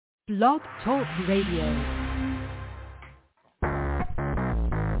Blog Talk Radio.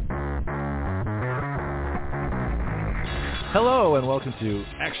 Hello and welcome to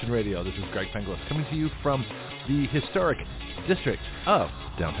Action Radio. This is Greg Penglis coming to you from the historic district of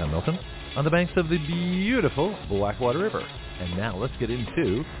downtown Milton on the banks of the beautiful Blackwater River. And now let's get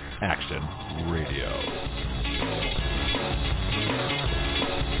into Action Radio.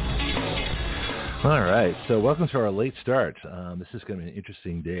 All right, so welcome to our late start. This is going to be an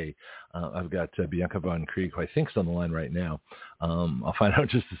interesting day. I've got Bianca Von Krieg, who I think is on the line right now. I'll find out in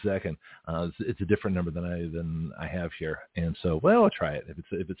just a second. It's a different number than I have here, and so I'll try it.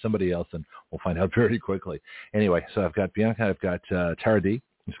 If it's somebody else, then we'll find out very quickly. Anyway, so I've got Bianca. I've got Tara D,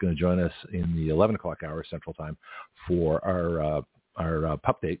 who's going to join us in the 11 o'clock hour Central Time for our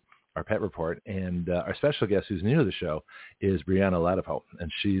pup date. Our pet report, and our special guest who's new to the show is Brianna Ladapo,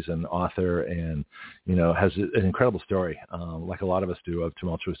 and she's an author and, has an incredible story, like a lot of us do, of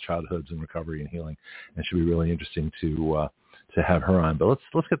tumultuous childhoods and recovery and healing, and it should be really interesting to have her on. But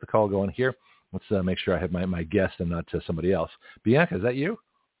let's get the call going here. Let's make sure I have my guest and not somebody else. Bianca, is that you?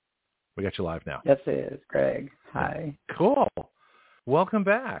 We got you live now. Yes, it is, Greg. Hi. Cool. Welcome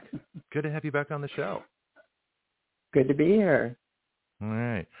back. Good to have you back on the show. Good to be here. All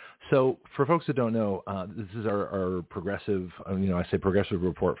right. So for folks that don't know, this is our progressive, I say progressive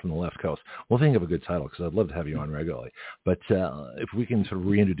report from the left coast. We'll think of a good title because I'd love to have you on regularly. But if we can sort of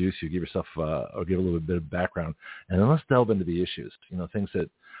reintroduce you, give yourself or give a little bit of background, and then let's delve into the issues, things that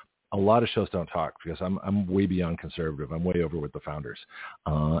a lot of shows don't talk, because I'm way beyond conservative. I'm way over with the founders.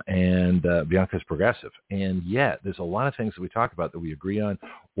 And Bianca's progressive. And yet there's a lot of things that we talk about that we agree on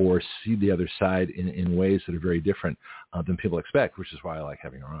or see the other side in ways that are very different than people expect, which is why I like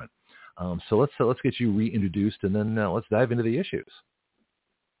having her on. So let's get you reintroduced, and then let's dive into the issues.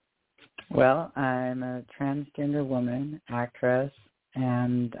 Well, I'm a transgender woman, actress,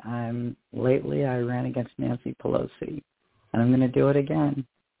 and lately I ran against Nancy Pelosi, and I'm going to do it again.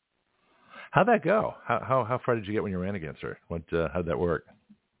 How'd that go? How far did you get when you ran against her? How'd that work?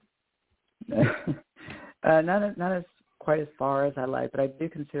 Not as quite as far as I like, but I do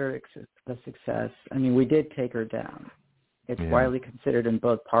consider it a success. I mean, we did take her down. It's widely considered in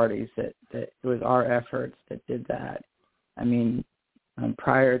both parties that it was our efforts that did that. I mean,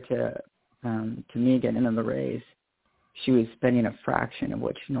 prior to me getting into the race, she was spending a fraction of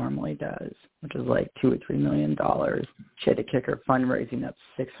what she normally does, which is like $2 or $3 million. She had to kick her fundraising up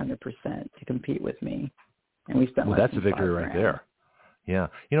 600% to compete with me, and we spent. Well, that's a victory right there. Yeah,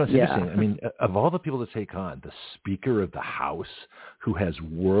 it's interesting. I mean, of all the people to take on, the Speaker of the House, who has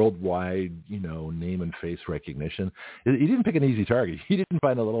worldwide, name and face recognition, he didn't pick an easy target. He didn't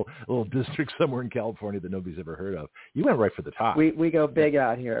find a little district somewhere in California that nobody's ever heard of. You went right for the top. We go big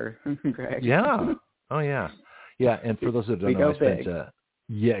out here, Greg. Yeah. Oh yeah. Yeah, and for those that don't know,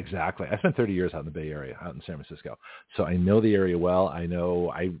 exactly. I spent 30 years out in the Bay Area, out in San Francisco. So I know the area well. I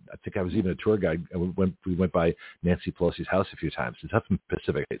think I was even a tour guide. We went by Nancy Pelosi's house a few times. It's up in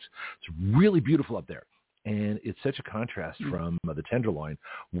Pacific Heights. It's really beautiful up there. And it's such a contrast from the Tenderloin,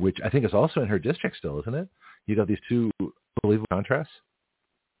 which I think is also in her district still, isn't it? You got these two unbelievable contrasts?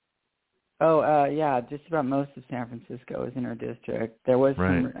 Oh, yeah, just about most of San Francisco is in her district. There was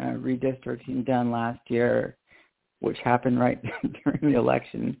some redistricting done last year, which happened right during the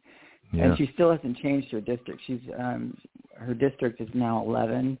election, and she still hasn't changed her district. Her district is now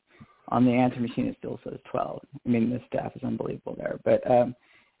 11. On the answer machine, it still says 12. I mean, the staff is unbelievable there. But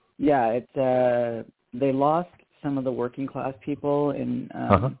they lost some of the working class people in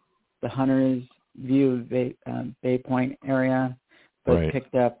the Hunters View Bay Point area, but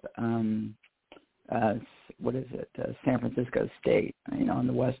picked up San Francisco State, on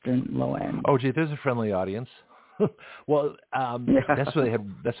the western low end. Oh, gee, there's a friendly audience. Well, that's where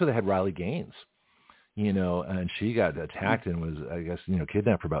they had Riley Gaines, and she got attacked and was, I guess,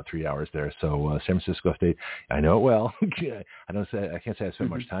 kidnapped for about 3 hours there. So San Francisco State, I know it well. I can't say I spent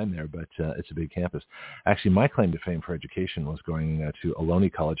much time there, but it's a big campus. Actually, my claim to fame for education was going to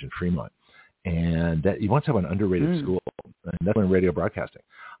Ohlone College in Fremont, and you want to have an underrated school, and that's in radio broadcasting.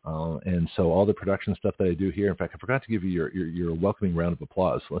 And so all the production stuff that I do here. In fact, I forgot to give you your welcoming round of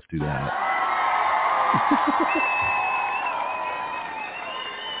applause. So let's do that.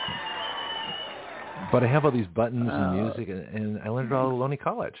 But I have all these buttons and music, and I learned it all at Ohlone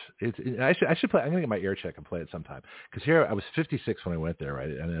College. I should play. I'm going to get my air check and play it sometime. Because here I was 56 when I went there, right?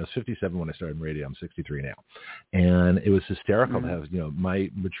 And I was 57 when I started in radio. I'm 63 now. And it was hysterical to have, my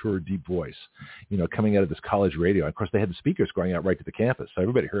mature, deep voice, coming out of this college radio. And of course, they had the speakers going out right to the campus. So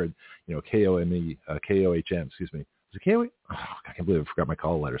everybody heard, KOHM, Is it KOE? Oh, I can't believe I forgot my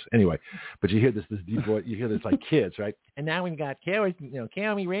call letters. Anyway, but you hear this deep voice. You hear this like kids, right? And now we've got KOE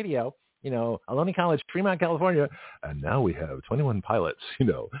radio. Ohlone College, Fremont, California. And now we have 21 pilots.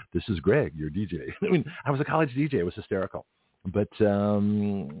 This is Greg, your DJ. I mean, I was a college DJ. It was hysterical. But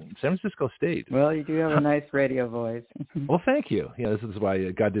San Francisco State. Well, you do have a nice radio voice. Well, thank you. Yeah, this is why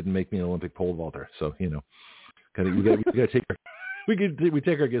God didn't make me an Olympic pole vaulter. So, we got to take our, we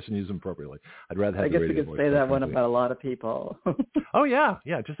take our gifts and use them appropriately. I'd rather have the radio voice. I guess we could say that one about a lot of people. Oh, yeah.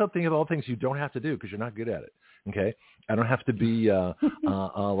 Yeah. Just don't think of all things you don't have to do because you're not good at it. Okay. I don't have to be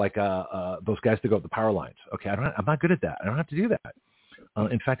like those guys that go up the power lines. Okay. I'm not good at that. I don't have to do that.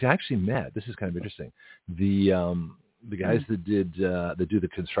 In fact, I actually met, this is kind of interesting, the guys that do the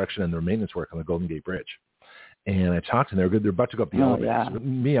construction and their maintenance work on the Golden Gate Bridge. And I talked to them. They're about to go up the elevator. Yeah. So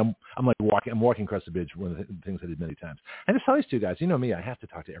me, I'm like walking across the bridge. One of the things I did many times. And I saw these two guys. You know me, I have to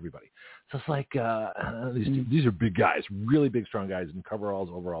talk to everybody. So it's like these are big guys, really big, strong guys in coveralls,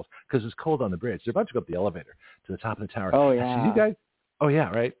 overalls, because it's cold on the bridge. They're about to go up the elevator to the top of the tower. Oh yeah. I said, you guys. Oh yeah,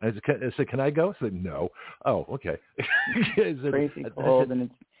 right. I said, can I go? I said, no. Oh, okay. It's crazy cold,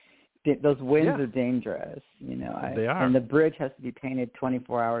 and those winds are dangerous. They are. And the bridge has to be painted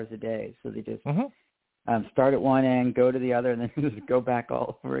 24 hours a day, so they just. Start at one end, go to the other, and then just go back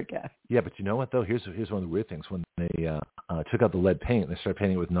all over again. Yeah, but you know what, though? Here's one of the weird things. When they took out the lead paint and they started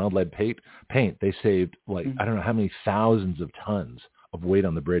painting it with non-lead paint, they saved, I don't know how many thousands of tons of weight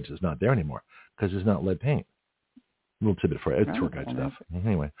on the bridge that's not there anymore because it's not lead paint. A little tidbit for tour guide stuff.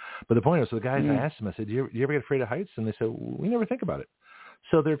 Anyway, but the point is, so the guys, I asked them, I said, do you ever get afraid of heights? And they said, we never think about it.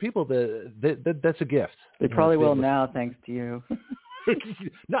 So there are people that's a gift. They probably will now, thanks to you.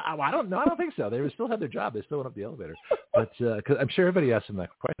 No, I don't know. I don't think so. They would still have their job. They still went up the elevator. But cause I'm sure everybody asked them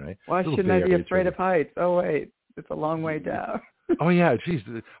that question, right? Why shouldn't I be afraid of heights? Oh, wait. It's a long way down. Oh, yeah. Geez.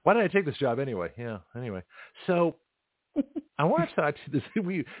 Why did I take this job anyway? Yeah. Anyway. So I want to talk to this.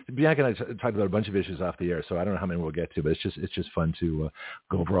 Bianca and I talked about a bunch of issues off the air, so I don't know how many we'll get to, but it's just fun to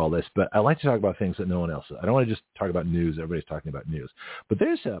go over all this. But I like to talk about things that no one else does. I don't want to just talk about news. Everybody's talking about news. But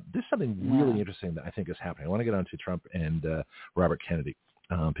there's something really interesting that I think is happening. I want to get on to Trump and Robert Kennedy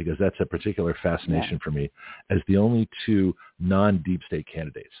because that's a particular fascination for me as the only two non-deep state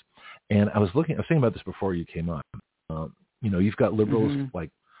candidates. And I was thinking about this before you came on. You've got liberals like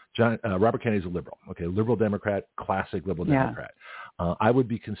Robert Kennedy's a liberal, okay, liberal Democrat, classic liberal Democrat. I would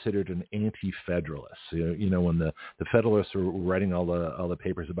be considered an anti-federalist. When the Federalists were writing all the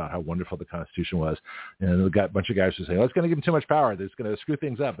papers about how wonderful the Constitution was, and we got a bunch of guys who say, "Oh, it's going to give them too much power. It's going to screw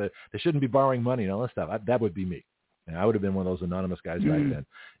things up. They shouldn't be borrowing money and all that stuff." That would be me. And I would have been one of those anonymous guys back then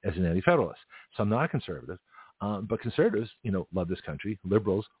as an anti-federalist. So I'm not a conservative. But conservatives, love this country.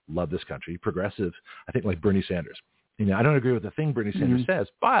 Liberals love this country. Progressives, I think, like Bernie Sanders. I don't agree with the thing Bernie Sanders says,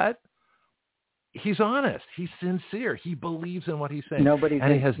 but he's honest. He's sincere. He believes in what he's saying. Nobody's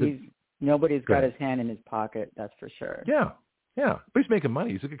got his hand in his pocket, that's for sure. Yeah. But he's making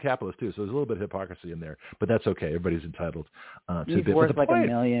money. He's a good capitalist, too, so there's a little bit of hypocrisy in there. But that's okay. Everybody's entitled to he's worth like $1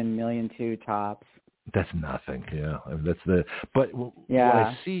 million, $1.2 million tops. That's nothing, yeah. I mean, what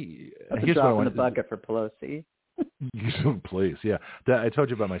I see... That's a drop in the bucket for Pelosi. Please, yeah. I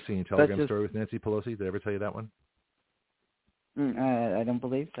told you about my singing telegram story with Nancy Pelosi. Did I ever tell you that one? I don't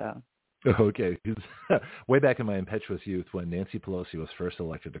believe so. Okay. Way back in my impetuous youth when Nancy Pelosi was first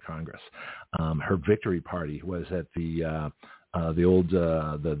elected to Congress, her victory party was at the old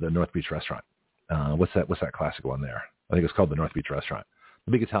North Beach restaurant. What's that classic one there? I think it's called the North Beach restaurant.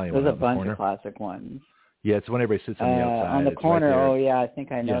 The big Italian one. There's a bunch of classic ones. Yeah, it's when everybody sits on the outside. On the corner, I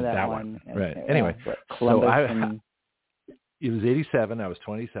think I know that one. Right. Anyway, it was 87. I was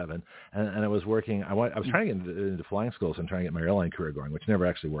 27, and I was working. I was trying to get into flying schools and trying to get my airline career going, which never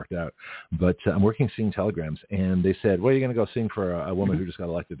actually worked out. But I'm working singing telegrams, and they said, "Well, you're going to go sing for a woman who just got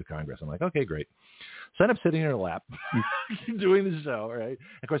elected to Congress." I'm like, "Okay, great." So I end up sitting in her lap, doing the show, right? And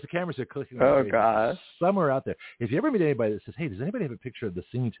of course, the cameras are clicking. Oh gosh! Somewhere out there. If you ever meet anybody that says, "Hey, does anybody have a picture of the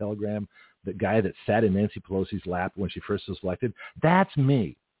singing telegram, the guy that sat in Nancy Pelosi's lap when she first was elected?" That's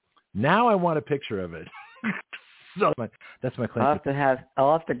me. Now I want a picture of it. So that's my claim.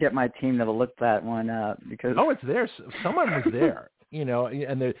 I'll have to get my team to look that one up because it's there. Someone was there, and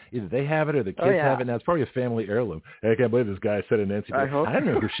either they have it or the kids have it. Now it's probably a family heirloom. I can't believe this guy said in Nancy. I don't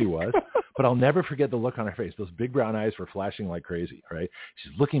know who she was, but I'll never forget the look on her face. Those big brown eyes were flashing like crazy. Right?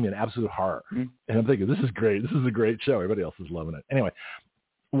 She's looking at me in absolute horror, and I'm thinking, this is great. This is a great show. Everybody else is loving it. Anyway,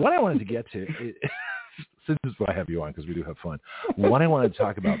 what I wanted to get to. Since this is why I have you on, because we do have fun. What I wanted to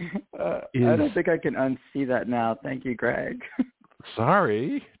talk about is... I don't think I can unsee that now. Thank you, Greg.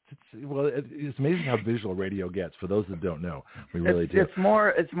 Sorry. it's amazing how visual radio gets. For those that don't know, we really do. It's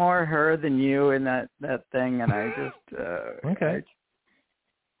more her than you in that thing, and I just okay.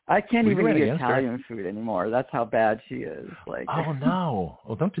 I can't even eat Italian food anymore. That's how bad she is. Like, oh no,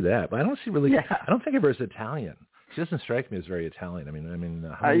 well, don't do that. But I don't see really. Yeah. I don't think of her as Italian. She doesn't strike me as very Italian.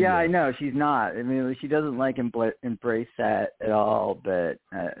 I know she's not. I mean, she doesn't embrace that at all. But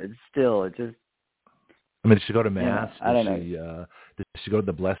it's still, it just. I mean, did she go to mass? I don't know. Did she go to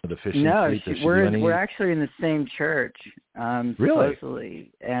the Blessed Efficiency? No, we're actually in the same church. Really?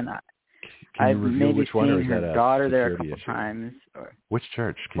 Supposedly, and I've maybe which one, seen or is her that a daughter there a couple issue? times. Which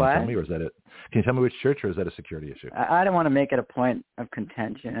church? Can you tell me, or is that it? Can you tell me which church, or is that a security issue? I don't want to make it a point of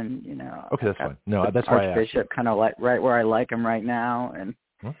contention, Okay, that's fine. No, that's why I asked. Archbishop kind of right where I like him right now, and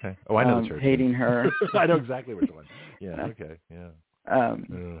okay. Oh, I know the church. Hating her. I know exactly which one. Yeah. Okay. Yeah.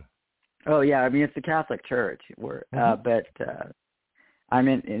 Oh yeah, I mean it's the Catholic Church, where, but I'm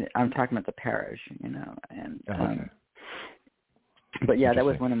talking about the parish, and okay. But yeah, that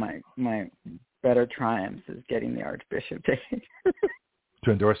was one of my better triumphs, is getting the Archbishop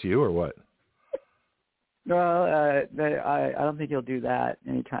to endorse you, or what? Well, I don't think he'll do that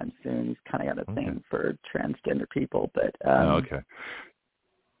anytime soon. He's kind of got a thing for transgender people, but okay.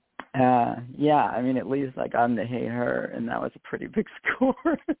 Yeah, I mean, at least I got him to hate her, and that was a pretty big score.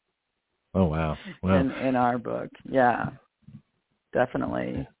 Oh wow! In our book, yeah,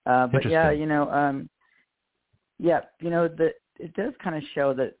 definitely. But yeah, it does kind of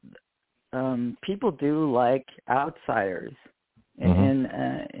show that people do like outsiders in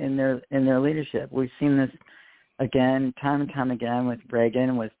their leadership. We've seen this again, time and time again, with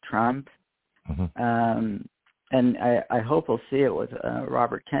Reagan, with Trump, and I hope we'll see it with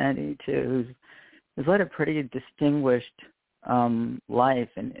Robert Kennedy too, who's led a pretty distinguished life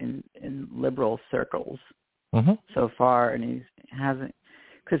in liberal circles so far, and he hasn't.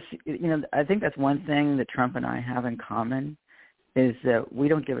 Because I think that's one thing that Trump and I have in common, is that we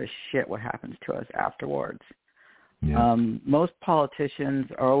don't give a shit what happens to us afterwards. Yeah. Most politicians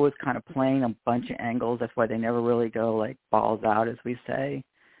are always kind of playing a bunch of angles. That's why they never really go like balls out, as we say.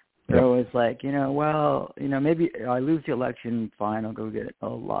 They're always like, maybe I lose the election, fine, I'll go get a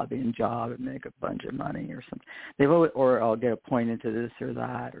lobbying job and make a bunch of money or something. Or I'll get appointed to this or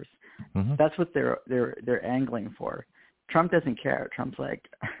that, or that's what they're angling for. Trump doesn't care. Trump's like,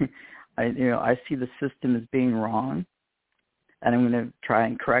 I see the system as being wrong, and I'm going to try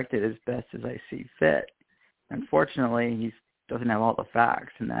and correct it as best as I see fit. Unfortunately, he doesn't have all the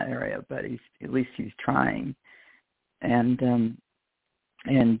facts in that area, but at least he's trying. And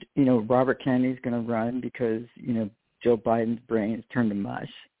Robert Kennedy's going to run because Joe Biden's brain has turned to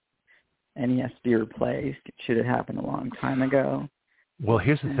mush, and he has to be replaced. It should have happened a long time ago. Well,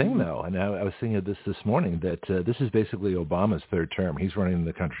 here's the thing, though, and I was thinking of this morning, that this is basically Obama's third term. He's running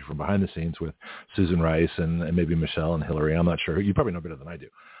the country from behind the scenes with Susan Rice and maybe Michelle and Hillary. I'm not sure. You probably know better than I do.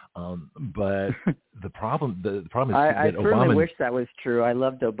 But the problem is that I Obama. certainly wish that was true. I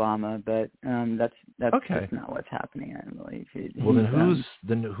loved Obama, but that's just not what's happening, I believe.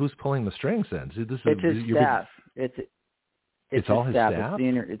 Then who's pulling the strings then? See, it's his staff. It's all his staff.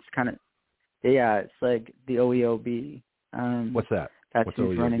 It's kind of it's like the OEOB. What's that? That's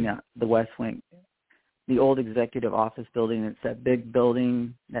who's running the West Wing, the old executive office building. It's that big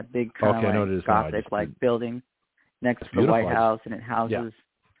building, that big kind of Gothic-like building next to the White House, and it houses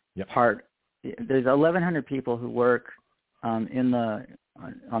part. There's 1,100 people who work on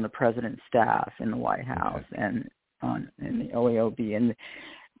the president's staff in the White House and in the OAOB, and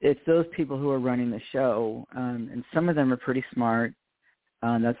it's those people who are running the show, and some of them are pretty smart.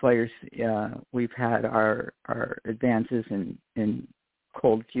 That's why we've had our advances in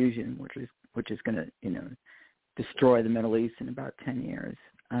cold fusion, which is going to destroy the Middle East in about 10 years,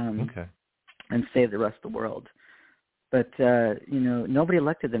 and save the rest of the world. But nobody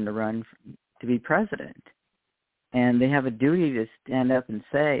elected them to run to be president, and they have a duty to stand up and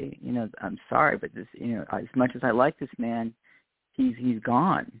say, I'm sorry, but this, as much as I like this man, he's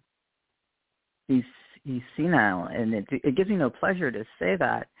gone. He's senile, and it gives me no pleasure to say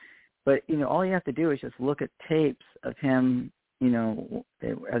that. But all you have to do is just look at tapes of him,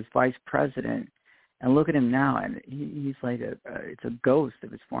 as vice president, and look at him now, and he's like it's a ghost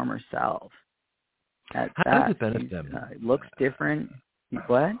of his former self. How does it benefit them? Looks different.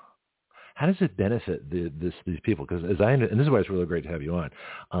 What? How does it benefit these people? Because and this is why it's really great to have you on,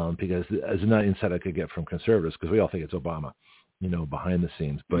 because as not insight I could get from conservatives, because we all think it's Obama, behind the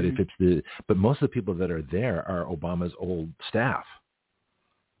scenes. But but most of the people that are there are Obama's old staff.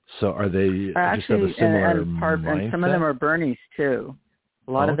 So are they just have a similar mindset? And some of them are Bernie's too.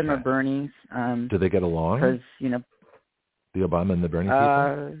 A lot of them are Bernie's. Do they get along? Because the Obama and the Bernie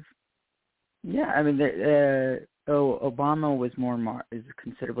people. Yeah, I mean, Obama is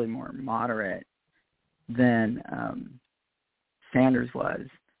considerably more moderate than Sanders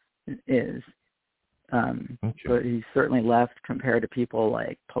is. But he's certainly left compared to people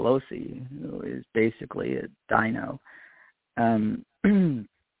like Pelosi, who is basically a dino.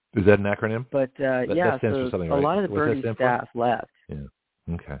 Is that an acronym? But that stands for something, a right? lot of the Bernie staff left. Yeah.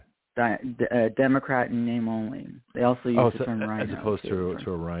 Okay. Democrat in name only. They also use the term rhino. As opposed to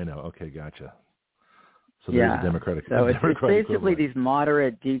a rhino. Okay, gotcha. So there's a Democratic. So it's basically equivalent. These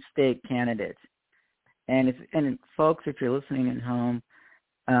moderate deep state candidates. And folks, if you're listening at home,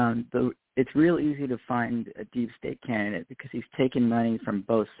 it's real easy to find a deep state candidate because he's taken money from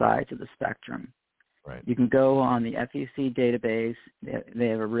both sides of the spectrum. Right. You can go on the FEC database. They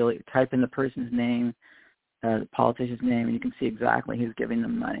have type in the person's name, the politician's name, and you can see exactly who's giving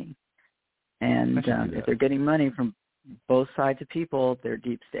them money. And if they're getting money from both sides of people, they're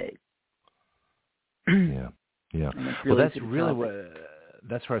deep state. Yeah. Well, that's really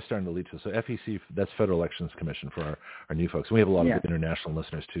that's where I was starting to lead to. So FEC, that's Federal Elections Commission for our new folks. And we have a lot of international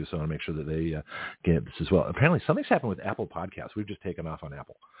listeners too, so I want to make sure that they get this as well. Apparently something's happened with Apple Podcasts. We've just taken off on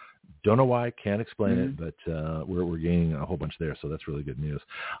Apple. Don't know why, can't explain it, but we're gaining a whole bunch there, so that's really good news.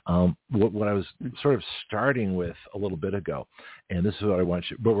 What I was sort of starting with a little bit ago, and this is what I want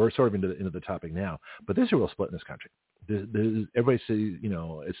you, but we're sort of into the topic now, but there's a real split in this country. Everybody says,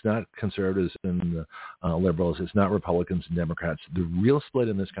 it's not conservatives and liberals, it's not Republicans and Democrats. The real split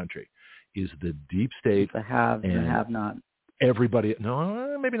in this country is the deep state. The have and the have not. Everybody,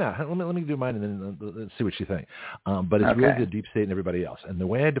 no, maybe not. Let me do mine and then let's see what you think. But it's really the deep state and everybody else. And the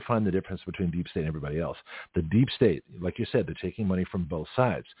way I define the difference between deep state and everybody else, the deep state, like you said, they're taking money from both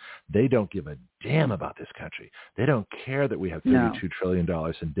sides. They don't give a damn about this country. They don't care that we have $32 trillion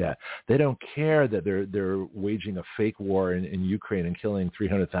in debt. They don't care that they're waging a fake war in Ukraine and killing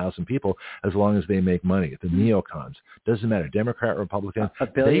 300,000 people as long as they make money. The neocons. Doesn't matter. Democrat, Republican.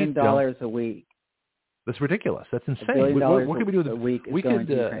 $1 billion a week. That's ridiculous. That's insane. $1 billion What could we do with a week? We could,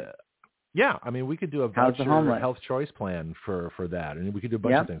 we could do a voucher or health choice plan for that, and we could do a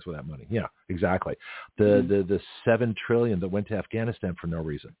bunch of things with that money. Yeah, exactly. The $7 trillion that went to Afghanistan for no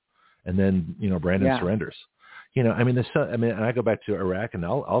reason, and then Brandon surrenders. And I go back to Iraq, and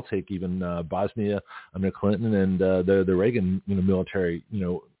I'll take even Bosnia under Clinton and the Reagan military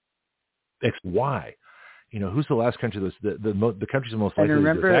why. Who's the last country that's the country's most likely to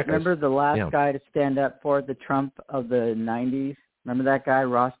attack us? Remember the last guy to stand up for the Trump of the 90s? Remember that guy,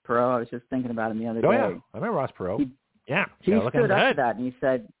 Ross Perot? I was just thinking about him the other day. Yeah. I remember Ross Perot. He stood up to that, and he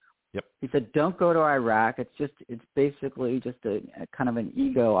said, he said, don't go to Iraq. It's basically just a kind of an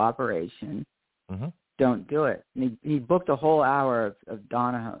ego operation. Mm-hmm. Don't do it. And he booked a whole hour of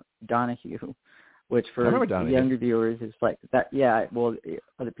Donahue, which for younger viewers is like that. Yeah, well,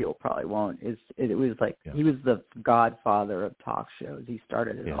 other people probably won't. It was like he was the godfather of talk shows. He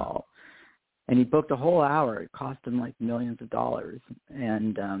started it all, and he booked a whole hour. It cost him like millions of dollars,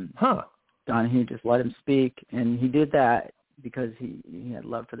 and Donahue just let him speak, and he did that because he had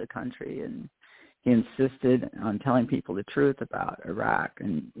love for the country, and he insisted on telling people the truth about Iraq,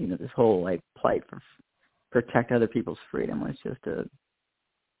 and this whole like plight for protect other people's freedom was just a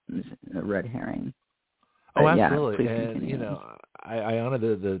red herring. Oh, absolutely. And, I honor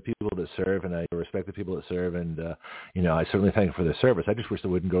the people that serve, and I respect the people that serve, and, I certainly thank them for their service. I just wish they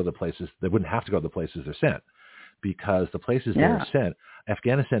wouldn't go to the places, they wouldn't have to go to the places they're sent, because the places they're sent,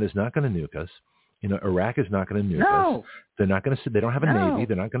 Afghanistan is not going to nuke us. Iraq is not going to nuke us. They're not going to. They don't have a navy.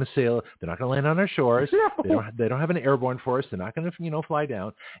 They're not going to sail. They're not going to land on our shores. They don't have an airborne force. They're not going to, fly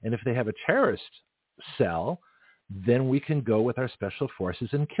down. And if they have a terrorist cell, then we can go with our special forces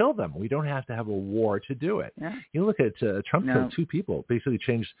and kill them. We don't have to have a war to do it. Yeah. You look at Trump killed 2 people, basically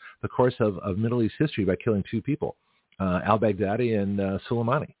changed the course of Middle East history by killing 2 people, al-Baghdadi and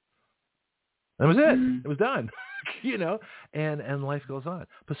Soleimani. That was it. It was done. And life goes on.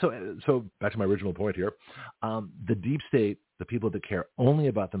 But so back to my original point here, the deep state, the people that care only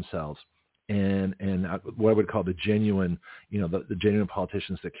about themselves, and what I would call the genuine, the genuine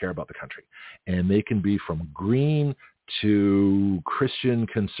politicians that care about the country, and they can be from green to Christian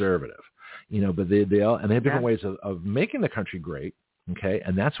conservative, but they all, and they have different ways of making the country great. Okay,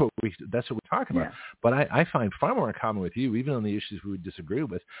 and that's what we talk about. Yeah. But I find far more in common with you, even on the issues we would disagree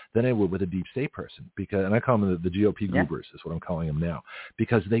with, than I would with a deep state person. And I call them the GOP goobers, is what I'm calling them now,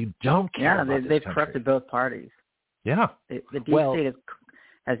 because they don't care about this they've country. corrupted both parties. Yeah, the deep state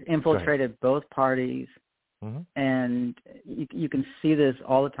has infiltrated both parties, and you can see this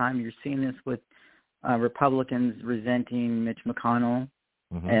all the time. You're seeing this with Republicans resenting Mitch McConnell.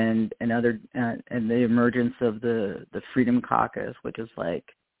 And other and the emergence of the Freedom Caucus, which is like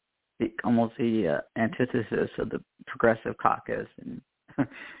almost the antithesis of the Progressive Caucus, and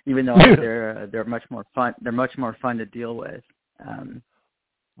even though they're much more fun, to deal with.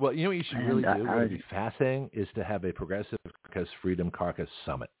 Well, you know what you should really do? What would be fascinating is to have a Progressive Caucus Freedom Caucus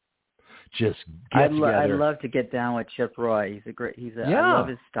Summit. Just get together. I'd love to get down with Chip Roy. I love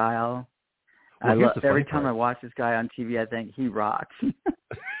his style. Well, every time I watch this guy on TV, I think he rocks.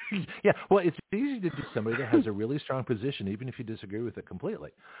 Yeah, well, it's easy to do somebody that has a really strong position, even if you disagree with it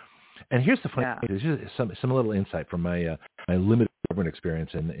completely. And here's the funny thing. There's just some little insight from my limited government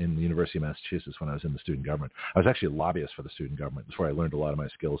experience in the University of Massachusetts when I was in the student government. I was actually a lobbyist for the student government before I learned a lot of my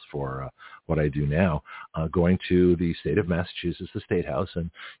skills for what I do now, going to the state of Massachusetts, the State House,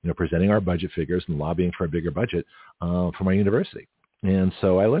 and presenting our budget figures and lobbying for a bigger budget for my university. And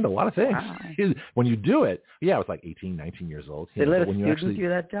so I learned a lot of things. Wow. When you do it, I was like 18, 19 years old. They let a student do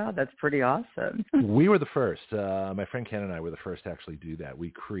that job? That's pretty awesome. We were the first. My friend Ken and I were the first to actually do that. We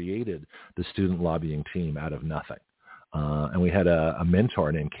created the student lobbying team out of nothing. And we had a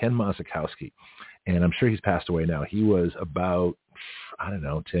mentor named Ken Mazikowski. And I'm sure he's passed away now. He was about,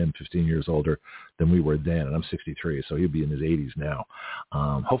 10, 15 years older than we were then. And I'm 63, so he'd be in his 80s now.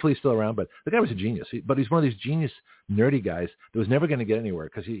 Hopefully he's still around. But the guy was a genius. But he's one of these genius, nerdy guys that was never going to get anywhere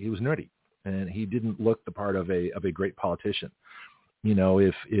because he was nerdy. And he didn't look the part of a great politician.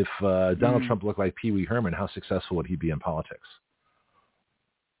 If Donald Trump looked like Pee Wee Herman, how successful would he be in politics?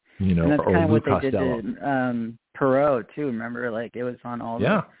 And that's kind of what they did to Perot, too. Remember, it was on all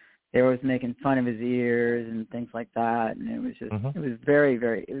the... They were always making fun of his ears and things like that, and it was just it was very,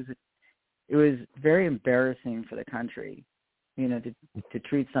 very it was very embarrassing for the country, to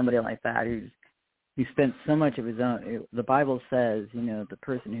treat somebody like that who spent so much of his own. The Bible says, the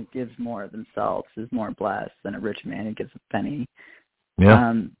person who gives more of themselves is more blessed than a rich man who gives a penny.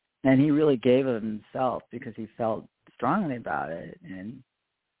 Yeah. And he really gave of himself because he felt strongly about it, and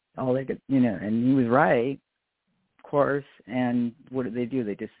all they could, and he was right. Course, and what did they do?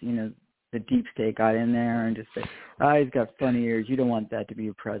 They just, the deep state got in there and just said, he's got funny ears. You don't want that to be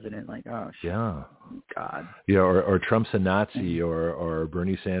a president. Like, oh, shit. Yeah. God. Yeah, or Trump's a Nazi, or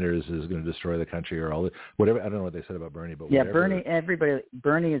Bernie Sanders is going to destroy the country, or all whatever. I don't know what they said about Bernie, but whatever.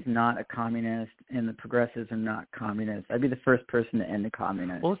 Bernie is not a communist, and the progressives are not communists. I'd be the first person to end the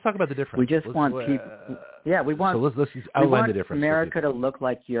communists. Well, let's talk about the difference. We just want people. We want. So let's outline the difference. America to look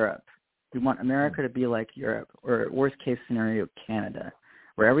like Europe. We want America to be like Europe, or worst case scenario, Canada,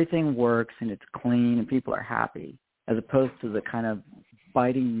 where everything works and it's clean and people are happy, as opposed to the kind of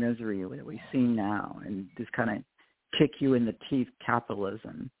biting misery that we see now and this kind of kick you in the teeth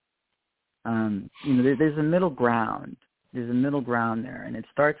capitalism. There's a middle ground. There's a middle ground there, and it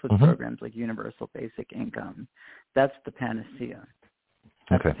starts with programs like universal basic income. That's the panacea.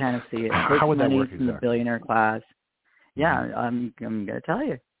 That's the panacea. How would that work from the billionaire class. Yeah, I'm going to tell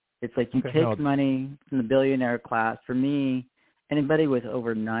you. It's like you take money from the billionaire class. For me, anybody with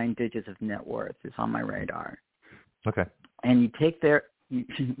over 9 digits of net worth is on my radar. Okay. And you take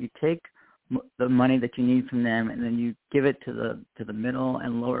you take the money that you need from them, and then you give it to the middle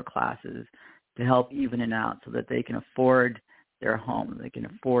and lower classes to help even it out, so that they can afford their home, they can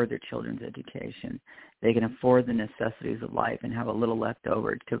afford their children's education, they can afford the necessities of life, and have a little left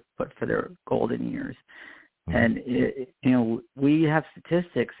over to put for their golden years. And, we have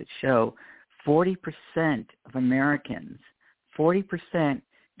statistics that show 40% of Americans, 40%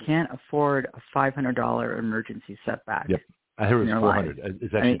 can't afford a $500 emergency setback. Yep. I heard it was 400.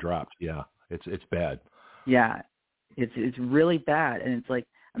 It's actually dropped. Yeah. It's bad. Yeah. It's really bad. And it's like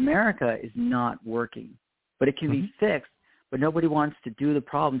America is not working. But it can be fixed. But nobody wants to do the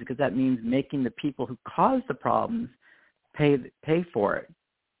problems, because that means making the people who cause the problems pay for it.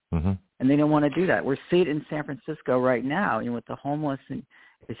 Mm-hmm. And they don't want to do that. We're seeing it in San Francisco right now, with the homeless, and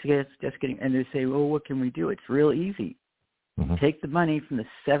it's just getting. And they say, "Well, what can we do?" It's real easy. Mm-hmm. Take the money from the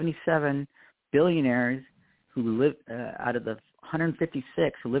 77 billionaires who live out of the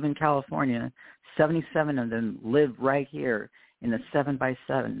 156 who live in California. 77 of them live right here in the 7x7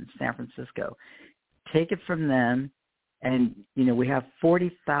 in San Francisco. Take it from them, and we have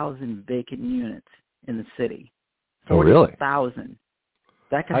 40,000 vacant units in the city. 40,000.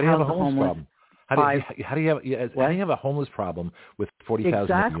 That could house the homeless problem? How do you have a homeless problem with 40,000?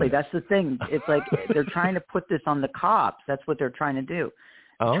 Exactly. units? That's the thing. It's like they're trying to put this on the cops. That's what they're trying to do.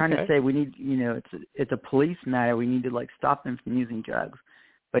 They're trying to say we need, it's a police matter. We need to stop them from using drugs.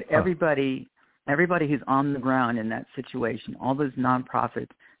 But everybody who's on the ground in that situation, all those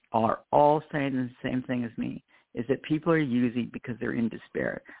nonprofits are all saying the same thing as me, is that people are using because they're in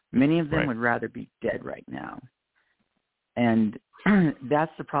despair. Many of them would rather be dead right now. And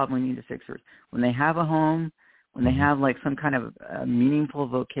that's the problem we need to fix first. When they have a home, when they have like some kind of meaningful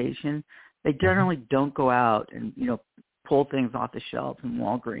vocation, they generally don't go out and, pull things off the shelves in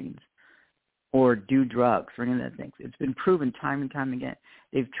Walgreens or do drugs or any of that things. It's been proven time and time again.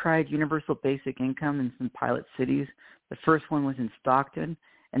 They've tried universal basic income in some pilot cities. The first one was in Stockton,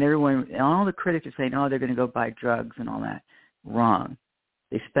 and all the critics are saying, they're going to go buy drugs and all that. Wrong.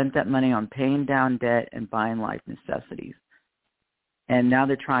 They spent that money on paying down debt and buying life necessities. And now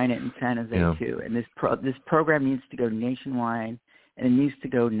they're trying it in San Jose too. And this program needs to go nationwide, and it needs to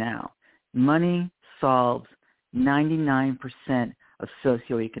go now. Money solves 99% of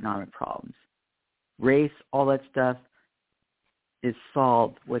socioeconomic problems. Race, all that stuff is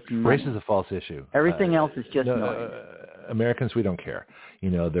solved with money. Race is a false issue. Everything else is just noise. Americans, we don't care.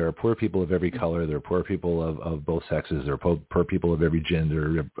 There are poor people of every color. There are poor people of both sexes. There are poor people of every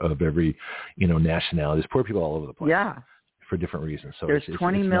gender, of every, nationality. There's poor people all over the place. Yeah. For different reasons. So there's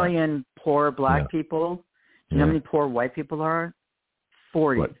 20 million poor black people. You know how many poor white people are?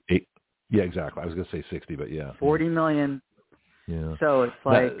 40. What, 8? Yeah, exactly. I was going to say 60, but yeah. 40 million. Yeah. So it's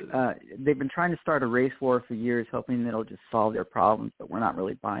like they've been trying to start a race war for years, hoping that it'll just solve their problems, but we're not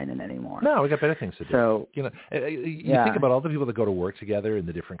really buying it anymore. No, we got better things to do. So you think about all the people that go to work together in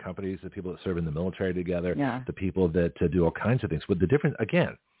the different companies, the people that serve in the military together, the people that do all kinds of things. But the difference,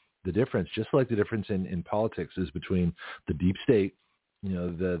 just like the difference in politics, is between the deep state,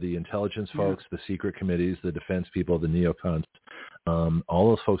 the intelligence folks, the secret committees, the defense people, the neocons, all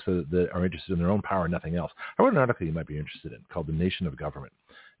those folks that are interested in their own power and nothing else. I wrote an article you might be interested in called The Nation of Government,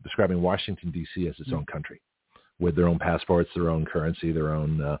 describing Washington, D.C. as its own country, with their own passports, their own currency, their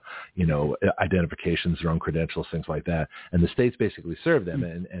own, identifications, their own credentials, things like that. And the states basically serve them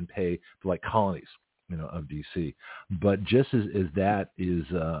and pay for like colonies, of D.C. But just as that is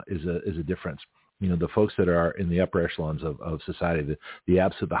a difference. The folks that are in the upper echelons of society, the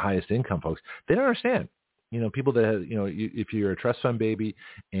highest income folks, they don't understand. People that have, if you're a trust fund baby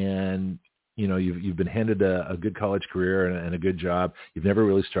and, you've been handed a good college career and a good job, you've never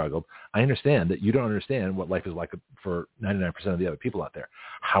really struggled. I understand that you don't understand what life is like for 99% of the other people out there.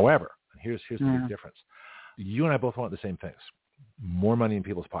 However, here's the big difference. You and I both want the same things. More money in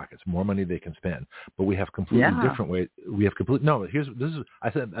people's pockets, more money they can spend, but we have completely different ways.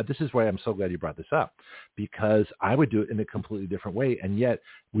 This is why I'm so glad you brought this up, because I would do it in a completely different way, and yet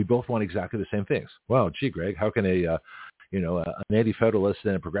we both want exactly the same things. Well, gee, Greg, how can an anti-federalist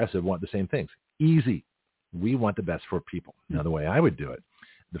and a progressive want the same things? Easy. We want the best for people. Now, the way I would do it,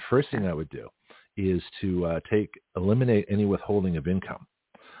 the first thing I would do is to eliminate any withholding of income.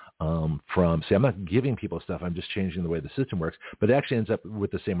 I'm not giving people stuff. I'm just changing the way the system works, but it actually ends up with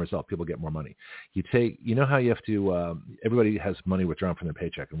the same result. People get more money. How you have to, everybody has money withdrawn from their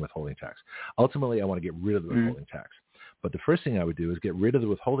paycheck and withholding tax. Ultimately, I want to get rid of the withholding tax. But the first thing I would do is get rid of the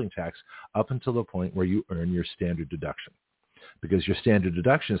withholding tax up until the point where you earn your standard deduction, because your standard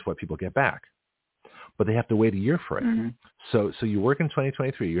deduction is what people get back. But they have to wait a year for it. So you work in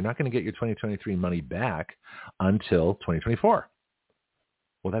 2023. You're not going to get your 2023 money back until 2024.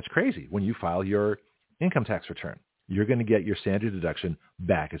 Well, that's crazy. When you file your income tax return, you're going to get your standard deduction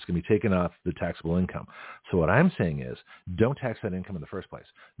back. It's going to be taken off the taxable income. So what I'm saying is, don't tax that income in the first place.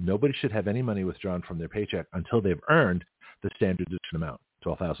 Nobody should have any money withdrawn from their paycheck until they've earned the standard deduction amount,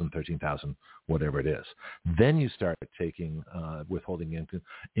 $12,000, $13,000, whatever it is. Then you start taking withholding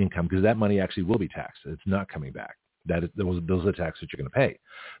income, because that money actually will be taxed. It's not coming back. Those are the taxes you're going to pay.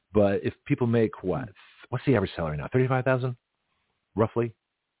 But if people make what's the average salary now? $35,000, roughly.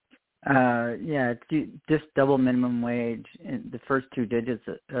 It's just double minimum wage. And the first two digits,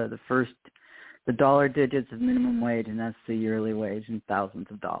 the dollar digits of minimum wage, and that's the yearly wage in thousands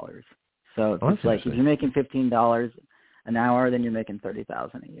of dollars. So it's like if you're making $15 an hour, then you're making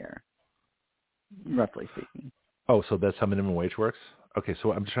 $30,000 a year, roughly speaking. Oh, so that's how minimum wage works? Okay,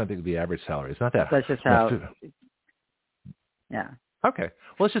 so I'm just trying to think of the average salary. It's not that. That's just how. Yeah. Okay.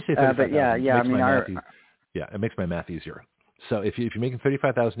 Well, let's just say $35,000. It makes my math easier. So if you're making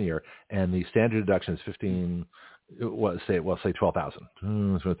 $35,000 a year and the standard deduction is $15,000, say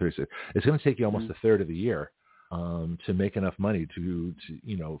 $12,000. It's going to take you almost a third of the year to make enough money to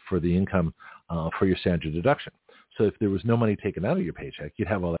for the income for your standard deduction. So if there was no money taken out of your paycheck, you'd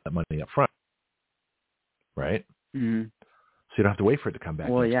have all that money up front, right? Mm-hmm. So you don't have to wait for it to come back.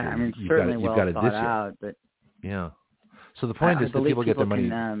 Well, yeah, year. Certainly well thought out, but yeah. So the point is that people get their money.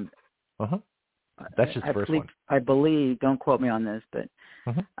 That's just the first one. I believe, don't quote me on this, but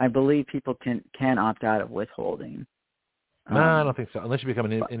I believe people can opt out of withholding. No, I don't think so, unless you become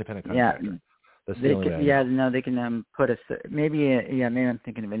an independent contractor. That's the only way. They can put maybe I'm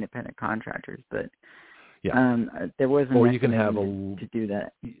thinking of independent contractors, but there wasn't or you can have to do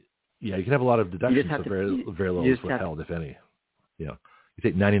that. Yeah, you can have a lot of deductions, but very little is withheld, if any. You know, you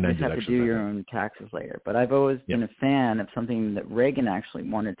take 99 deductions. You just have to do your own taxes later. But I've always been a fan of something that Reagan actually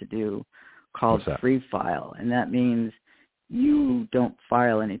wanted to do called free file, and that means you don't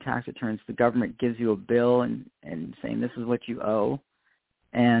file any tax returns. The government gives you a bill and saying this is what you owe,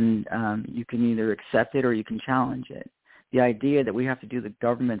 and you can either accept it or you can challenge it. The idea that we have to do the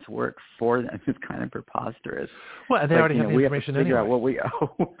government's work for them is kind of preposterous. Well, they already have the information anyway. We have to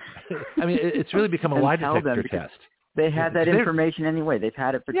figure out what we owe. I mean, it's really become a lie detector test. They had that information anyway. They've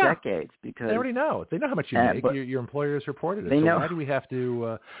had it for decades because they already know. They know how much you make. Your employer has reported it. They know. Why do we have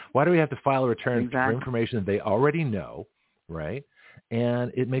to file a return for information that they already know, right?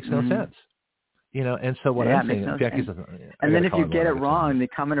 And it makes no sense. You know, and so what I'm saying, and then if you get it wrong, they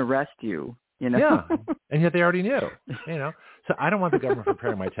come and arrest you. You know? Yeah, and yet they already knew. You know, so I don't want the government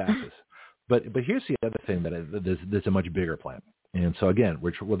preparing my taxes. But here's the other thing that there's a much bigger plan. And so again,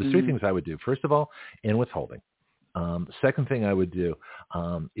 there's three things I would do. First of all, in withholding. Second thing I would do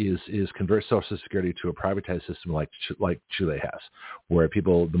is convert Social Security to a privatized system like Chile has, where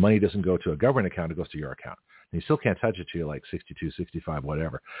the money doesn't go to a government account, it goes to your account. And you still can't touch it till you're like 62, 65,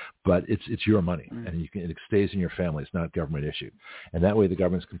 whatever. But it's your money, and it stays in your family. It's not government issued, and that way the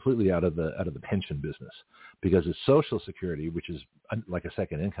government's completely out of the pension business, because it's Social Security, which is like a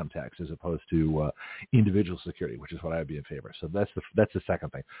second income tax, as opposed to individual security, which is what I'd be in favor. So that's the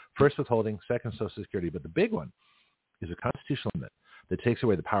second thing. First, withholding. Second, Social Security. But the big one is a constitutional amendment that takes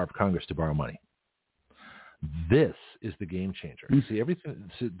away the power of Congress to borrow money. This is the game changer. See, everything.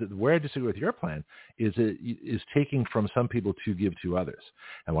 So where I disagree with your plan is taking from some people to give to others.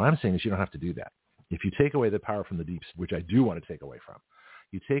 And what I'm saying is you don't have to do that. If you take away the power from the deep, which I do want to take away from,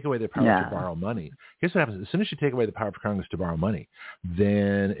 you take away their power to borrow money. Here's what happens: as soon as you take away the power of Congress to borrow money,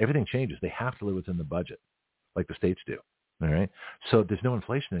 then everything changes. They have to live within the budget, like the states do. All right. So there's no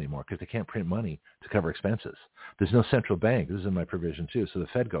inflation anymore because they can't print money to cover expenses. There's no central bank. This is in my provision too. So the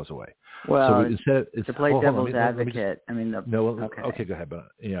Fed goes away. Well, so to play devil's advocate, okay, go ahead. But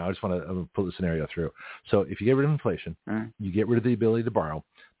I just want to pull the scenario through. So if you get rid of inflation, you get rid of the ability to borrow.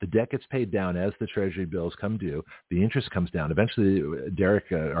 The debt gets paid down as the Treasury bills come due. The interest comes down. Eventually, Derek,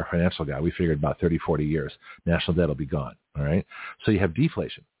 our financial guy, we figured about 30, 40 years, national debt will be gone. All right. So you have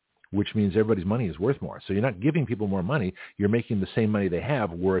deflation, which means everybody's money is worth more. So you're not giving people more money. You're making the same money they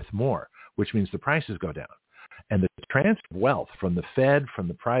have worth more, which means the prices go down. And the transfer of wealth from the Fed, from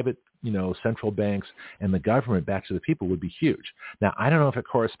the private, central banks and the government back to the people would be huge. Now, I don't know if it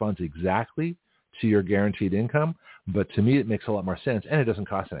corresponds exactly to your guaranteed income, but to me, it makes a lot more sense, and it doesn't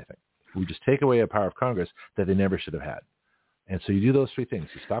cost anything. We just take away a power of Congress that they never should have had. And so you do those three things.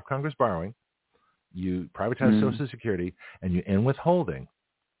 You stop Congress borrowing, you privatize Social Security, and you end withholding.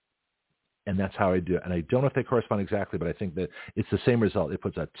 And that's how I do it. And I don't know if they correspond exactly, but I think that it's the same result. It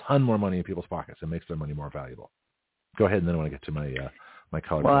puts a ton more money in people's pockets and makes their money more valuable. Go ahead, and then I want to get to my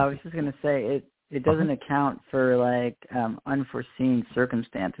colleague. Well, I was just going to say it doesn't account for unforeseen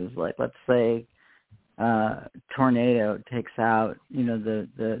circumstances. Like, let's say tornado takes out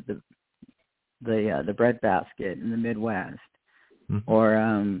the breadbasket in the Midwest,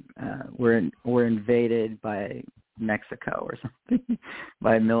 or we're invaded by Mexico or something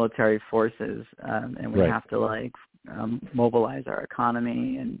by military forces, and we have to mobilize our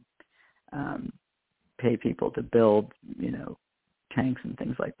economy and pay people to build tanks and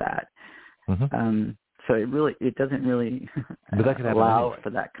things like that. So it doesn't really allow for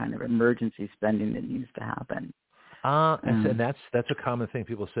that kind of emergency spending that needs to happen. And that's a common thing.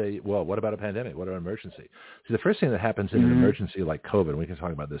 People say, well, what about a pandemic? What about an emergency? So the first thing that happens in an emergency like COVID, and we can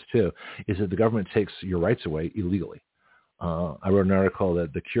talk about this too, is that the government takes your rights away illegally. I wrote an article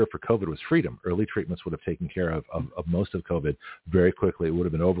that the cure for COVID was freedom. Early treatments would have taken care of most of COVID very quickly. It would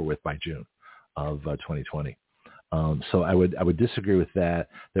have been over with by June of 2020. So I would disagree with that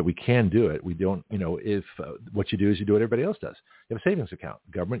we can do it. We don't, if what you do is you do what everybody else does. You have a savings account.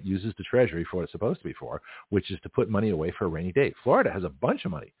 The government uses the Treasury for what it's supposed to be for, which is to put money away for a rainy day. Florida has a bunch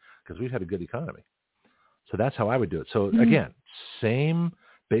of money because we've had a good economy. So that's how I would do it. So again, same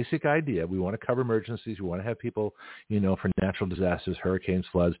basic idea. We want to cover emergencies. We want to have people, for natural disasters, hurricanes,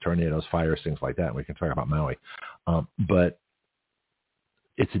 floods, tornadoes, fires, things like that. We can talk about Maui. But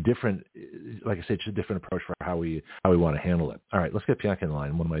it's a different, like I said, it's a different approach for how we want to handle it. All right, let's get Bianca in the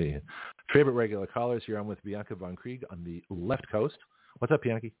line. One of my favorite regular callers here. I'm with Bianca von Krieg on the left coast. What's up,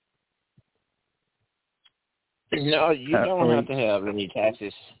 Bianca? No, you don't have to have any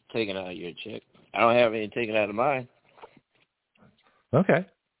taxes taken out of your check. I don't have any taken out of mine. Okay.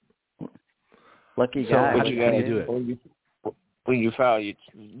 Lucky guy. So how do you do it? When you file, you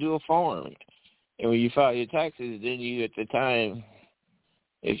do a form. And when you file your taxes, then you, at the time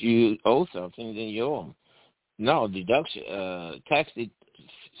If you owe something, then you owe them. No, deduction,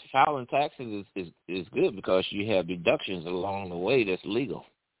 filing taxes is good because you have deductions along the way that's legal.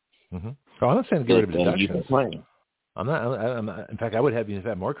 Mm-hmm. So I'm not saying get rid of deductions. You can claim. I'm not. In fact, I would have you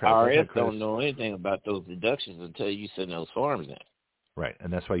have more credit. IRS don't know anything about those deductions until you send those forms in. Right,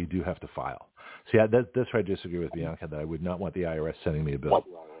 and that's why you do have to file. See, that's where I disagree with Bianca, that I would not want the IRS sending me a bill.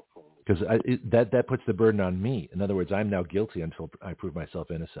 Because that puts the burden on me. In other words, I'm now guilty until I prove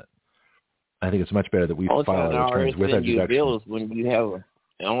myself innocent. I think it's much better that we file our returns with our deductions. Bills when you have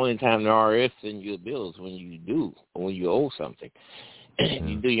the only time the IRS sends you a bill is when you owe something.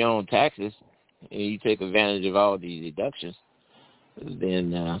 You do your own taxes and you take advantage of all these deductions,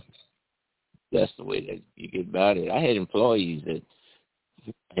 then that's the way that you get about it. I had employees that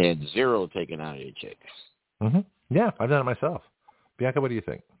had zero taken out of their checks. Mm-hmm. Yeah, I've done it myself. Bianca, what do you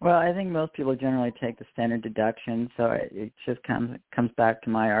think? Well, I think most people generally take the standard deduction, so it just comes back to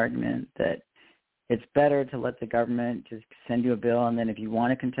my argument that it's better to let the government just send you a bill, and then if you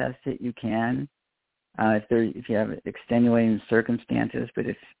want to contest it, you can, if you have extenuating circumstances. But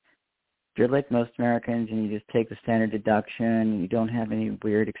if you're like most Americans and you just take the standard deduction, you don't have any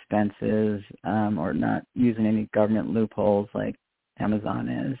weird expenses or not using any government loopholes like Amazon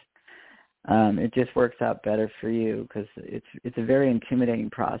is, it just works out better for you because it's a very intimidating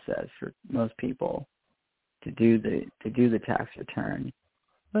process for most people to do the tax return.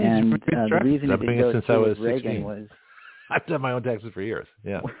 Well, and the reason it did go since I through was with Reagan 16. was I've done my own taxes for years.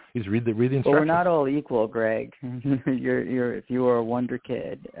 Yeah, you just read the instructions. Well, we're not all equal, Greg. You're if you were a wonder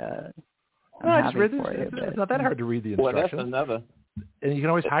kid, I'm happy for you. It's not that hard to read the instructions. Well, that's another. And you can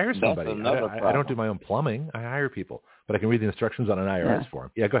always hire somebody. I don't do my own plumbing. I hire people, but I can read the instructions on an IRS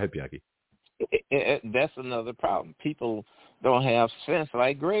form. Yeah, go ahead, Bianchi. That's another problem. People don't have sense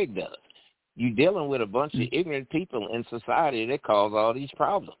like Greg does. You're dealing with a bunch of ignorant people in society that cause all these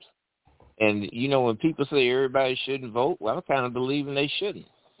problems. And, when people say everybody shouldn't vote, well, I kind of believe they shouldn't.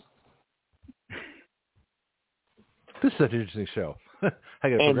 This is such an interesting show. I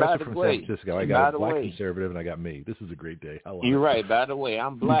got a progressive from San Francisco. I got a black conservative, and I got me. This is a great day. You're right. By the way,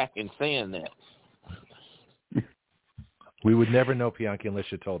 I'm black in saying that. We would never know, Bianchi, unless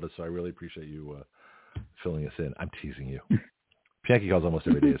you told us, so I really appreciate you filling us in. I'm teasing you. Bianchi calls almost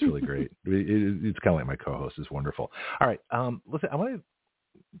every day. It's really great. It's kind of like my co-host. It's wonderful. All right. Listen, I want to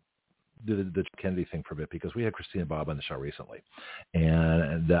do the Kennedy thing for a bit because we had Christina Bob on the show recently.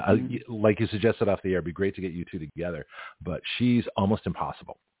 And like you suggested off the air, it'd be great to get you two together. But she's almost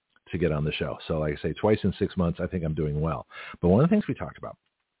impossible to get on the show. So like I say, twice in 6 months, I think I'm doing well. But one of the things we talked about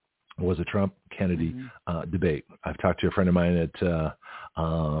was a Trump-Kennedy debate. I've talked to a friend of mine at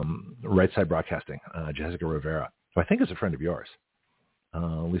Right Side Broadcasting, Jessica Rivera, who I think is a friend of yours, at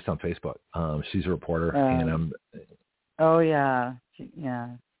least on Facebook. She's a reporter. And oh, yeah. Yeah.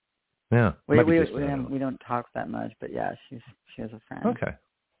 Yeah. We don't talk that much, but yeah, she has a friend. Okay.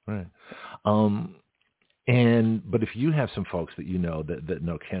 Right. But if you have some folks that you know that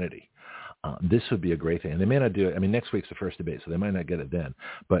know Kennedy, this would be a great thing. And they may not do it. I mean, next week's the first debate, so they might not get it then.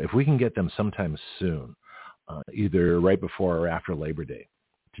 But if we can get them sometime soon, either right before or after Labor Day,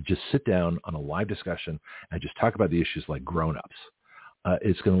 to just sit down on a live discussion and just talk about the issues like grown-ups.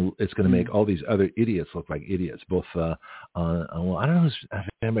 It's going to make all these other idiots look like idiots. Both, well, I don't know if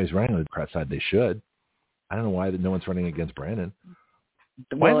anybody's running on the Democrat side. They should. I don't know why no one's running against Brandon.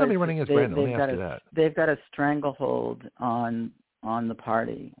 Why is nobody running against Brandon? Let me ask you that. They've got a stranglehold on the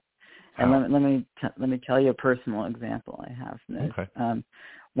party. And let me tell you a personal example I have from this. Okay.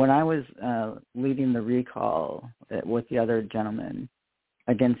 When I was leading the recall with the other gentleman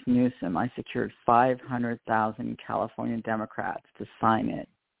against Newsom, I secured 500,000 California Democrats to sign it.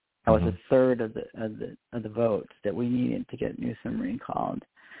 That was a third of the votes that we needed to get Newsom recalled.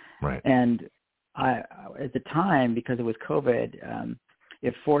 Right. And I at the time, because it was COVID,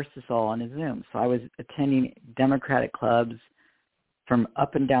 it forced us all on a Zoom. So I was attending Democratic clubs from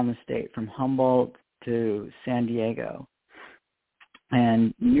up and down the state, from Humboldt to San Diego.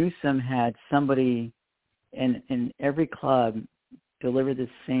 And Newsom had somebody in every club deliver the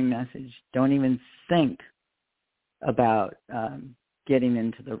same message. Don't even think about getting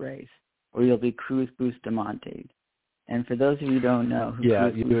into the race, or you'll be Cruz Bustamante. And for those of you who don't know who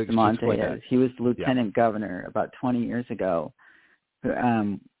Cruz Bustamante is, he was lieutenant governor about 20 years ago,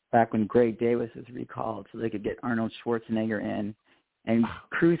 back when Greg Davis was recalled so they could get Arnold Schwarzenegger in. And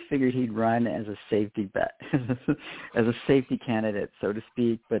Cruz figured he'd run as a safety bet, as a safety candidate, so to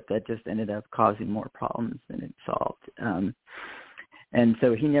speak, but that just ended up causing more problems than it solved. And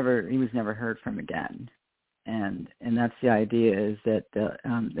so he was never heard from again. And that's the idea, is that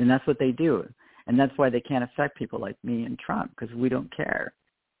and that's what they do. And that's why they can't affect people like me and Trump, because we don't care.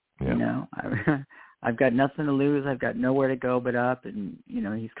 You know, I've got nothing to lose. I've got nowhere to go but up. And, you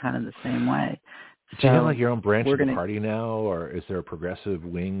know, he's kind of the same way. Do you have like your own branch of the party now, or is there a progressive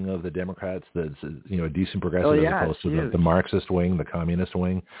wing of the Democrats that's, you know, a decent progressive as opposed to the Marxist wing, the communist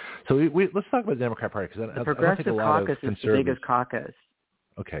wing? So let's talk about the Democrat Party, because the Progressive Caucus is the biggest caucus.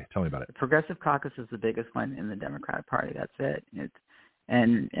 Okay, tell me about it. The Progressive Caucus is the biggest one in the Democratic Party. That's it.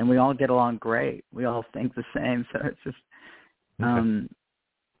 And we all get along great. We all think the same. So it's just,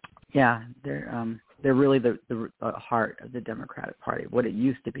 they're really the heart of the Democratic Party, what it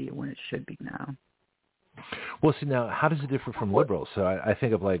used to be and what it should be now. Well, see, now, how does it differ from liberals? So I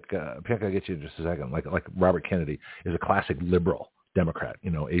think of like, Bianca, I'll get you in just a second, like Robert Kennedy is a classic liberal Democrat,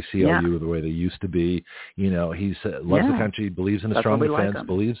 you know, ACLU, the way they used to be. You know, he's loves the country, believes in a strong defense,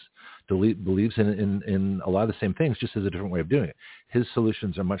 believes in a lot of the same things, just as a different way of doing it. His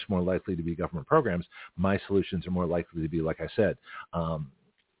solutions are much more likely to be government programs. My solutions are more likely to be, like I said,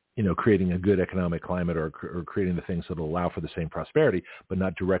 you know, creating a good economic climate or creating the things that will allow for the same prosperity, but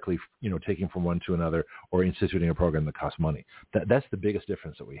not directly, you know, taking from one to another or instituting a program that costs money. That's the biggest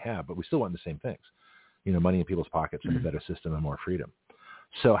difference that we have, but we still want the same things, you know, money in people's pockets and a better system and more freedom.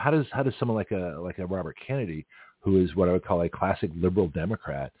 So how does someone like a Robert Kennedy, who is what I would call a classic liberal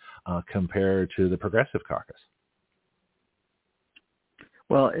Democrat, compare to the Progressive Caucus?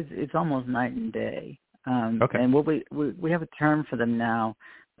 Well, it's almost night and day. And what we have a term for them now.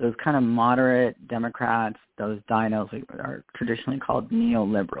 Those kind of moderate Democrats, those dinos are traditionally called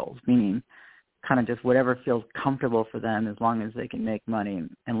neoliberals, meaning kind of just whatever feels comfortable for them as long as they can make money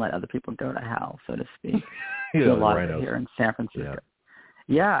and let other people go to hell, so to speak. A lot of it here in San Francisco.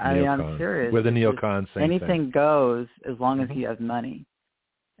 Yeah, I mean, I'm serious. With the neocons, anything goes as long as you have money.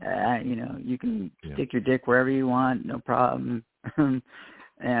 You know, you can stick your dick wherever you want, no problem.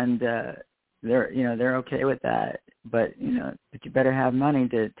 And they're okay with that. But you better have money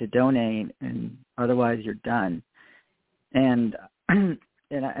to donate, and otherwise you're done. And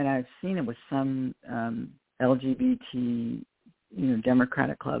I've seen it with some LGBT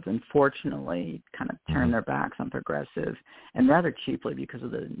Democratic clubs, unfortunately, kind of turn their backs on progressive, and rather cheaply because of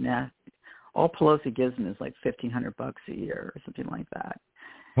the all Pelosi gives them is like $1,500 a year or something like that.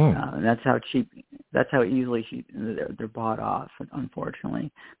 And that's how cheap. That's how easily they're bought off.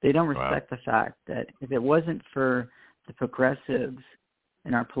 Unfortunately, they don't respect the fact that if it wasn't for the progressives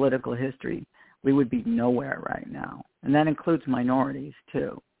in our political history, we would be nowhere right now, and that includes minorities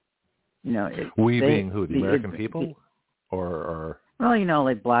too. You know, being who? The American people, or well,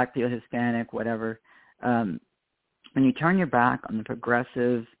 like black people, Hispanic, whatever. When you turn your back on the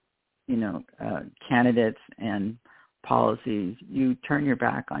progressive, candidates and policies, you turn your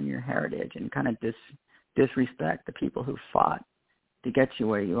back on your heritage and kind of disrespect the people who fought to get you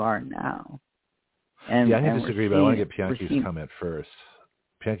where you are now. And, I'm going to disagree, but I want to get Pianki's comment first.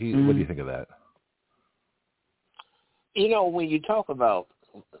 Pianki, what do you think of that? When you talk about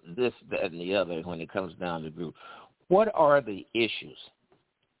this, that, and the other, when it comes down to group, what are the issues?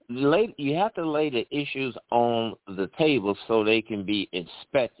 You have to lay the issues on the table so they can be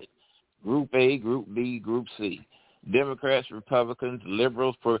inspected. Group A, Group B, Group C. Democrats, Republicans,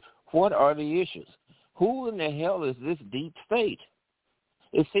 liberals, what are the issues? Who in the hell is this deep state?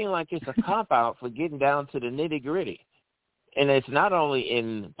 It seems like it's a cop-out for getting down to the nitty-gritty. And it's not only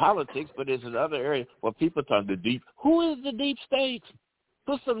in politics, but it's in other areas where people talk the deep. Who is the deep state?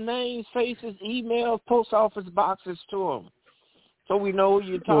 Put some names, faces, emails, post office boxes to them so we know who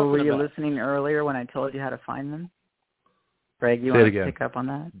you're talking about. Were you listening earlier when I told you how to find them? Greg, you want to pick up on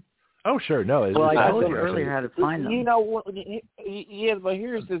that? Oh, sure. No. Well, I told you earlier how to find them. Yeah, but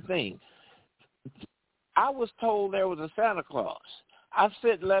here's the thing. I was told there was a Santa Claus. I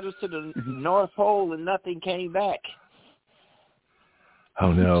sent letters to the North Pole and nothing came back.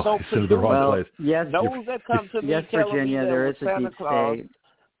 Oh, no. So it's the wrong place. Yes, those that come to me telling Virginia, me there is Santa a deep Claus, state.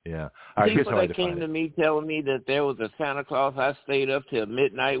 Yeah. All right, people that came to me telling me that there was a Santa Claus, I stayed up till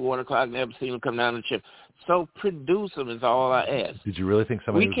midnight, 1 o'clock, never seen him come down the chimney. So produce them is all I ask. Did you really think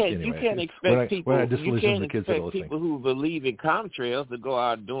somebody was anyway? You can't expect people who believe in contrails to go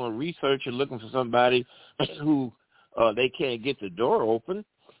out doing research and looking for somebody who they can't get the door open.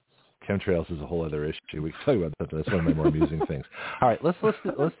 Chemtrails is a whole other issue. We can talk about that. That's one of my more amusing things. All right, let's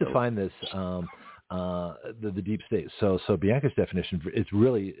define this. The deep state. So Bianca's definition,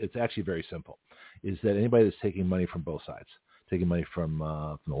 it's actually very simple, is that anybody that's taking money from both sides, taking money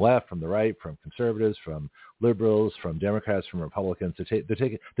from the left, from the right, from conservatives, from liberals, from Democrats, from Republicans,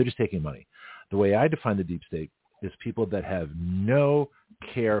 they're just taking money. The way I define the deep state is people that have no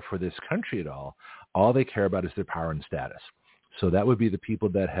care for this country at all. All they care about is their power and status. So that would be the people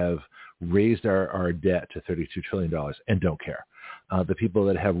that have raised our debt to $32 trillion and don't care. the people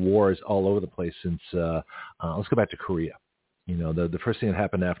that have wars all over the place since, let's go back to Korea. You know, the first thing that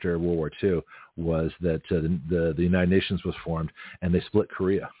happened after World War II was that the United Nations was formed, and they split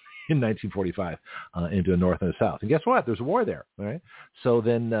Korea in 1945 into a North and a South. And guess what? There's a war there, right? So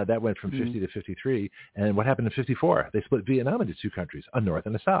then that went from 50 to 53. And what happened in 54? They split Vietnam into two countries, a North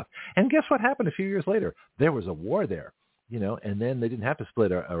and a South. And guess what happened a few years later? There was a war there, you know, and then they didn't have to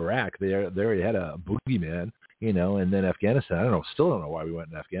split Iraq. They already had a boogeyman, you know, and then Afghanistan. Still don't know why we went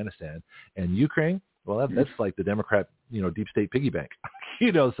in Afghanistan. And Ukraine, well, that's like the Democrat, you know, deep state piggy bank,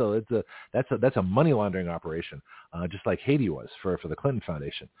 you know. So that's a money laundering operation, just like Haiti was for the Clinton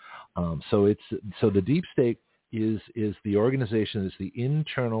Foundation. So the deep state is the organization, is the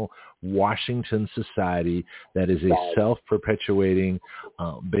internal Washington society that is a self-perpetuating,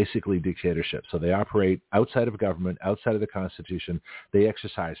 basically dictatorship. So they operate outside of government, outside of the Constitution. They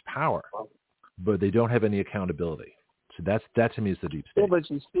exercise power, but they don't have any accountability. So that to me is the deep state. Yeah, but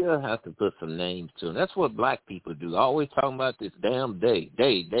you still have to put some names to it. That's what black people do. Always talking about this damn day.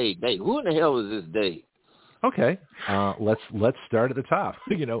 Who in the hell is this day? Okay, let's start at the top.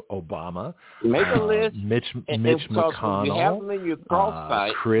 You know, Obama, make a list. Mitch McConnell, when you have them in your cross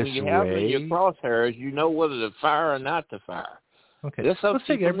sight, Chris when you have them in your Wray. crosshairs, you know whether to fire or not to fire. Okay, let's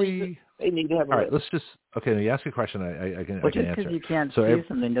take they need to have a all right, list. let's just okay. Now you ask a question, I can just answer. because you can't see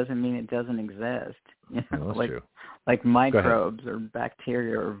something doesn't mean it doesn't exist. You know, no, that's like, true. Like microbes or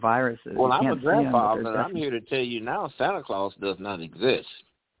bacteria or viruses. Well, I'm a grandfather, and I'm here to tell you now, Santa Claus does not exist.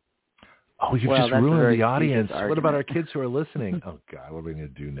 Oh, you've just ruined the audience. What about our kids who are listening? Oh, God, what are we going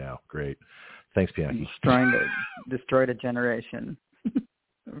to do now? Great. Thanks, Bianchi. Destroyed a generation.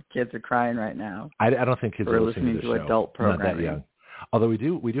 Kids are crying right now. I don't think kids are listening to the show. Adult programming. Not that young. Although we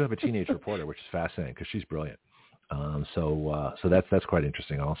do have a teenage reporter, which is fascinating because she's brilliant. So that's quite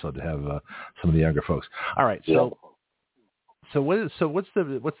interesting also to have some of the younger folks. All right, so what's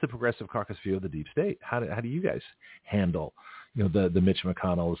the Progressive Caucus view of the deep state? How do you guys handle, you know, the Mitch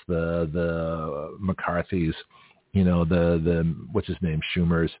McConnells, the McCarthys, you know, the what's his name,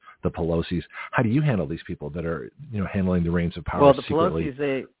 Schumers, the Pelosi's? How do you handle these people that are, you know, handling the reins of power? Well, the secretly?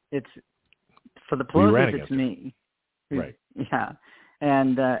 Pelosi's for the Pelosi's it's me. Right. Yeah,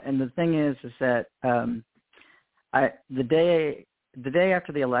 and the thing is that the day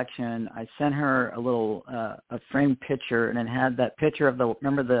after the election, I sent her a little a framed picture, and it had that picture of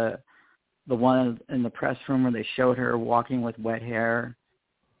remember the one in the press room where they showed her walking with wet hair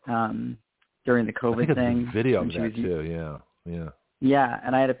during the COVID thing. A video of that too. Yeah. Yeah,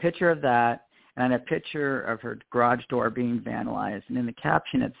 and I had a picture of that, and a picture of her garage door being vandalized, and in the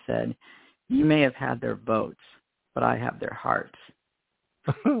caption it said, "You may have had their votes, but I have their hearts."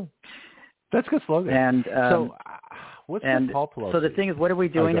 That's a good slogan. And so, what's Paul Pelosi? So the thing is, what are we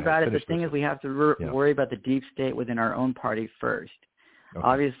doing about it? The thing this. is, we have to worry about the deep state within our own party first. Okay.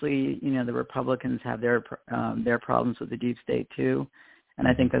 Obviously, you know, the Republicans have their problems with the deep state too, and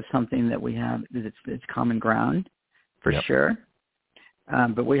I think that's something that we have. It's common ground, for sure.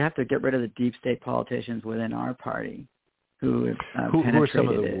 But we have to get rid of the deep state politicians within our party who are some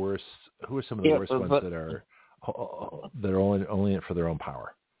of the worst? Who are some of the worst ones that are only in it for their own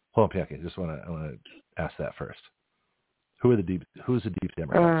power? Hold on, Bianchi. I want to ask that first. Who's the deep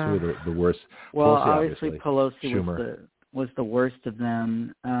Democrats? Who are the worst? Well, Pelosi, obviously Pelosi Schumer. was the worst of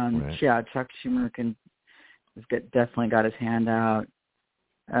them. Right. Yeah, Chuck Schumer definitely got his hand out.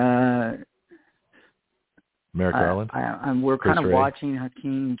 Merrick Garland. We're kind of watching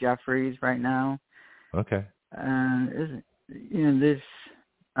Hakeem Jeffries right now. Okay. To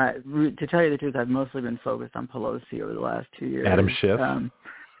tell you the truth, I've mostly been focused on Pelosi over the last 2 years. Adam Schiff.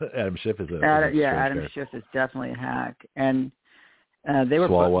 Adam Schiff is Adam Schiff is definitely a hack, and they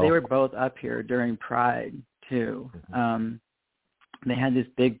were both up here during Pride too. Mm-hmm. They had this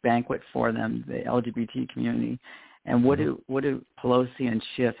big banquet for them, the LGBT community, and what do Pelosi and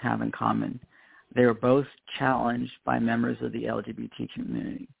Schiff have in common? They were both challenged by members of the LGBT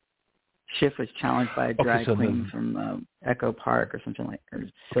community. Schiff was challenged by a drag queen from Echo Park or something like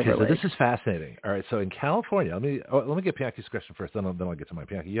that. So this is fascinating. All right, so in California, let me get Bianchi's question first, then I'll get to mine.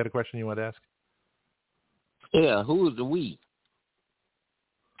 Bianchi, you had a question you wanted to ask? Yeah, who is the we?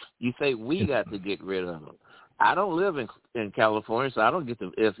 You say we got to get rid of them. I don't live in California, so I don't get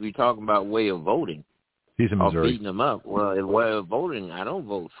to, if we're talking about way of voting. He's in Missouri. Or beating them up. Well, in way of voting, I don't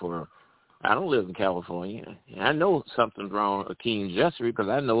vote for. I don't live in California. I know something's wrong with Hakeem Jeffries because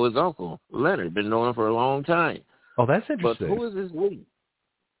I know his uncle, Leonard. Been knowing him for a long time. Oh, that's interesting. But who is this we?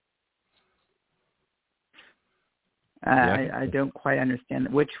 I don't quite understand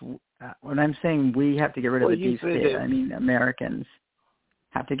when I'm saying we have to get rid of the deep state, I mean Americans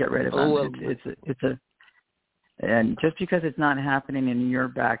have to get rid of them. And just because it's not happening in your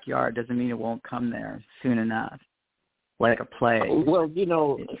backyard doesn't mean it won't come there soon enough, like a plague. Well,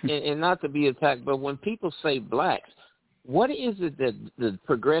 and not to be attacked, but when people say blacks, what is it that the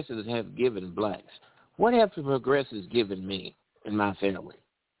progressives have given blacks? What have the progressives given me and my family?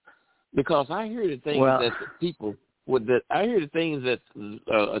 Because I hear the things that the people I hear the things that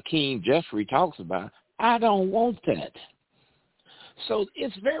Akeem Jeffrey talks about. I don't want that. So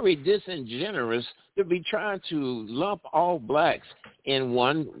it's very disingenuous to be trying to lump all blacks in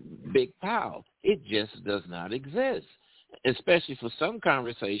one big pile. It just does not exist, especially for some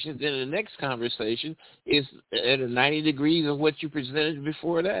conversations. Then the next conversation is at a 90 degrees of what you presented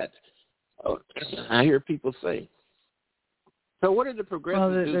before that. I hear people say. So what did the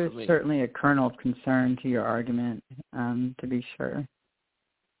progressives do for me? There's certainly a kernel of concern to your argument, to be sure.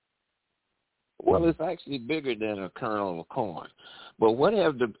 Well, it's actually bigger than a kernel of corn. But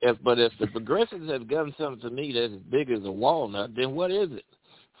if the progressives have done something to me that's as big as a walnut, then what is it?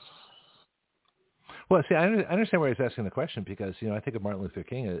 Well, see, I understand why he's asking the question because, I think of Martin Luther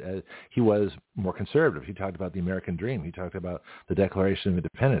King. He was more conservative. He talked about the American dream. He talked about the Declaration of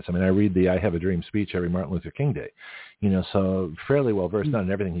Independence. I mean, I read the I Have a Dream speech every Martin Luther King Day, so fairly well versed, not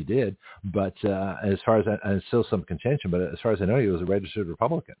in everything he did. But as far as and still some contention, but as far as I know, he was a registered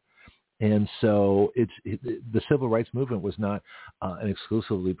Republican. And so the civil rights movement was not an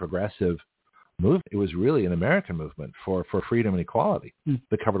exclusively progressive movement. It was really an American movement for freedom and equality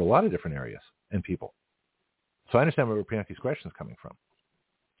that covered a lot of different areas and people. So I understand where Priyanka's question is coming from.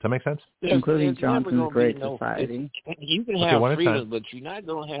 Does that make sense? Including Johnson's Great Society. You can have freedom, but you're not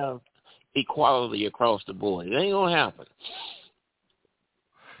going to have equality across the board. It ain't going to happen.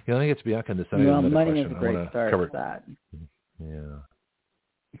 I think it's Bianca to decide. Well, money is a great start for that. Yeah.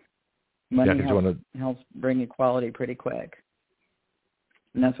 Money helps bring equality pretty quick.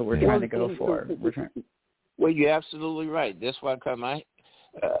 And that's what we're trying to go for. Well, you're absolutely right. That's why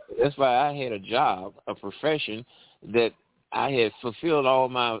I had a job, a profession that I had fulfilled all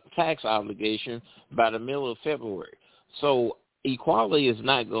my tax obligations by the middle of February. So equality is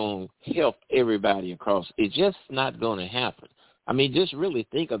not going to help everybody across. It's just not going to happen. I mean, just really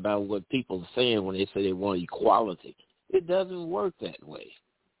think about what people are saying when they say they want equality. It doesn't work that way.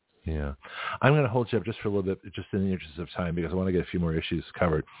 Yeah. I'm going to hold you up just for a little bit, just in the interest of time, because I want to get a few more issues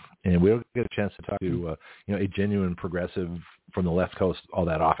covered. And we don't get a chance to talk to, a genuine progressive from the left coast all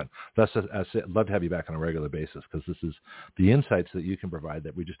that often. Thus, I'd love to have you back on a regular basis because this is the insights that you can provide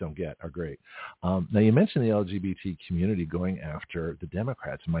that we just don't get are great. Now, you mentioned the LGBT community going after the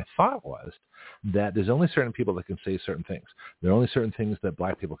Democrats. And my thought was that there's only certain people that can say certain things. There are only certain things that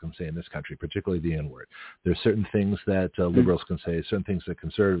black people can say in this country, particularly the N-word. There are certain things that liberals can say, certain things that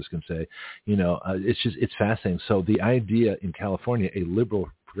conservatives can say. It's fascinating. So the idea in California, a liberal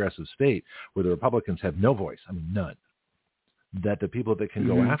progressive state where the Republicans have no voice, none, that the people that can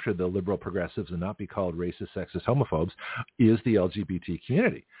go after the liberal progressives and not be called racist, sexist, homophobes is the LGBT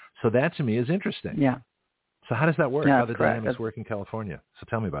community. So that to me is interesting. Yeah. So how does that work? How do the correct. dynamics work in California? So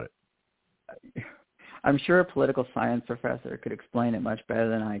tell me about it. I'm sure a political science professor could explain it much better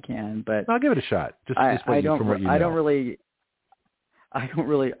than I can, but I'll give it a shot.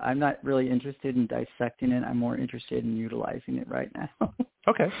 I'm not really interested in dissecting it. I'm more interested in utilizing it right now.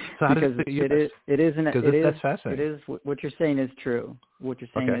 Okay. So how does that's fascinating. It is what you're saying is true. What you're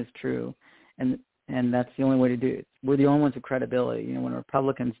saying is true, and that's the only way to do it. We're the only ones with credibility. When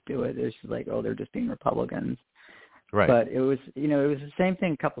Republicans do it, it's just like, oh, they're just being Republicans. Right. But it was the same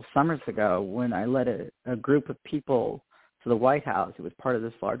thing a couple summers ago when I led a group of people to the White House. It was part of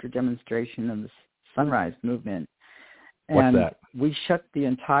this larger demonstration of the Sunrise Movement. And what's that? We shut the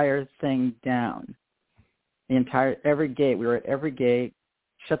entire thing down. Every gate. We were at every gate,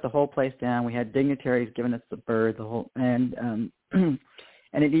 shut the whole place down. We had dignitaries giving us the bird, and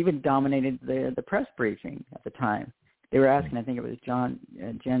it even dominated the press briefing at the time. They were asking, I think it was Jen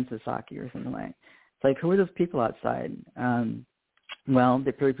Psaki or something like. It's like, who are those people outside? Well,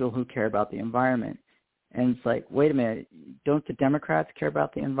 they're people who care about the environment. And it's like, wait a minute, don't the Democrats care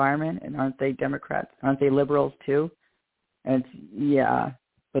about the environment? And aren't they Democrats? Aren't they liberals too? And it's,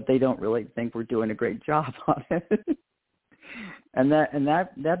 but they don't really think we're doing a great job on it. and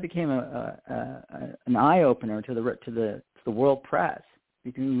that became an eye opener to the world press,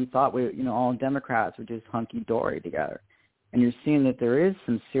 because we thought all Democrats were just hunky dory together, and you're seeing that there is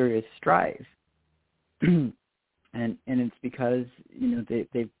some serious strife, and it's because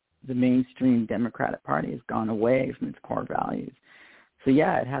the mainstream Democratic Party has gone away from its core values. So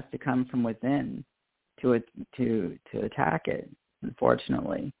it has to come from within to attack it,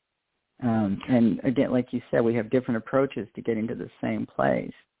 unfortunately. And again, like you said, we have different approaches to getting to the same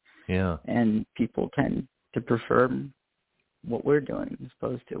place. Yeah. And people tend to prefer what we're doing as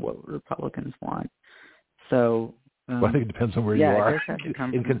opposed to what Republicans want. So. Well, I think it depends on where you are. I guess that can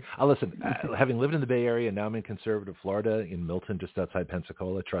come listen, having lived in the Bay Area and now I'm in conservative Florida, in Milton, just outside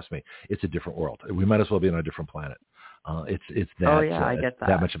Pensacola, trust me, it's a different world. We might as well be on a different planet. It's that, I get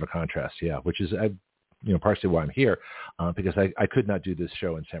that much of a contrast, which is partially why I'm here, because I could not do this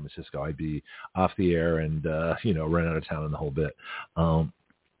show in San Francisco. I'd be off the air and, run out of town and the whole bit. And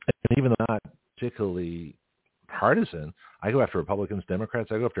even though not particularly partisan, I go after Republicans,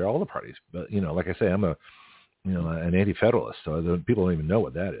 Democrats, I go after all the parties. But, like I say, I'm an anti-federalist, so people don't even know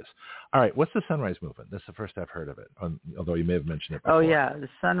what that is. All right, what's the Sunrise Movement? That's the first I've heard of it, although you may have mentioned it before. Oh, yeah, the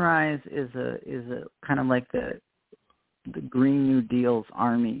Sunrise is a kind of like the Green New Deal's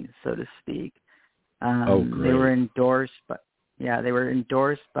army, so to speak. Great. They were endorsed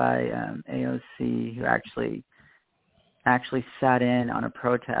by AOC, who actually sat in on a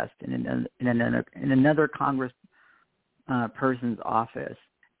protest in another Congress person's office.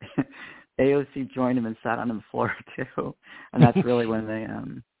 AOC joined him and sat on the floor too, and that's really when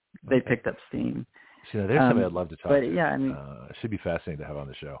they picked up steam. There's somebody I'd love to talk to. Yeah, it should be fascinating to have on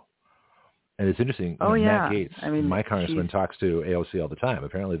the show. And it's interesting. Oh, yeah. Matt Gaetz, my congressman, talks to AOC all the time.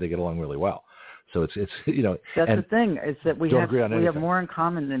 Apparently, they get along really well. So it's that's the thing, is that we have more in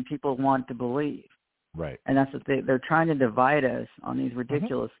common than people want to believe. Right. And that's what they're trying to divide us on these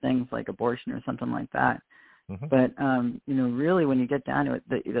ridiculous things like abortion or something like that. Mm-hmm. But really, when you get down to it,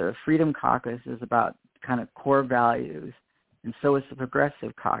 the Freedom Caucus is about kind of core values, and so is the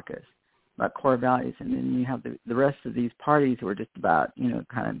Progressive Caucus about core values. And then you have the rest of these parties who are just about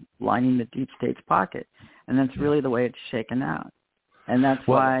kind of lining the deep state's pocket, and that's really the way it's shaken out. And that's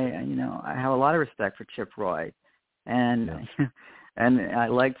why I have a lot of respect for Chip Roy, and and I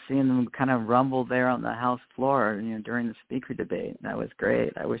liked seeing them kind of rumble there on the House floor, during the speaker debate. That was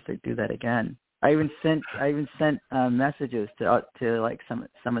great. I wish they'd do that again. I even sent messages to like some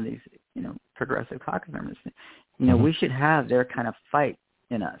of these Progressive Caucus members. We should have their kind of fight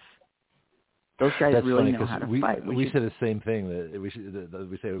in us. Those guys That's really funny, know how to fight. We say the same thing. That we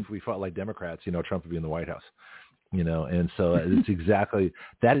say if we fought like Democrats, Trump would be in the White House. And so it's exactly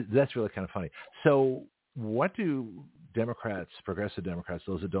that. That's really kind of funny. So what do Democrats, progressive Democrats,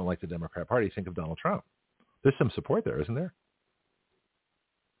 those that don't like the Democrat Party, think of Donald Trump? There's some support there, isn't there?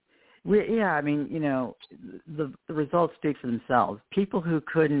 The results speak for themselves. People who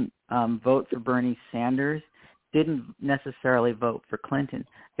couldn't vote for Bernie Sanders didn't necessarily vote for Clinton.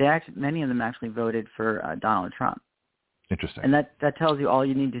 Many of them actually voted for Donald Trump. Interesting. And that tells you all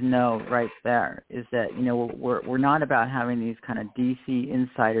you need to know right there, is that we're not about having these kind of DC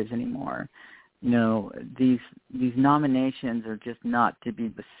insiders anymore. These nominations are just not to be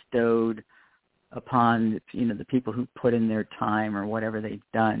bestowed upon the people who put in their time or whatever they've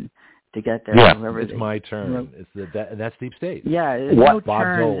done to get there. Yeah, it's my turn. That's deep state. Yeah, there's no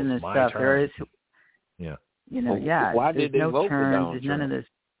turns in this stuff. Turn. There is. Yeah. Why did they no vote turns. for Donald There's none Trump? of this.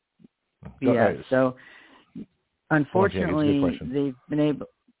 Yeah. So unfortunately, they've been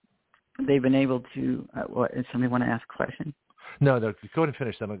able to. What? Does somebody want to ask a question? No, go ahead and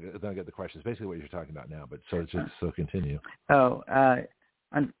finish. Then I'll get the questions. Basically, what you're talking about now. But so continue. They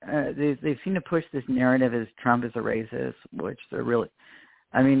seem to push this narrative as Trump is a racist, which they're really.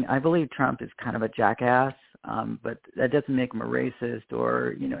 I believe Trump is kind of a jackass, but that doesn't make him a racist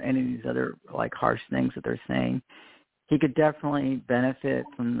or any of these other like harsh things that they're saying. He could definitely benefit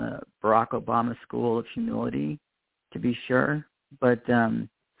from the Barack Obama School of Humility, to be sure. But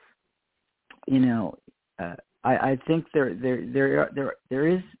I think there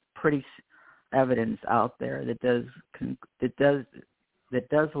is pretty evidence out there that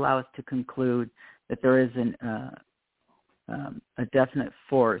does allow us to conclude that there is a definite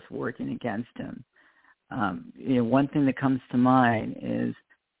force working against him. One thing that comes to mind is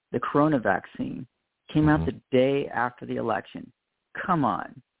the corona vaccine came out the day after the election. Come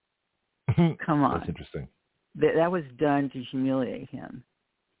on. That's interesting. That was done to humiliate him.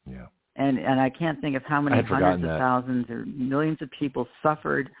 Yeah. And I can't think of how many hundreds of thousands or millions of people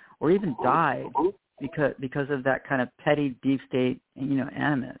suffered or even died because of that kind of petty deep state,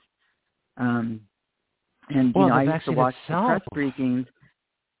 animus. I used to watch the press briefings.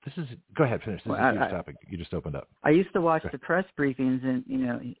 Go ahead, finish. This is a huge topic you just opened up. I used to watch the press briefings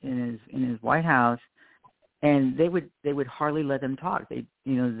in his White House, and they would hardly let them talk. They,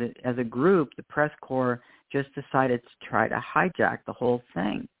 as a group, the press corps just decided to try to hijack the whole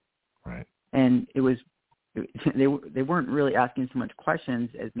thing. Right. And it was they weren't really asking so much questions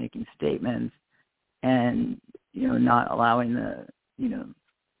as making statements, and not allowing the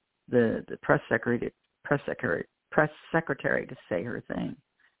press secretary to say her thing,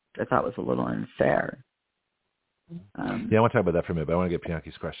 which I thought was a little unfair. Yeah, I want to talk about that for a minute, but I want to get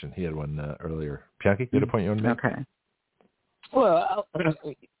Pianki's question. He had one earlier. Pianki, you had a point you want to make? Okay. Well,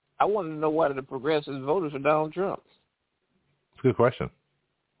 I want to know why the progressives voted for Donald Trump. It's a good question.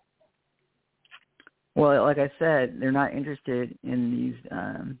 Well, like I said, they're not interested in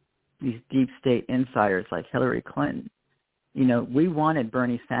these deep state insiders like Hillary Clinton. You know, we wanted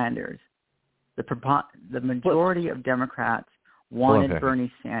Bernie Sanders. The majority of Democrats wanted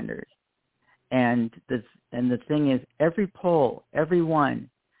Bernie Sanders, and the thing is, every poll, every one,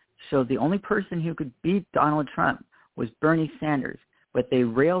 showed the only person who could beat Donald Trump was Bernie Sanders, but they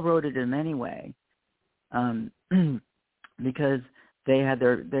railroaded him anyway, because they had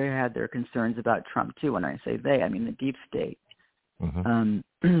their concerns about Trump too. When I say they, I mean the deep state.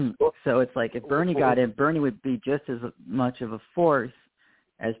 So it's like if Bernie got in, Bernie would be just as much of a force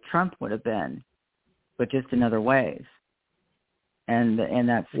as Trump would have been, but just in other ways. And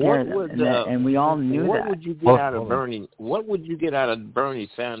that scared them. And we all knew what that. What would you get out of Bernie? What would you get out of Bernie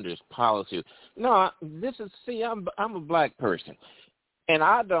Sanders' policy? No, I'm a black person, and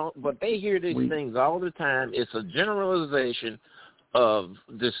I don't. But they hear these things all the time. It's a generalization of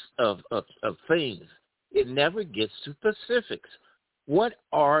things. It never gets to specifics. What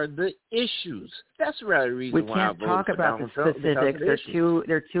are the issues? That's the right reason why I voted for Donald Trump. We can't talk about the specifics.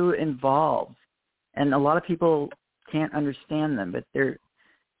 They're too involved, and a lot of people can't understand them. But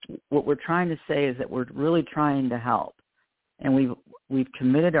what we're trying to say is that we're really trying to help, and we've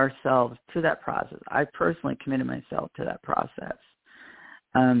committed ourselves to that process. I personally committed myself to that process.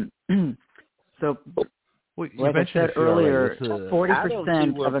 So. Like I said earlier,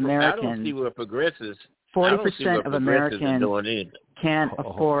 40% of Americans. I don't see where progressives. 40% of Americans can't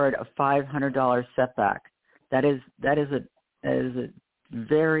afford a $500 setback. That is a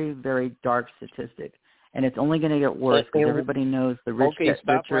very, very dark statistic, and it's only going to get worse because everybody knows the rich get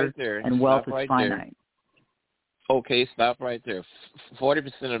richer and wealth is finite. Okay, stop right there. 40%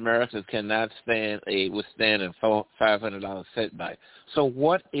 of Americans cannot withstand a $500 setback. So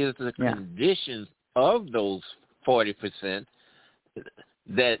what is the conditions of those 40%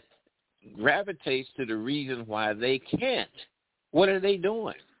 that gravitates to the reason why they can't? What are they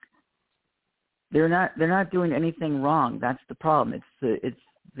doing? They're not doing anything wrong. That's the problem. It's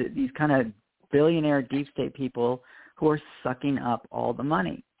these kind of billionaire deep state people who are sucking up all the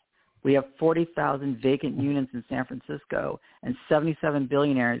money. We have 40,000 vacant units in San Francisco and 77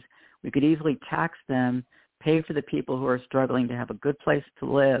 billionaires. We could easily tax them, pay for the people who are struggling to have a good place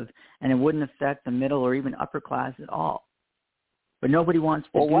to live, and it wouldn't affect the middle or even upper class at all. But nobody wants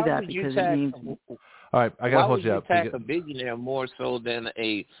to do that because it means. All right, I got to hold you up. Why would you tax a billionaire more so than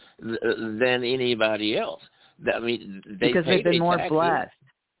anybody else? I mean, because they've been more blessed.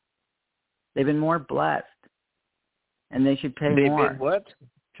 They've been more blessed, and they should pay more. They've been what?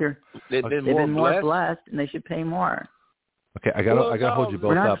 Sure. They've been more blessed, and they should pay more. Okay, I got to hold you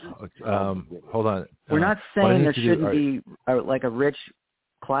both up. Hold on. We're not saying there shouldn't be like a rich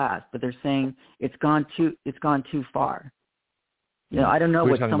class, but they're saying it's gone too far. You know, I don't know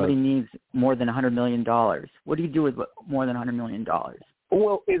what somebody needs more than $100 million. What do you do with more than $100 million?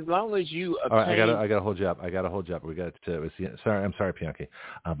 Well, as long as you obtain... All right, I got to hold you up. We got to. I'm sorry, Pianki,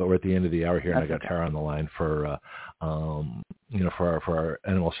 but we're at the end of the hour here, and I got Tara on the line for for our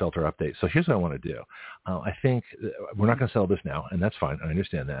animal shelter update. So here's what I want to do. I think we're not going to sell this now, and that's fine. I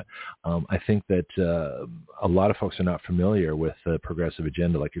understand that. I think that a lot of folks are not familiar with the progressive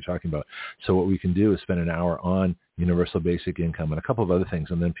agenda like you're talking about. So what we can do is spend an hour on universal basic income and a couple of other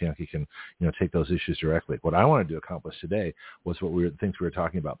things, and then Pianki can take those issues directly. What I wanted to accomplish today was things we were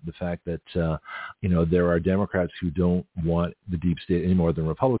talking about, the fact that there are Democrats who don't want the deep state any more than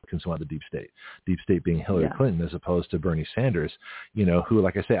Republicans want the deep state being Hillary Clinton as opposed to Bernie Sanders, who,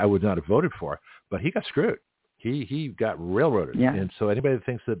 like I say, I would not have voted for, but he got screwed. He got railroaded. Yeah. And so anybody that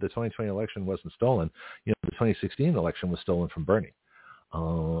thinks that the 2020 election wasn't stolen, the 2016 election was stolen from Bernie.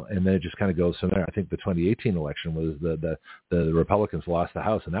 And then it just kind of goes from there. I think the 2018 election was the Republicans lost the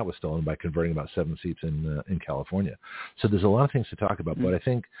House, and that was stolen by converting about 7 seats in California. So there's a lot of things to talk about. But I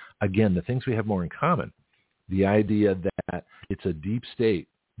think, again, the things we have more in common, the idea that it's a deep state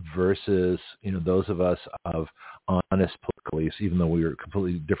versus those of us of honest political beliefs, even though we are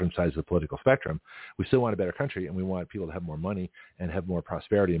completely different sides of the political spectrum, we still want a better country, and we want people to have more money and have more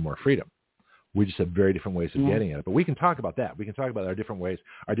prosperity and more freedom. We just have very different ways of getting at it. But we can talk about that. We can talk about our different ways,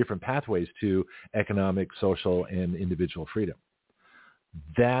 our different pathways to economic, social, and individual freedom.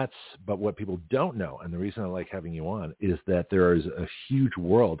 But what people don't know, and the reason I like having you on, is that there is a huge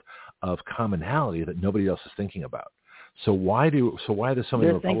world of commonality that nobody else is thinking about. So why do so many Republicans...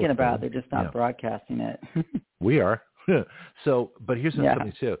 They're thinking about it. They're just not broadcasting it. We are. So, but here's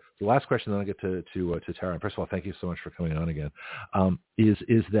something too. The last question, then I'll get to Tara. And first of all, thank you so much for coming on again.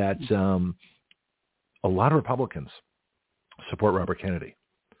 Is that a lot of Republicans support Robert Kennedy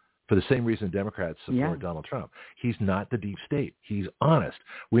for the same reason Democrats support Donald Trump. He's not the deep state. He's honest.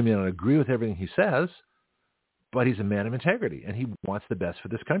 We may not agree with everything he says, but he's a man of integrity, and he wants the best for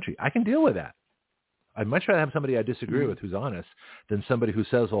this country. I can deal with that. I'd much rather have somebody I disagree with who's honest than somebody who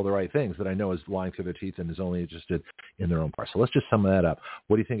says all the right things that I know is lying through their teeth and is only interested in their own part. So let's just sum that up.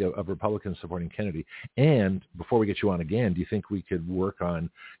 What do you think of Republicans supporting Kennedy? And before we get you on again, do you think we could work on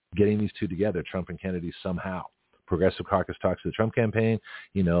getting these two together, Trump and Kennedy, somehow? Progressive Caucus talks to the Trump campaign,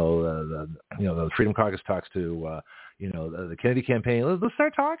 the Freedom Caucus talks to, the Kennedy campaign. Let's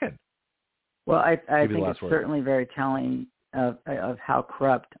start talking. Well, I think it's certainly very telling of how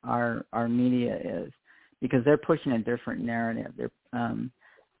corrupt our media is, because they're pushing a different narrative.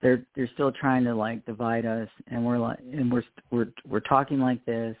 They're still trying to divide us, and we're talking like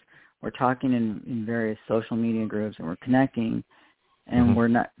this. We're talking in various social media groups, and we're connecting. And we're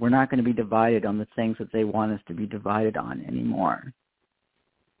not going to be divided on the things that they want us to be divided on anymore.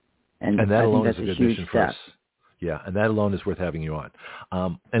 And that alone is a good mission for us. Yeah, and that alone is worth having you on.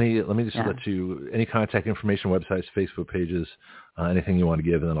 Let me just let you, any contact information, websites, Facebook pages, anything you want to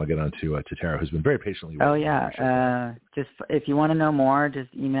give, and then I'll get on to Tara, who's been very patiently waiting. Oh, yeah. Just if you want to know more,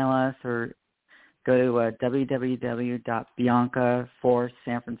 just email us or go to www.bianca for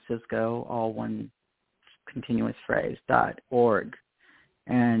San Francisco, all one continuous phrase, .org.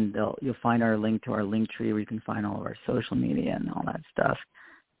 And you'll find our link to our link tree where you can find all of our social media and all that stuff.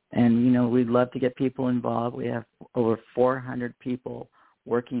 And, we'd love to get people involved. We have over 400 people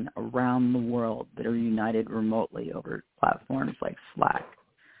working around the world that are united remotely over platforms like Slack.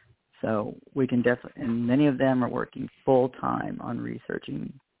 So we can definitely, and many of them are working full-time on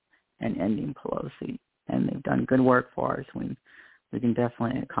researching and ending Pelosi. And they've done good work for us. We can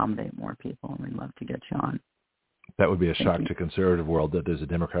definitely accommodate more people, and we'd love to get you on. That would be a shock to conservative world that there's a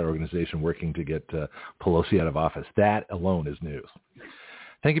Democrat organization working to get Pelosi out of office. That alone is news.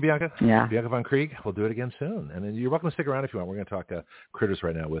 Thank you, Bianca. Yeah. Bianca von Krieg. We'll do it again soon. And then you're welcome to stick around if you want. We're going to talk critters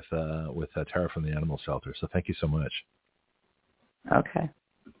right now with Tara from the Animal Shelter. So thank you so much. Okay.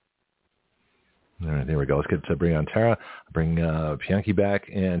 All right, there we go. Let's get to bring on Tara. Bring Bianca back.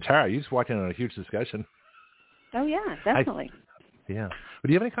 And Tara, you just walked in on a huge discussion. Oh, yeah, definitely. Yeah. But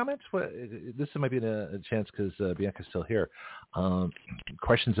do you have any comments? This might be a chance because Bianca's still here.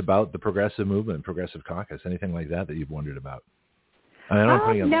 Questions about the progressive movement, progressive caucus, anything like that you've wondered about? I don't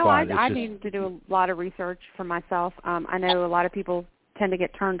know. No, I need to do a lot of research for myself. I know a lot of people tend to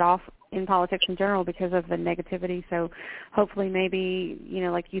get turned off in politics in general because of the negativity. So hopefully maybe,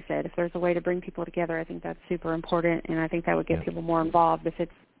 like you said, if there's a way to bring people together, I think that's super important. And I think that would get people more involved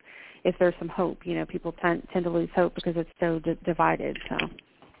if there's some hope. People tend to lose hope because it's so divided. So.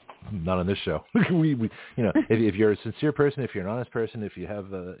 Not on this show. If you're a sincere person, if you're an honest person, if you have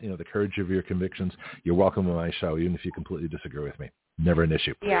the courage of your convictions, you're welcome on my show, even if you completely disagree with me. Never an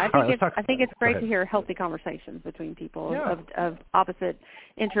issue. Yeah, I think it's great to hear healthy conversations between people of opposite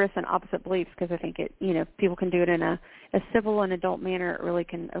interests and opposite beliefs, because I think people can do it in a civil and adult manner. It really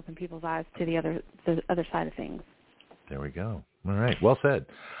can open people's eyes to the other side of things. There we go. All right. Well said.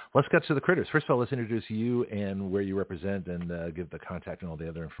 Let's get to the critters. First of all, let's introduce you and where you represent and give the contact and all the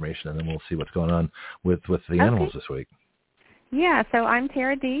other information, and then we'll see what's going on with the animals this week. Yeah, so I'm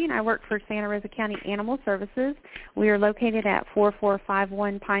Tara D., and I work for Santa Rosa County Animal Services. We are located at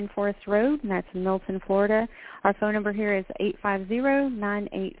 4451 Pine Forest Road, and that's in Milton, Florida. Our phone number here is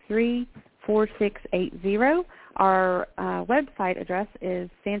 850-983-4680. Our website address is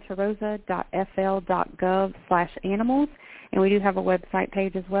santarosa.fl.gov/animals, and we do have a website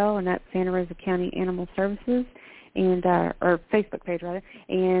page as well, and that's Santa Rosa County Animal Services, and or Facebook page rather.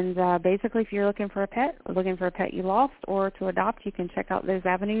 And basically, if you're looking for a pet you lost, or to adopt, you can check out those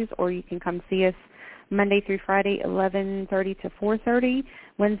avenues, or you can come see us Monday through Friday, 11:30 to 4:30.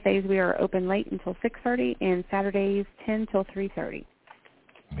 Wednesdays we are open late until 6:30, and Saturdays 10 till 3:30.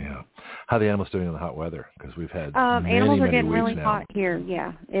 Yeah. How are the animals doing in the hot weather? Because we've had animals are getting really now. hot here.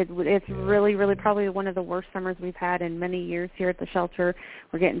 Yeah, it's really, really probably one of the worst summers we've had in many years here at the shelter.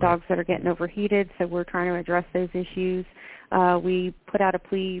 We're getting dogs that are getting overheated, so we're trying to address those issues. We put out a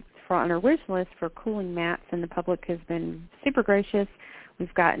plea on our wish list for cooling mats, and the public has been super gracious.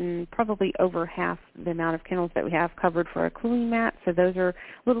 We've gotten probably over half the amount of kennels that we have covered for a cooling mat. So those are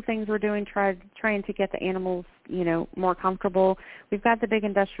little things we're doing, trying to get the animals, more comfortable. We've got the big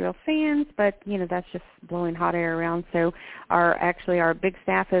industrial fans, but, that's just blowing hot air around. So our big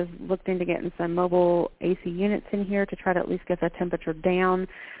staff has looked into getting some mobile AC units in here to try to at least get the temperature down.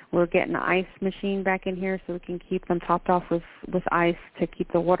 We're getting an ice machine back in here so we can keep them topped off with ice to keep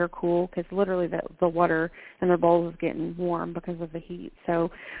the water cool, because literally the water in their bowls is getting warm because of the heat.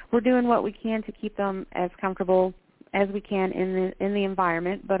 So we're doing what we can to keep them as comfortable as we can in the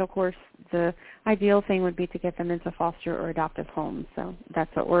environment. But of course, the ideal thing would be to get them into foster or adoptive homes. So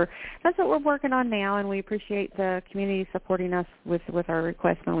that's what we're working on now, and we appreciate the community supporting us with our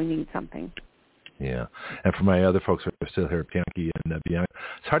requests when we need something. Yeah. And for my other folks who are still here, Bianchi and Bianca,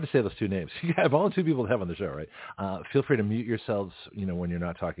 it's hard to say those two names. You have all two people to have on the show, right? Feel free to mute yourselves, when you're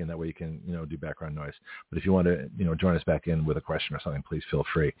not talking. That way you can, do background noise. But if you want to, join us back in with a question or something, please feel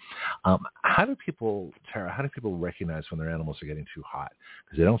free. How do people recognize when their animals are getting too hot?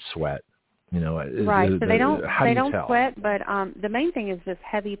 Because they don't sweat. Right. So they don't tell? sweat, but the main thing is just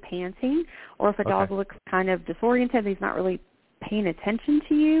heavy panting, or if a dog looks kind of disoriented, he's not really paying attention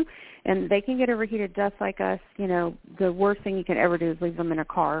to you, and they can get overheated just like us. The worst thing you can ever do is leave them in a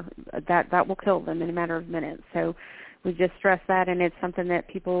car. That will kill them in a matter of minutes. So we just stress that, and it's something that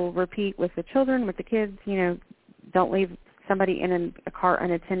people repeat with the children, with the kids. Don't leave somebody in a car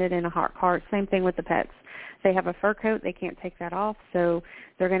unattended in a hot car. Same thing with the pets. They have a fur coat. They can't take that off, so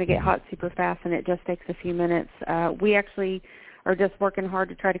they're going to get hot super fast, and it just takes a few minutes. We actually are just working hard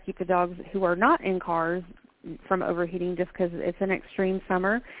to try to keep the dogs who are not in cars from overheating, just because it's an extreme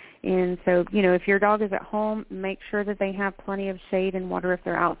summer. And so, if your dog is at home, make sure that they have plenty of shade and water if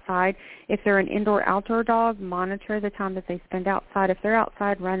they're outside. If they're an indoor-outdoor dog, monitor the time that they spend outside. If they're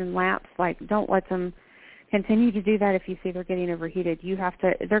outside running laps, don't let them continue to do that if you see they're getting overheated.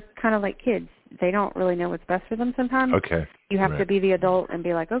 They're kind of like kids. They don't really know what's best for them sometimes. Okay. You have to be the adult and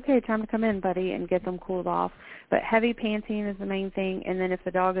be like, okay, time to come in, buddy, and get them cooled off. But heavy panting is the main thing. And then if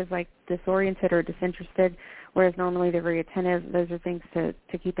the dog is disoriented or disinterested, whereas normally they're very attentive, those are things to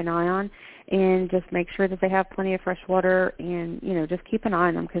keep an eye on. And just make sure that they have plenty of fresh water, and, just keep an eye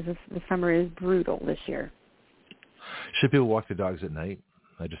on them, because the summer is brutal this year. Should people walk the dogs at night?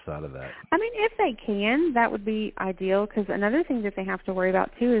 I just thought of that. I mean, if they can, that would be ideal, because another thing that they have to worry about,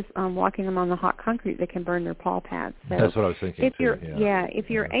 too, is walking them on the hot concrete. They can burn their paw pads. So that's what I was thinking, if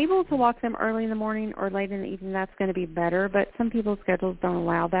you're able to walk them early in the morning or late in the evening, that's going to be better, but some people's schedules don't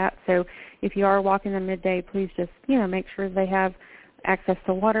allow that. So if you are walking them midday, please just, make sure they have access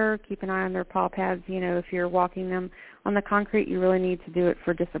to water. Keep an eye on their paw pads. If you're walking them on the concrete, you really need to do it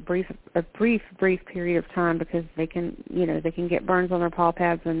for just a brief period of time, because they can get burns on their paw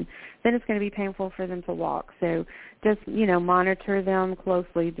pads, and then it's going to be painful for them to walk. So just, monitor them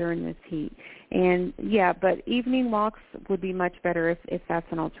closely during this heat. And but evening walks would be much better if that's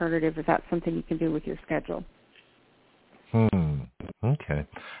an alternative, if that's something you can do with your schedule. Okay.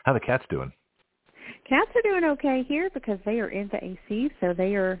 How are the cats doing? Cats are doing okay here because they are into AC, so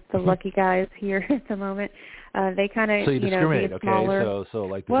they are the lucky guys here at the moment. They kind of, so you discriminate, okay? Smaller. So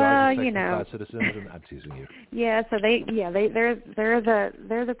like the dogs are class citizens, and I'm teasing you. Yeah, so they're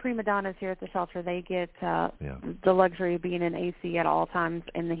the prima donnas here at the shelter. They get the luxury of being in AC at all times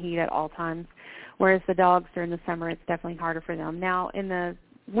and the heat at all times, whereas the dogs during the summer, it's definitely harder for them. Now in the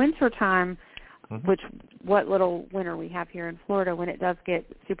winter time, which what little winter we have here in Florida, when it does get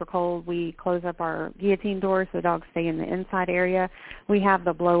super cold, we close up our guillotine doors so the dogs stay in the inside area. We have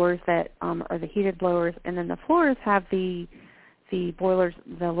the blowers that are the heated blowers, and then the floors have the boilers,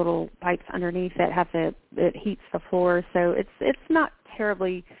 the little pipes underneath that heats the floor. So it's not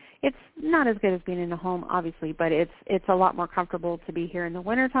terribly, it's not as good as being in a home, obviously, but it's a lot more comfortable to be here in the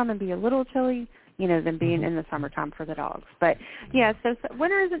wintertime and be a little chilly, than being in the summertime for the dogs. But so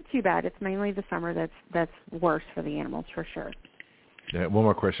winter isn't too bad. It's mainly the summer that's worse for the animals, for sure. Yeah, one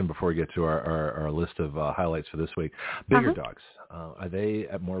more question before we get to our list of highlights for this week. Bigger dogs, are they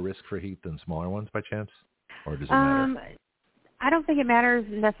at more risk for heat than smaller ones by chance, or does it matter? I don't think it matters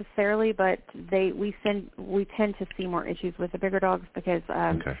necessarily, but we tend to see more issues with the bigger dogs because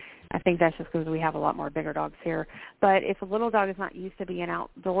I think that's just because we have a lot more bigger dogs here. But if a little dog is not used to being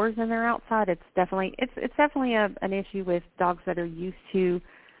outdoors and they're outside, it's definitely an issue with dogs that are used to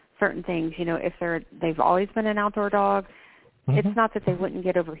certain things. If they've always been an outdoor dog, it's not that they wouldn't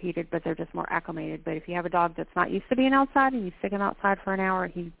get overheated, but they're just more acclimated. But if you have a dog that's not used to being outside and you stick him outside for an hour,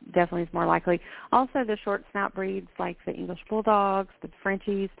 he definitely is more likely. Also, the short snout breeds like the English Bulldogs, the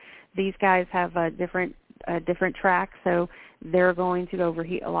Frenchies, these guys have a different different track, so they're going to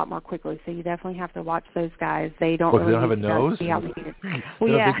overheat a lot more quickly. So you definitely have to watch those guys. They don't really they don't have a nose? See how heated. Well,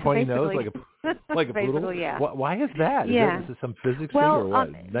 yeah, a big pointy nose like a poodle? Yeah. Why is that? Is this some physics thing or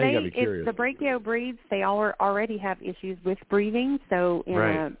what? Now you got me curious. The brachio breeds, they already have issues with breathing, so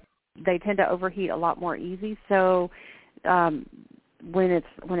they tend to overheat a lot more easy. So when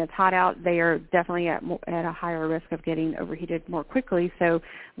it's hot out, they are definitely at a higher risk of getting overheated more quickly. So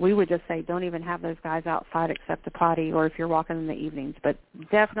we would just say don't even have those guys outside except to potty or if you're walking in the evenings. But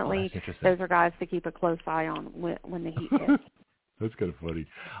definitely those are guys to keep a close eye on when the heat hits. That's kind of funny.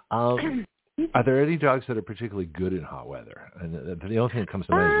 Are there any dogs that are particularly good in hot weather? And the only thing that comes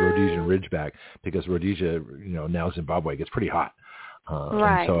to mind is Rhodesian Ridgeback, because Rhodesia, now Zimbabwe gets pretty hot.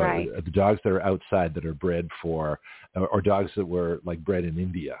 Right. The dogs that are outside that are bred for, or dogs that were like bred in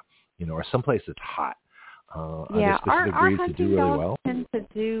India, or someplace that's hot. Are there specific breeds that do really well? Our hunting dogs tend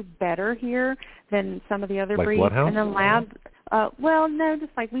to do better here than some of the other breeds. Like bloodhounds? And then labs, no,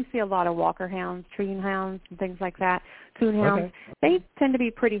 just like we see a lot of walker hounds, treeing hounds, and things like that, coon hounds. Okay. They tend to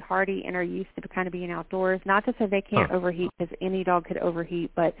be pretty hardy and are used to kind of being outdoors. Not to say they can't overheat, because any dog could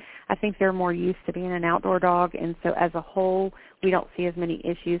overheat, but I think they're more used to being an outdoor dog, and so as a whole, we don't see as many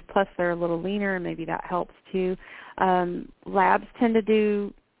issues. Plus, they're a little leaner, and maybe that helps too. Labs tend to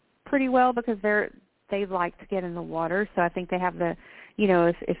do pretty well because they like to get in the water, so I think they have the,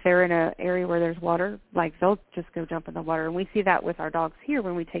 if they're in an area where there's water, like they'll just go jump in the water. And we see that with our dogs here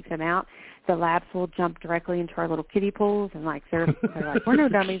when we take them out. The labs will jump directly into our little kiddie pools, and they're like, we're no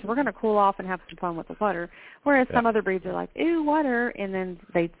dummies. We're going to cool off and have some fun with the water. Whereas some other breeds are like, ooh, water, and then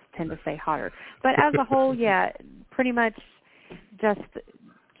they tend to stay hotter. But as a whole, pretty much just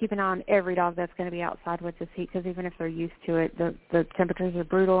keep an eye on every dog that's going to be outside with this heat, because even if they're used to it, the temperatures are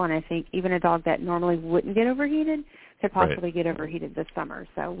brutal, and I think even a dog that normally wouldn't get overheated could possibly get overheated this summer.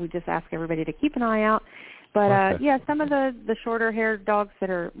 So we just ask everybody to keep an eye out. But, some of the shorter-haired dogs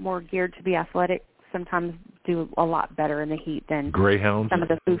that are more geared to be athletic sometimes do a lot better in the heat than greyhounds. Some of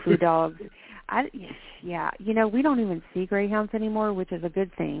the foo-foo dogs. We don't even see greyhounds anymore, which is a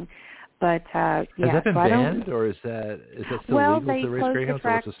good thing. But has that been banned, or is that still legal to race greyhounds?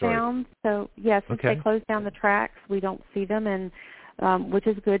 Or what's the story? Down, so since they closed down the tracks, we don't see them, and which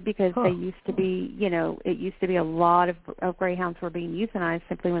is good, because they used to be, it used to be a lot of greyhounds were being euthanized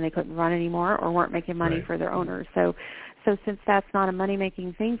simply when they couldn't run anymore or weren't making money for their owners. So since that's not a money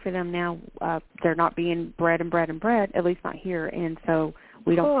making thing for them now, they're not being bred, at least not here, and so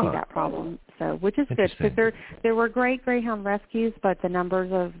we don't see that problem. So, which is good, because there were great greyhound rescues, but the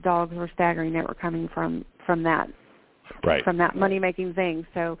numbers of dogs were staggering that were coming from that. From that money-making thing.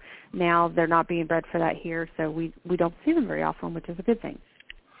 So now they're not being bred for that here, so we don't see them very often, which is a good thing.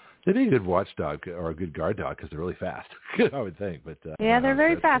 They'd be a good watchdog or a good guard dog, because they're really fast, I would think. But they're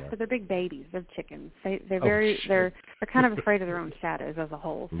very fast, but they're big babies. They're chickens. They're kind of afraid of their own shadows as a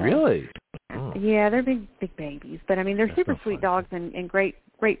whole. So. Really? Oh. Yeah, they're big babies. But, I mean, they're super sweet dogs and great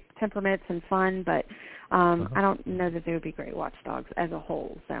temperaments and fun, but I don't know that they would be great watchdogs as a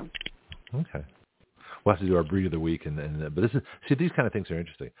whole. So. Okay. We'll have to do our breed of the week, but these kind of things are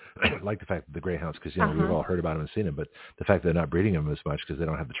interesting. I like the fact that the greyhounds, because we've all heard about them and seen them, but the fact that they're not breeding them as much because they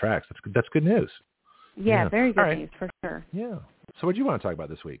don't have the tracks, that's good news. Yeah, very good news for sure. Yeah. So what do you want to talk about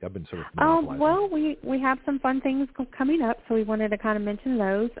this week? I've been sort of well, we have some fun things coming up, so we wanted to kind of mention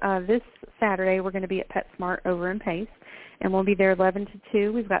those. This Saturday we're going to be at PetSmart over in Pace, and we'll be there 11 to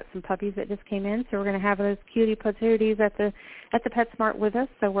 2. We've got some puppies that just came in, so we're going to have those cutie patooties at the PetSmart with us.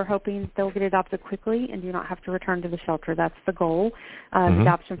 So we're hoping they'll get adopted quickly and do not have to return to the shelter. That's the goal. The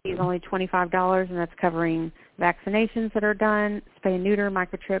adoption fee is only $25, and that's covering vaccinations that are done, spay and neuter,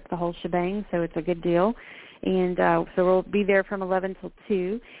 microchip, the whole shebang. So it's a good deal. And so we'll be there from 11 till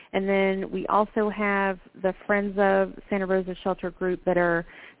 2. And then we also have the Friends of Santa Rosa Shelter group that are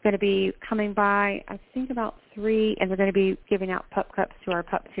going to be coming by, I think about 3, and they're going to be giving out pup cups to our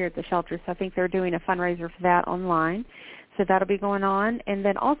pups here at the shelter. So I think they're doing a fundraiser for that online. So that'll be going on. And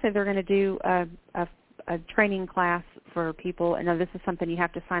then also they're going to do a training class for people. I know this is something you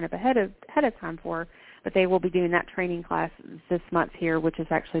have to sign up ahead of time for, but they will be doing that training class this month here, which is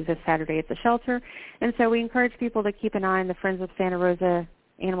actually this Saturday at the shelter. And so we encourage people to keep an eye on the Friends of Santa Rosa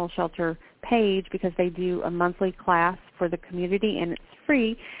Animal Shelter page, because they do a monthly class for the community, and it's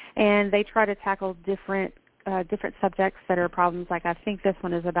free. And they try to tackle different subjects that are problems. Like I think this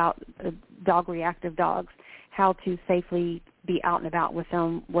one is about dog reactive dogs, how to safely be out and about with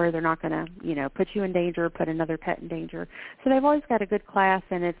them where they're not going to, put you in danger, put another pet in danger. So they've always got a good class,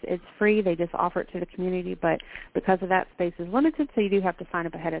 and it's free. They just offer it to the community, but because of that, space is limited, so you do have to sign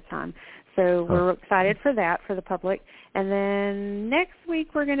up ahead of time. So we're excited for that, for the public. And then next week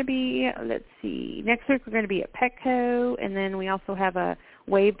we're going to be, next week we're going to be at Petco, and then we also have a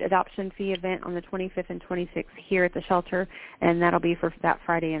waived adoption fee event on the 25th and 26th here at the shelter, and that'll be for that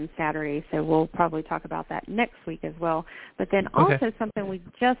Friday and Saturday. So we'll probably talk about that next week as well. But then also something we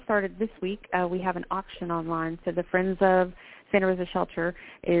just started this week, we have an auction online. So the Friends of Santa Rosa Shelter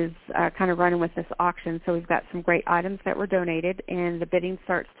is kind of running with this auction. So we've got some great items that were donated, and the bidding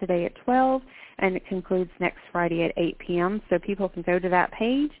starts today at 12, and it concludes next Friday at 8 p.m. So people can go to that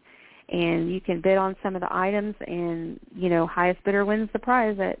page, and you can bid on some of the items, and, highest bidder wins the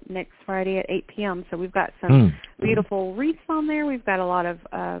prize at next Friday at 8 p.m. So we've got some beautiful wreaths on there. We've got a lot of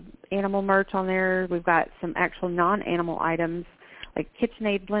animal merch on there. We've got some actual non-animal items like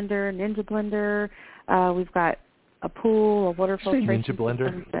KitchenAid blender, Ninja blender. We've got a pool, a water filtration Ninja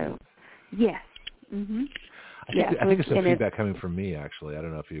blender? system. So, yes. Mm-hmm. I think it's some feedback coming from me, actually. I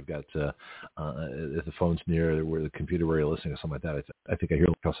don't know if you've got, if the phone's near where the computer where you're listening or something like that. I think I hear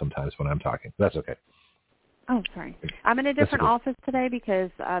it sometimes when I'm talking. That's okay. Oh, sorry. I'm in a different office today because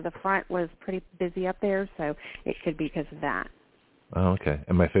the front was pretty busy up there, so it could be because of that. Oh, okay.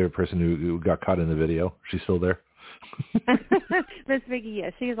 And my favorite person who got caught in the video, she's still there? Miss Vicki,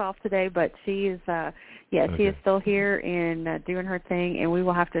 yes, she is off today, but she is, she is still here and doing her thing, and we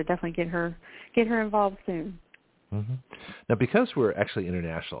will have to definitely get her involved soon. Mm-hmm. Now, because we're actually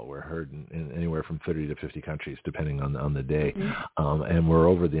international, we're heard in anywhere from 30 to 50 countries, depending on the day, and we're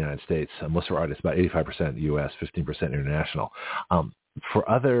over the United States. Most of our audience, about 85% U.S., 15% international. Do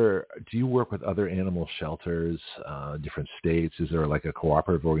you work with other animal shelters, different states? Is there like a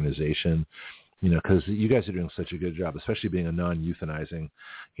cooperative organization? Because you guys are doing such a good job, especially being a non-euthanizing,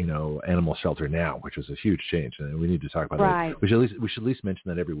 animal shelter now, which is a huge change, and we need to talk about that. We should at least mention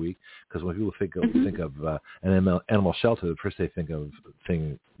that every week, because when people think of an animal shelter, the first they think of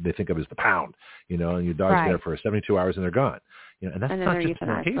is the pound, and your dog's there for 72 hours and they're gone, and that's not just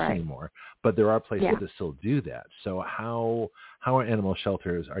the case anymore. But there are places that still do that. So how are animal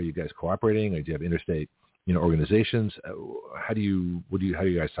shelters? Are you guys cooperating, or do you have interstate, organizations? How do you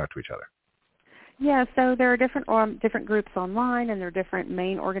guys talk to each other? Yeah, so there are different groups online, and there are different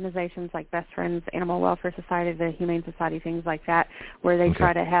main organizations like Best Friends, Animal Welfare Society, the Humane Society, things like that, where they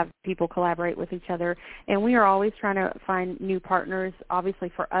try to have people collaborate with each other. And we are always trying to find new partners.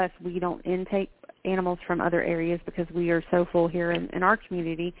 Obviously, for us, we don't intake animals from other areas because we are so full here in our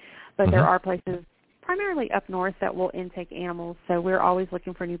community, but there are places primarily up north that will intake animals, so we're always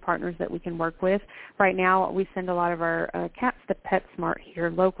looking for new partners that we can work with. Right now, we send a lot of our cats to PetSmart here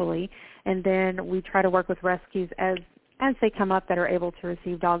locally, and then we try to work with rescues as they come up that are able to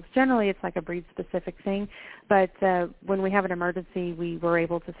receive dogs. Generally, it's like a breed-specific thing, but when we have an emergency, we were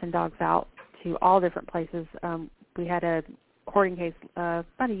able to send dogs out to all different places. We had a hoarding case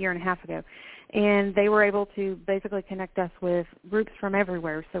about a year and a half ago, and they were able to basically connect us with groups from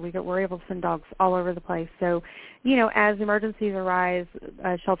everywhere, so we're able to send dogs all over the place. So, as emergencies arise,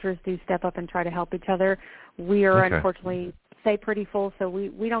 shelters do step up and try to help each other. We are unfortunately stay pretty full, so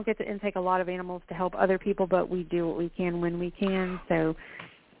we don't get to intake a lot of animals to help other people, but we do what we can when we can. So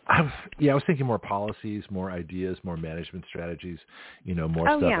I was thinking more policies, more ideas, more management strategies,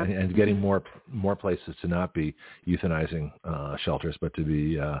 more stuff, and getting more places to not be euthanizing shelters, but to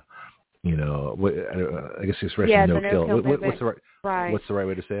be, I guess the expression no-kill. What's the right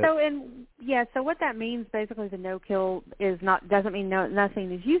way to say it? So what that means, basically, the no-kill doesn't mean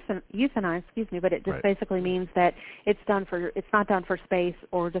nothing is euthanized, but it just basically means that it's not done for space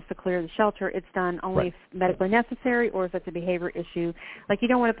or just to clear the shelter. It's done only if medically necessary or if it's a behavior issue. Like, you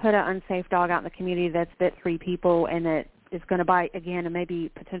don't want to put an unsafe dog out in the community that's bit 3 people and that is going to bite again and maybe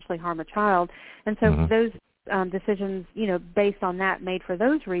potentially harm a child. And so those decisions, based on that, made for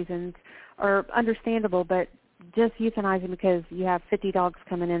those reasons, are understandable. But just euthanizing because you have 50 dogs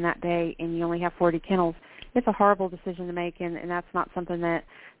coming in that day and you only have 40 kennels, it's a horrible decision to make, and that's not something that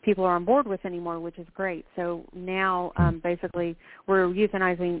people are on board with anymore, which is great. So now, basically, we're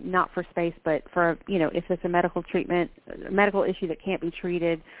euthanizing not for space, but for, if it's a medical issue that can't be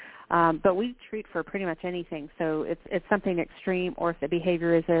treated. But we treat for pretty much anything. So it's something extreme, or if the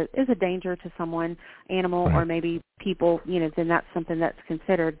behavior is a danger to someone, animal, or maybe people, then that's something that's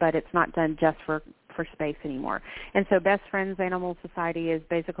considered. But it's not done just for space anymore. And so Best Friends Animal Society has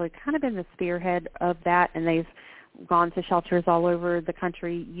basically kind of been the spearhead of that, and they've gone to shelters all over the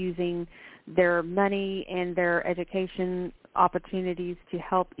country using their money and their education opportunities to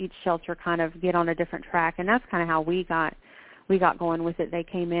help each shelter kind of get on a different track. And that's kind of how we got we got going with it. They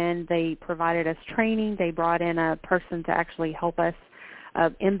came in, they provided us training, they brought in a person to actually help us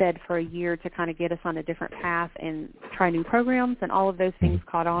embed for a year to kind of get us on a different path and try new programs, and all of those things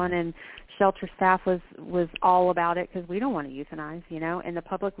caught on, and shelter staff was all about it because we don't want to euthanize, and the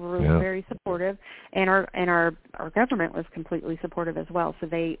public were very supportive, and our government was completely supportive as well. So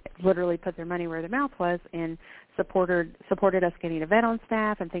they literally put their money where their mouth was and supported us getting a vet on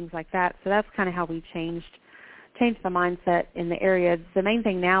staff and things like that. So that's kind of how we changed the mindset in the area. The main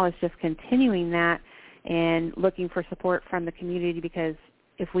thing now is just continuing that and looking for support from the community, because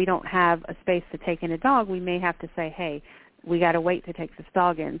if we don't have a space to take in a dog, we may have to say, hey, we got to wait to take this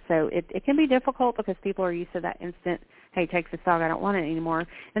dog in. So it can be difficult because people are used to that instant, hey, take this dog, I don't want it anymore.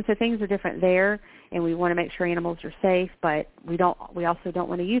 And so things are different there, and we want to make sure animals are safe, but we also don't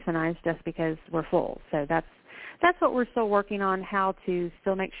want to euthanize just because we're full. So that's what we're still working on, how to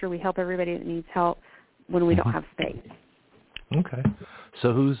still make sure we help everybody that needs help when we don't have space. Okay.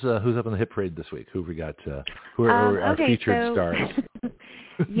 So who's up on the hit parade this week? Who have we got? Who are our featured stars?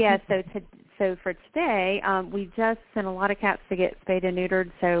 Yeah, so for today, we just sent a lot of cats to get spayed and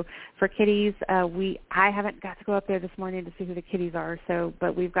neutered. So for kitties, I haven't got to go up there this morning to see who the kitties are.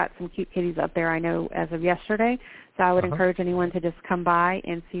 But we've got some cute kitties up there, I know, as of yesterday. So I would encourage anyone to just come by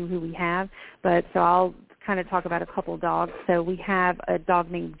and see who we have. But so I'll kind of talk about a couple dogs. So we have a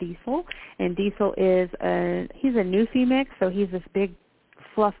dog named Diesel, and Diesel he's a Newfie mix, so he's this big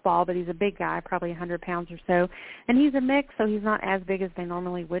fluff ball, but he's a big guy, probably 100 pounds or so. And he's a mix, so he's not as big as they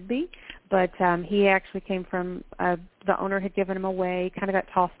normally would be. But he actually came from, the owner had given him away, kind of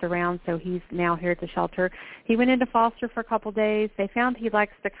got tossed around, so he's now here at the shelter. He went into foster for a couple days. They found he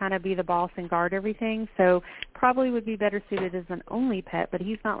likes to kind of be the boss and guard everything, so probably would be better suited as an only pet, but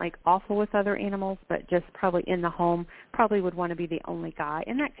he's not like awful with other animals, but just probably in the home, probably would want to be the only guy.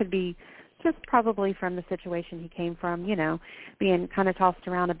 And that could be just probably from the situation he came from, being kind of tossed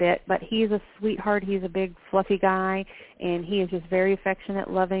around a bit. But he is a sweetheart. He's a big, fluffy guy, and he is just very affectionate,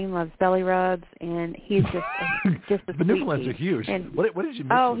 loving, loves belly rubs, and he's just a the Newfoundlands are huge. And what did you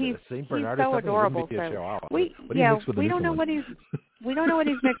mix with this? St. Bernard he's so or adorable. We don't know what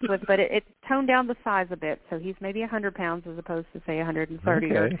he's mixed with, but it toned down the size a bit. So he's maybe 100 pounds as opposed to, say,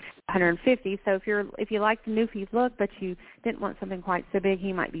 130 or 150. So if you like the Newfie look, but you didn't want something quite so big,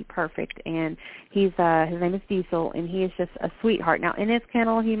 he might be perfect. And his name is Diesel, and he is just a sweetheart. Now, in his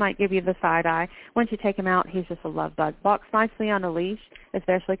kennel, he might give you the side eye. Once you take him out, he's just a love bug. Walks nicely on a leash,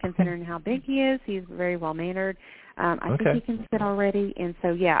 especially considering how big he is. He's very well-mannered. I think he can sit already. And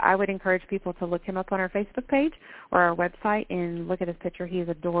so, I would encourage people to look him up on our Facebook page or our website and look at his picture. He's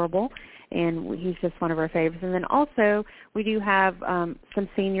adorable, and he's just one of our favorites. And then also, we do have some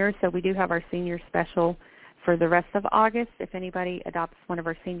seniors. So we do have our senior special for the rest of August. If anybody adopts one of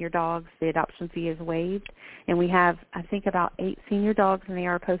our senior dogs, the adoption fee is waived. And we have, I think, about 8 senior dogs, and they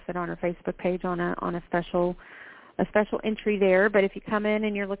are posted on our Facebook page on a special entry there. But if you come in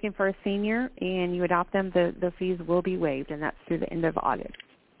and you're looking for a senior and you adopt them, the fees will be waived, and that's through the end of August.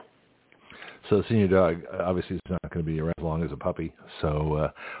 So a senior dog obviously is not going to be around as long as a puppy. So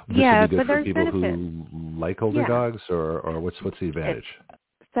this would be good for people who like older dogs, or what's the advantage?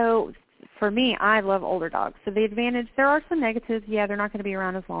 So for me, I love older dogs. So the advantage, there are some negatives. Yeah, they're not going to be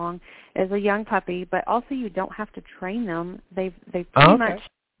around as long as a young puppy, but also you don't have to train them. They pretty much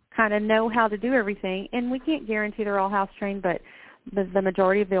kind of know how to do everything, and we can't guarantee they're all house trained, but the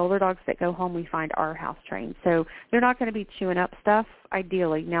majority of the older dogs that go home we find are house trained. So they're not going to be chewing up stuff,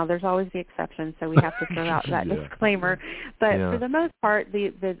 ideally. Now, there's always the exception, so we have to throw out that disclaimer. But for the most part,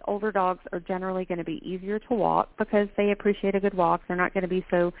 the older dogs are generally going to be easier to walk because they appreciate a good walk. They're not going to be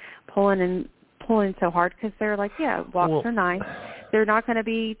so pulling so hard because they're like, walks are nice. They're not going to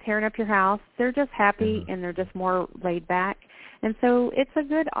be tearing up your house. They're just happy, and they're just more laid back. And so it's a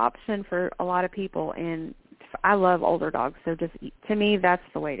good option for a lot of people, and I love older dogs, so just to me, that's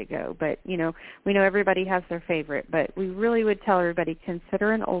the way to go. But, we know everybody has their favorite, but we really would tell everybody,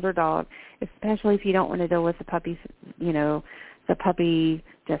 consider an older dog, especially if you don't want to deal with the puppy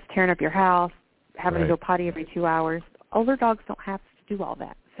just tearing up your house, having to go potty every 2 hours. Older dogs don't have to do all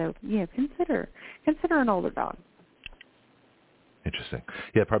that. So, consider an older dog. Interesting.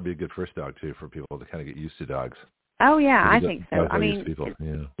 Yeah, probably a good first dog, too, for people to kind of get used to dogs. Oh yeah, I think so. I mean,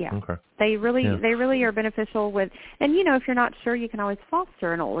 Okay. They really are beneficial with, and if you're not sure, you can always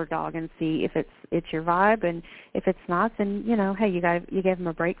foster an older dog and see if it's your vibe, and if it's not, then hey, you gave them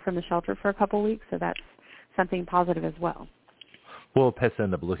a break from the shelter for a couple of weeks, so that's something positive as well. Well, pets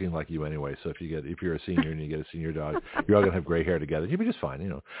end up looking like you anyway. So if you're a senior and you get a senior dog, you're all gonna have gray hair together. You'll be just fine.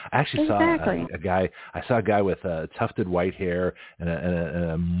 I actually saw a guy. I saw a guy with tufted white hair and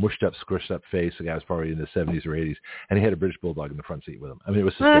a mushed up, squished up face. The guy was probably in his 70s or 80s, and he had a British bulldog in the front seat with him. I mean, it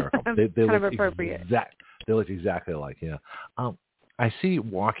was hysterical. They looked appropriate. They looked exactly like I see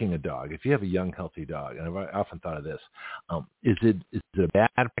walking a dog. If you have a young, healthy dog, and I've often thought of this, is it a bad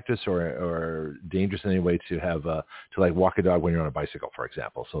practice or dangerous in any way to have to walk a dog when you're on a bicycle, for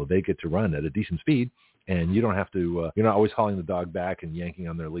example? So they get to run at a decent speed, and you don't have to. You're not always hauling the dog back and yanking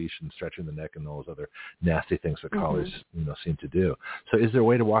on their leash and stretching the neck and all those other nasty things that collies seem to do. So is there a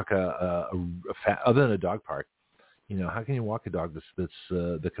way to walk other than a dog park? How can you walk a dog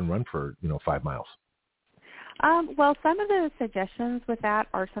that can run for 5 miles? Well, some of the suggestions with that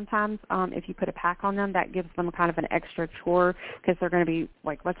are sometimes if you put a pack on them, that gives them kind of an extra chore because they're going to be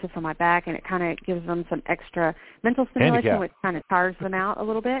like, what's this on my back? And it kind of gives them some extra mental stimulation, which kind of tires them out a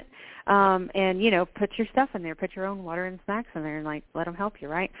little bit. And, put your stuff in there, put your own water and snacks in there and, let them help you,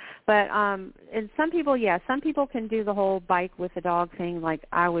 right? But and some people can do the whole bike with the dog thing.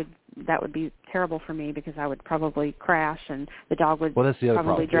 That would be terrible for me because I would probably crash and the dog would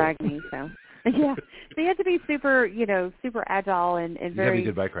probably drag me, so. Yeah, so you have to be super, super agile and very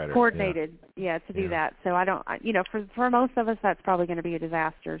good bike rider. Coordinated, to do that. So I don't, for most of us, that's probably going to be a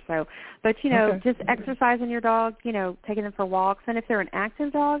disaster. So, but just exercising your dog, taking them for walks, and if they're an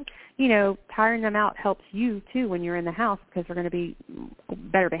active dog, tiring them out helps you too when you're in the house because they're going to be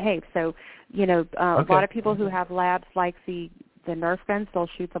better behaved. So, a lot of people who have labs like the Nerf guns, they'll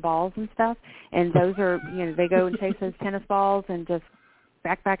shoot the balls and stuff, and those are, they go and chase those tennis balls and just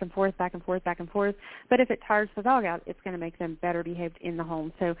back and forth. But if it tires the dog out, it's going to make them better behaved in the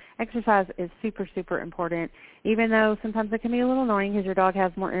home. So exercise is super, super important, even though sometimes it can be a little annoying because your dog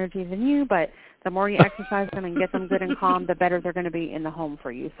has more energy than you, but the more you exercise them and get them good and calm, the better they're going to be in the home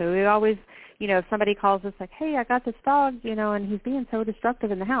for you. So we always, if somebody calls us like, hey, I got this dog, and he's being so destructive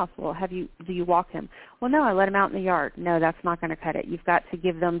in the house. Well, do you walk him? Well, no, I let him out in the yard. No, that's not going to cut it. You've got to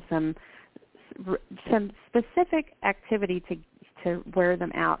give them some specific activity to wear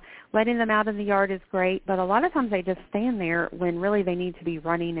them out. Letting them out in the yard is great, but a lot of times they just stand there when really they need to be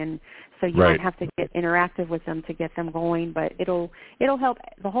running, and so you might have to get interactive with them to get them going, but it'll help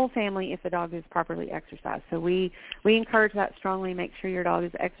the whole family if the dog is properly exercised. So we encourage that strongly. Make sure your dog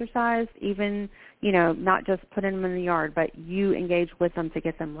is exercised, even, not just putting them in the yard, but you engage with them to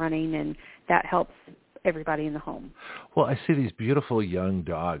get them running, and that helps everybody in the home. Well, I see these beautiful young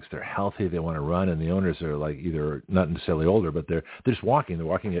dogs. They're healthy. They want to run, and the owners are either not necessarily older, but they're just walking. They're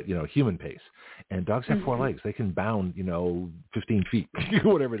walking at human pace. And dogs have 4 legs. They can bound 15 feet,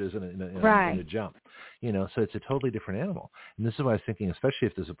 whatever it is in a jump. So it's a totally different animal. And this is what I was thinking, especially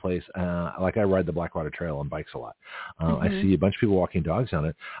if there's a place like I ride the Blackwater Trail on bikes a lot. I see a bunch of people walking dogs on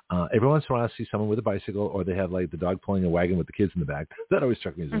it. Every once in a while, I see someone with a bicycle, or they have the dog pulling a wagon with the kids in the back. That always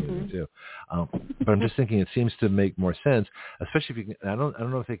struck me as amazing too. But I'm just thinking it seems to make more sense, especially if you can. I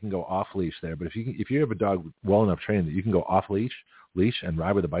don't know if they can go off leash there, but if you have a dog well enough trained that you can go off leash and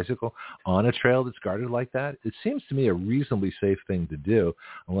ride with a bicycle on a trail that's guarded like that, it seems to me a reasonably safe thing to do,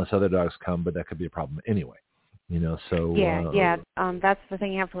 unless other dogs come, but that could be a problem anyway. So that's the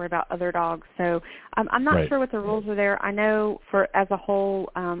thing, you have to worry about other dogs. So I'm not sure what the rules are there. I know as a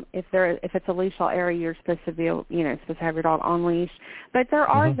whole, if it's a leash area, you're supposed to be supposed to have your dog on leash. But there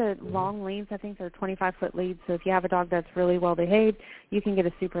are the long leads. I think they're 25-foot leads. So if you have a dog that's really well behaved, you can get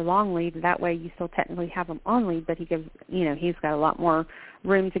a super long lead. That way, you still technically have him on lead, but he's got a lot more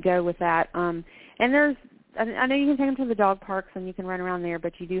room to go with that. And I know you can take him to the dog parks and you can run around there,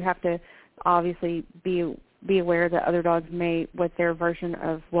 but you do have to obviously be aware that other dogs with their version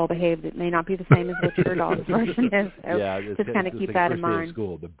of well-behaved, it may not be the same as what your dog's version is. So just kind of keep that in mind.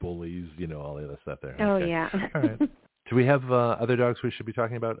 School, the bullies, all the other stuff there. Oh, okay. yeah. All right. Do we have other dogs we should be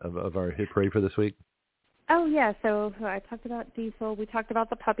talking about of our hit parade for this week? Oh, yeah. So I talked about Diesel. We talked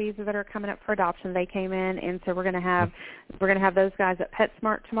about the puppies that are coming up for adoption. They came in, and so we're going to have those guys at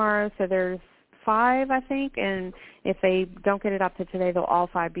PetSmart tomorrow. So there's 5, I think, and if they don't get adopted today, they'll all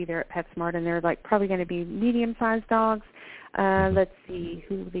 5 be there at PetSmart, and they're probably going to be medium-sized dogs. Let's see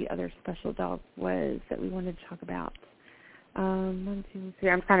who the other special dog was that we wanted to talk about. 1, 2, 3.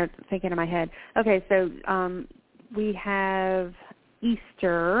 I'm kind of thinking in my head. Okay, so we have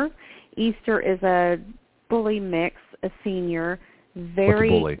Easter. Easter is a bully mix, a senior,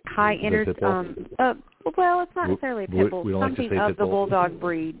 very high energy. Well, it's not necessarily a pit bull. We don't Something like to say of pit the bull. bulldog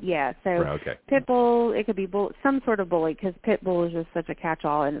breed, yeah. So okay. Pit bull, it could be some sort of bully, because pit bull is just such a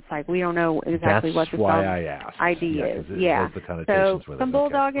catch-all, and it's like we don't know exactly what the ID is. Yeah. So some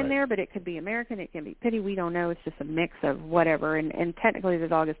bulldog in there, but it could be American, it can be pitty. We don't know. It's just a mix of whatever. And technically, the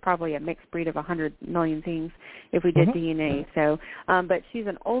dog is probably a mixed breed of 100 million things if we did DNA. So, but she's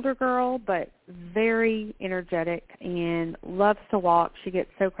an older girl, but very energetic and loves to walk. She gets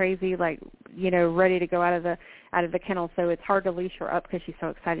so crazy, like, ready to go out of the kennel, so it's hard to leash her up because she's so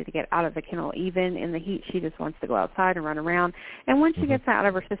excited to get out of the kennel. Even in the heat, she just wants to go outside and run around. And once she gets out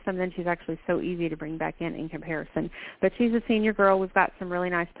of her system, then she's actually so easy to bring back in comparison. But she's a senior girl. We've got some really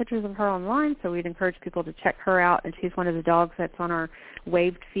nice pictures of her online, so we'd encourage people to check her out. And she's one of the dogs that's on our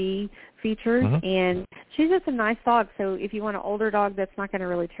waived fee features, and she's just a nice dog. So if you want an older dog that's not going to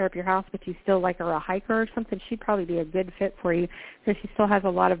really tear up your house, but you still like her a hiker or something, she'd probably be a good fit for you, because she still has a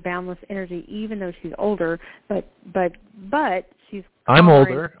lot of boundless energy, even though she's older. But she's. I'm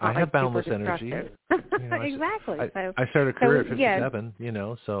older. I have boundless energy. Exactly. I started a career at 57.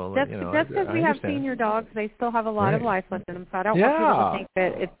 So that's because we have senior dogs. They still have a lot of life left in them. So I don't want people to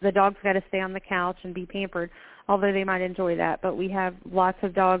think that the dog's got to stay on the couch and be pampered, although they might enjoy that. But we have lots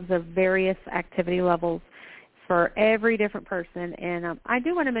of dogs of various activity levels for every different person. And I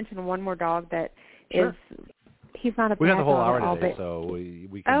do want to mention one more dog that is. He's not a bad dog. We got the whole hour today, but, so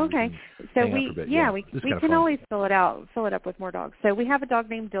we can. Okay, so we can always fill it up with more dogs. So we have a dog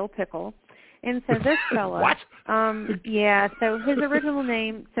named Dill Pickle, and so this fella. What? So his original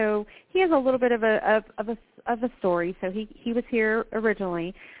name. So he has a little bit of a story. So he was here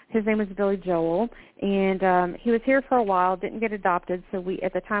originally. His name was Billy Joel, and he was here for a while. Didn't get adopted. So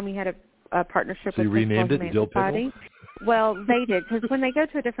at the time we had a partnership with you renamed it Dill Pickle? Well, they did, because when they go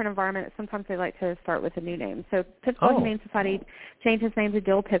to a different environment, sometimes they like to start with a new name. So Pittsburgh Humane Society changed his name to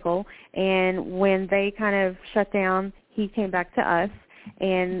Dill Pickle, and when they kind of shut down, he came back to us,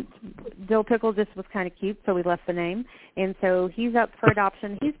 and Dill Pickle just was kind of cute, so we left the name. And so he's up for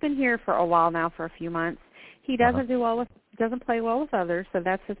adoption. He's been here for a while now, for a few months. He doesn't doesn't play well with others, so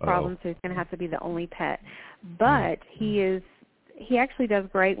that's his problem, so he's going to have to be the only pet. But he actually does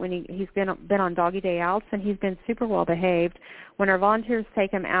great when he's been on doggy day outs, and he's been super well behaved. When our volunteers take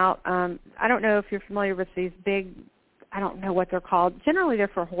him out, I don't know if you're familiar with these big, I don't know what they're called. Generally, they're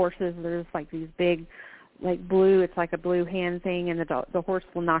for horses. There's like these big, like blue. It's like a blue hand thing, and the horse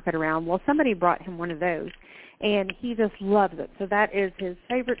will knock it around. Well, somebody brought him one of those, and he just loves it. So that is his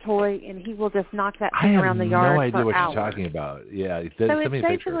favorite toy, and he will just knock that thing around the yard for hours. I have no idea what you're talking about. Yeah, so it's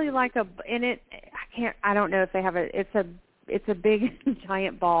basically like I don't know if they have it's a big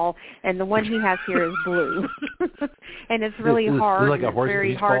giant ball, and the one he has here is blue, and it's really hard. Is it like a horse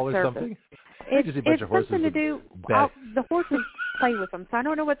very beach hard ball or surface. Something? It's something to do. The horses play with them, so I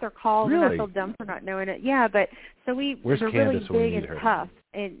don't know what they're called. Really? And I feel dumb for not knowing it. Yeah, but so they're really big and tough,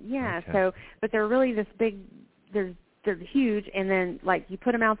 and so but they're really this big. They're huge, and then like you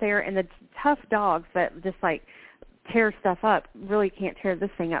put them out there, and the tough dogs that just like tear stuff up really can't tear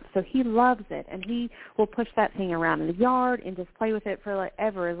this thing up. So he loves it, and he will push that thing around in the yard and just play with it for like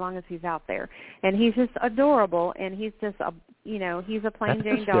ever, as long as he's out there. And he's just adorable, and he's just he's a plain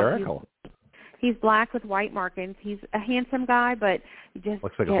Jane dog. He's black with white markings. He's a handsome guy, but just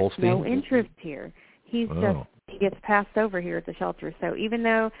looks like gets a Holstein. No interest here. He gets passed over here at the shelter. So even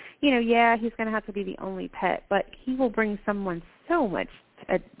though he's going to have to be the only pet, but he will bring someone so much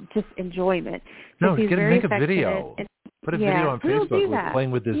just enjoyment. No, he's make a video. Put a video on Facebook with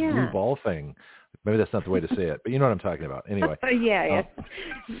playing with this blue ball thing. Maybe that's not the way to say it, but you know what I'm talking about. Anyway. But he's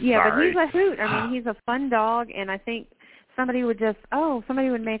a hoot. I mean, he's a fun dog, and I think somebody would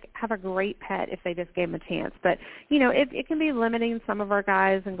have a great pet if they just gave him a chance. But it can be limiting. Some of our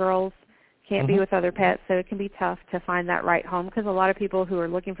guys and girls can't be with other pets, so it can be tough to find that right home, because a lot of people who are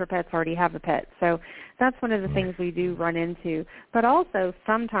looking for pets already have a pet. So that's one of the things we do run into. But also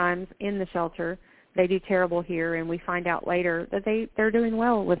sometimes in the shelter they do terrible here, and we find out later that they're doing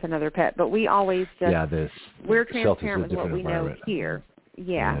well with another pet. But we always we're transparent with what we know here.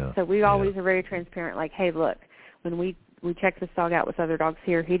 So we always are very transparent, like, hey, look, when we checked this dog out with other dogs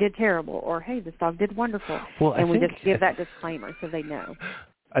here, he did terrible, or hey, this dog did wonderful. And we just give that disclaimer so they know.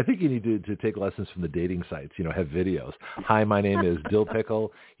 I think you need to take lessons from the dating sites, have videos. Hi, my name is Dill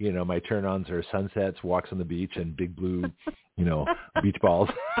Pickle. My turn-ons are sunsets, walks on the beach, and big blue, beach balls.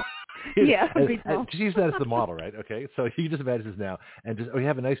 Beach balls. Just use that as the model, right? Okay, so you just imagine this now, and we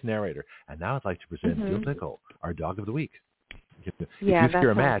have a nice narrator. And now I'd like to present Dill Pickle, our dog of the week. If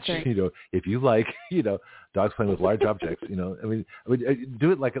you're a match, great. if you like, dogs playing with large objects, I mean,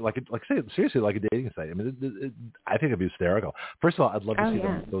 do it like say seriously like a dating site. I mean, I think it'd be hysterical. First of all, I'd love to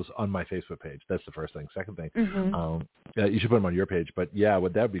see those on my Facebook page. That's the first thing. Second thing, you should put them on your page. But yeah,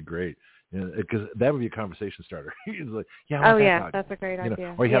 that'd be great. Because that would be a conversation starter. Like, that's a great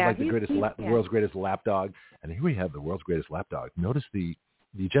idea. Or you have like the world's greatest lap dog, and here we have the world's greatest lap dog. Notice the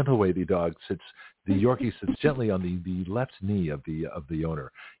gentle way the dog sits. The Yorkie sits gently on the left knee of the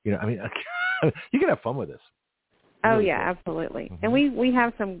owner. I mean, you can have fun with this. Really cool. Absolutely. And we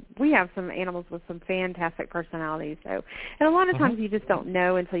have some animals with some fantastic personalities. So, and a lot of times you just don't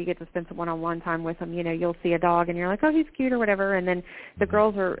know until you get to spend some one-on-one time with them. You'll see a dog and you're like, oh, he's cute or whatever. And then the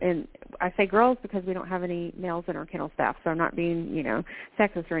girls are, and I say girls because we don't have any males in our kennel staff. So I'm not being,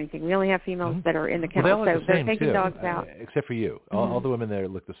 sexist or anything. We only have females that are in the kennel. Well, they're taking dogs out. Except for you. All the women there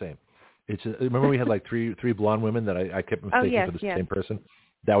look the same. Remember we had like three blonde women that I kept mistaking for the same person?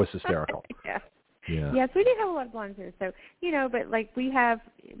 That was hysterical. Yeah. Yes, we do have a lot of blondes here. So, but like we have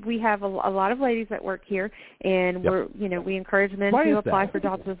a lot of ladies that work here, and we encourage men to apply for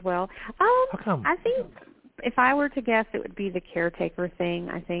jobs as well. How come? I think if I were to guess, it would be the caretaker thing.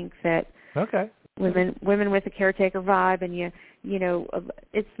 I think that women with a caretaker vibe, and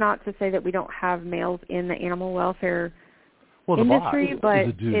it's not to say that we don't have males in the animal welfare industry, but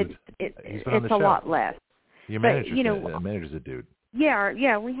it's a lot less. Your manager's a dude.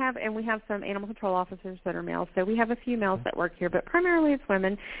 Yeah, we have some animal control officers that are males, so we have a few males that work here, but primarily it's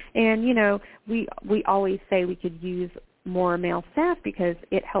women. And we always say we could use more male staff because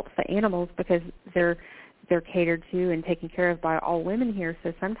it helps the animals because they're catered to and taken care of by all women here.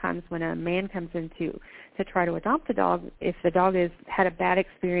 So sometimes when a man comes in to try to adopt a dog, if the dog has had a bad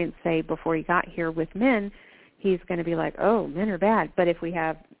experience, say before he got here with men, he's going to be like, oh, men are bad. But if we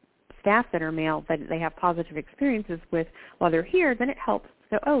have staff that are male that they have positive experiences with while they're here, then it helps.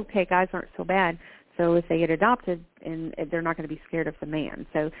 So, okay, guys aren't so bad. So if they get adopted, and they're not going to be scared of the man.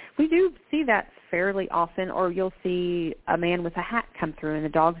 So we do see that fairly often, or you'll see a man with a hat come through and the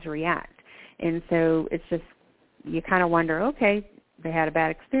dogs react. And so it's just, you kind of wonder, okay, they had a bad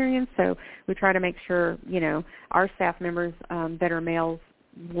experience. So we try to make sure, our staff members that are males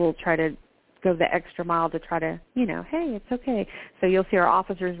will try to go the extra mile to try to, hey, it's okay. So you'll see our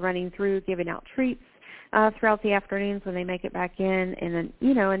officers running through, giving out treats throughout the afternoons when they make it back in. And then,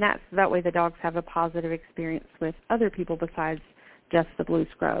 and that way the dogs have a positive experience with other people besides just the blue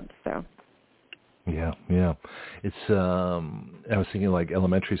scrubs. So. Yeah. It's I was thinking like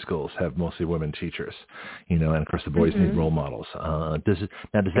elementary schools have mostly women teachers, and of course the boys need role models. Does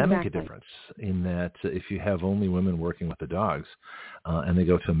that make a difference in that if you have only women working with the dogs and they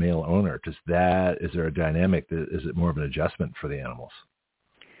go to a male owner, is there a dynamic is it more of an adjustment for the animals?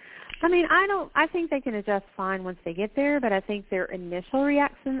 I mean, I think they can adjust fine once they get there, but I think their initial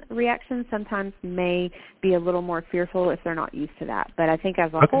reaction sometimes may be a little more fearful if they're not used to that. But I think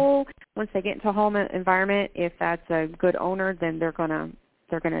as a whole, once they get into a home environment, if that's a good owner, then they're gonna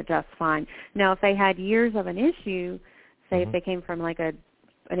adjust fine. Now, if they had years of an issue, say if they came from like an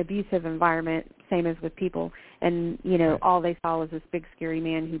abusive environment, same as with people, and all they saw was this big scary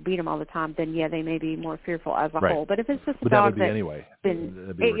man who beat them all the time, then they may be more fearful as a whole. But if it's just a dog that anyway,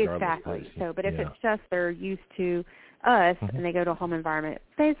 exactly. So, but if it's just they're used to us and they go to a home environment,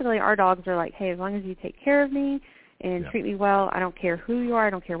 basically our dogs are like, hey, as long as you take care of me and treat me well, I don't care who you are, I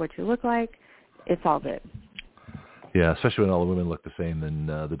don't care what you look like, it's all good. Yeah, especially when all the women look the same, then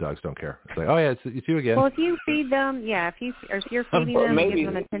the dogs don't care. It's like, oh yeah, it's you again. Well, if you feed them, if you're feeding them and giving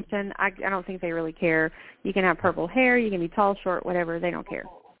them attention, I don't think they really care. You can have purple hair, you can be tall, short, whatever. They don't care.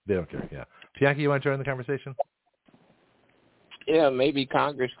 They don't care. Yeah. Bianca, you want to join the conversation? Yeah, maybe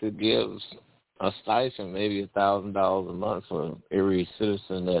Congress could give a stipend, maybe $1,000 a month for every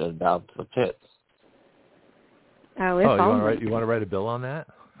citizen that adopts a pet. Oh, you want to write a bill on that?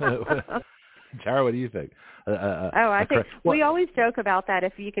 Tara, what do you think? I think we always joke about that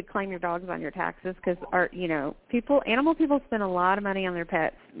if you could claim your dogs on your taxes because animal people spend a lot of money on their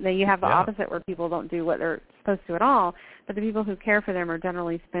pets. Then you have the opposite where people don't do what they're supposed to at all, but the people who care for them are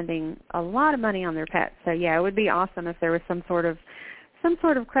generally spending a lot of money on their pets. So it would be awesome if there was some sort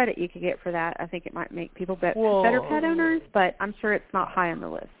of credit you could get for that. I think it might make people better pet owners, but I'm sure it's not high on the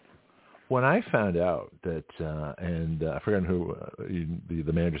list. When I found out that, and I forgot who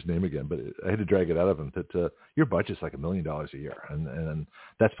the manager's name again, but I had to drag it out of him, that your budget's like $1 million a year, and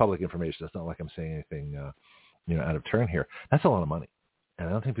that's public information. It's not like I'm saying anything, out of turn here. That's a lot of money, and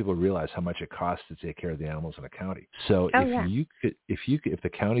I don't think people realize how much it costs to take care of the animals in a county. So if the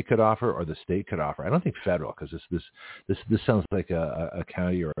county could offer or the state could offer, I don't think federal, because this sounds like a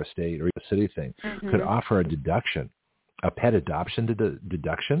county or a state or a city thing, could offer a deduction a pet adoption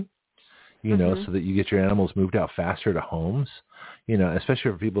deduction, Mm-hmm. so that you get your animals moved out faster to homes,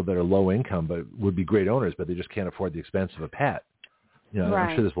 especially for people that are low income but would be great owners, but they just can't afford the expense of a pet. I'm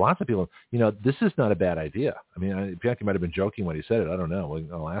Right. sure there's lots of people, this is not a bad idea. I mean, Bianchi might have been joking when he said it. I don't know.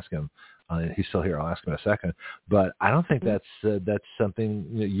 I'll ask him. He's still here. I'll ask him in a second. But I don't think that's something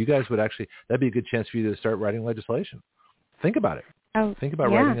you guys would actually, that'd be a good chance for you to start writing legislation. Think about it. Oh, Think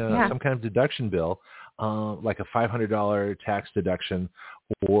about writing some kind of deduction bill, like a $500 tax deduction,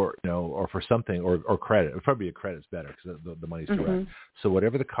 or for something, or credit. It'd probably be a credit's better because the money's direct. Mm-hmm. So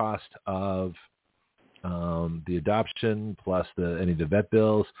whatever the cost of the adoption plus any of the vet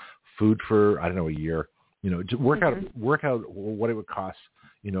bills, food for a year, to work out what it would cost,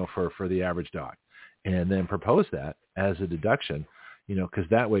 for the average dog, and then propose that as a deduction, because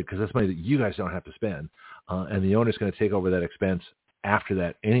that's money that you guys don't have to spend, and the owner's going to take over that expense after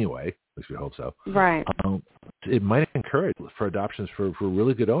that anyway. At least we hope so. Right. It might encourage for adoptions for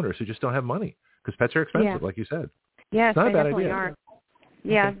really good owners who just don't have money, because pets are expensive, like you said. Yes, it's not they a bad definitely idea. are.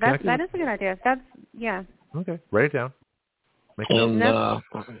 Yeah, Okay. that is a good idea. Okay, write it down. Make a And note.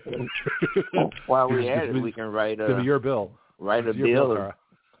 while we're at it, we can write It's gonna be your bill. Write a bill.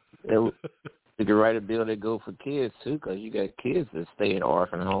 You can write a bill that go for kids too, because you got kids that stay in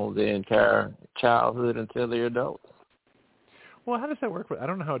orphan homes their entire childhood until they're adults. Well, how does that work? I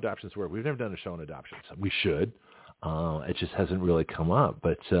don't know how adoptions work. We've never done a show on adoptions. We should. It just hasn't really come up,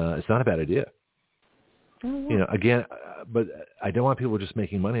 but it's not a bad idea. Oh, Again, but I don't want people just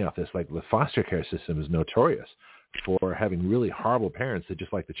making money off this. Like the foster care system is notorious for having really horrible parents that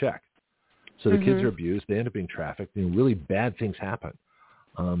just like to check. So the kids are abused. They end up being trafficked. Really bad things happen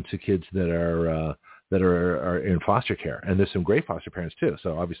to kids that are in foster care. And there's some great foster parents too.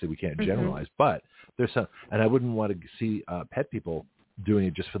 So obviously we can't generalize, but there's some. And I wouldn't want to see pet people doing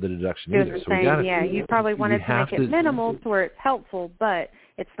it just for the deduction either. So you probably wanted to make it minimal to where it's helpful, but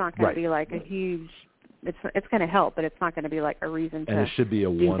it's not going to be like a huge. It's going to help, but it's not going to be like a reason to. And it should be a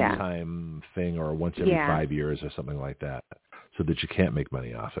one-time thing, or once every 5 years or something like that, so that you can't make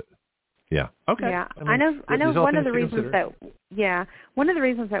money off it. Yeah. Okay. Yeah, I know. One of the reasons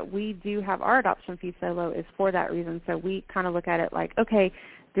that we do have our adoption fee so low is for that reason. So we kind of look at it like, okay,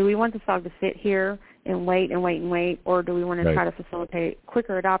 do we want this dog to sit here and wait, or do we want to try to facilitate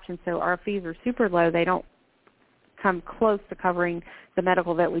quicker adoption? So our fees are super low. They don't come close to covering the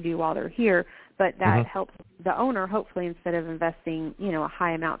medical that we do while they're here, but that helps the owner, hopefully, instead of investing, a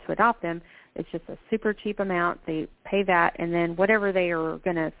high amount to adopt them. It's just a super cheap amount. They pay that, and then whatever they are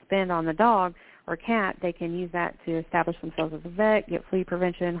going to spend on the dog or cat, they can use that to establish themselves as a vet, get flea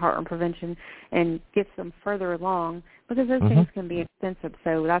prevention, heartworm prevention, and gets them further along, because those things can be expensive.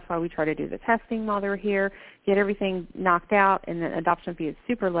 So that's why we try to do the testing while they're here, get everything knocked out, and the adoption fee is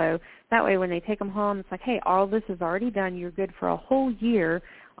super low. That way when they take them home, it's like, hey, all this is already done. You're good for a whole year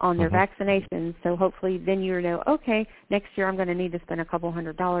on their vaccinations. So hopefully then you know, okay, next year I'm going to need to spend a couple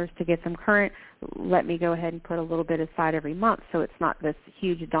 $100s to get them current. Let me go ahead and put a little bit aside every month, so it's not this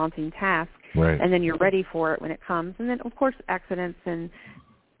huge daunting task. Right. And then you're ready for it when it comes. And then, of course, accidents and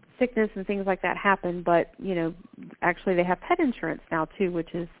sickness and things like that happen. But, actually they have pet insurance now, too, which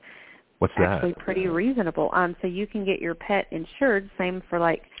is actually pretty reasonable. So you can get your pet insured, same for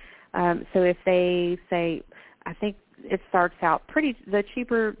so if they say, I think it starts out the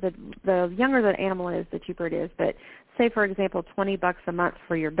cheaper, the younger the animal is, the cheaper it is. But say, for example, $20 a month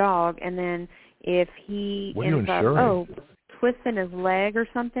for your dog, and then if he ends up, twisting his leg or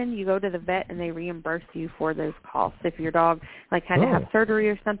something, you go to the vet and they reimburse you for those costs. If your dog had to have surgery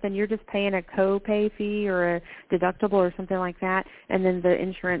or something, you're just paying a co-pay fee or a deductible or something like that, and then the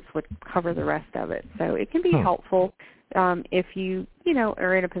insurance would cover the rest of it. So it can be helpful if you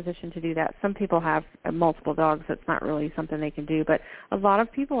are in a position to do that. Some people have multiple dogs. That's not really something they can do, but a lot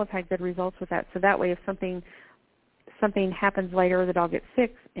of people have had good results with that. So that way, if something happens later, the dog gets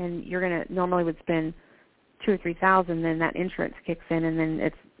sick, and you're going to normally would spend $2,000 or $3,000, then that insurance kicks in, and then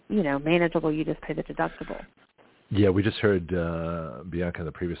it's manageable. You just pay the deductible. Yeah, we just heard Bianca in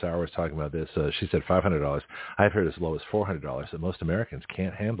the previous hour was talking about this. She said $500. I've heard as low as $400 that most Americans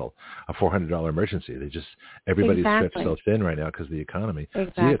can't handle a $400 emergency. Everybody's stretched so thin right now because of the economy.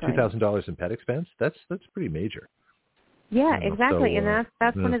 Exactly. So $2,000 in pet expense. That's pretty major. Yeah, exactly, and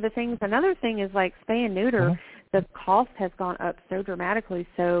that's one of the things. Another thing is spay and neuter. The cost has gone up so dramatically.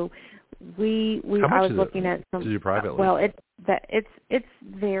 So I was looking at some. To do privately? Well, it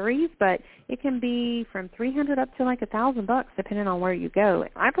varies, but it can be from $300 up to $1,000 depending on where you go.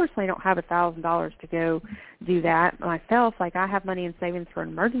 I personally don't have $1,000 to go do that myself. I have money in savings for an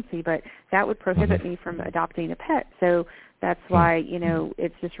emergency, but that would prohibit me from adopting a pet. So That's why, you know,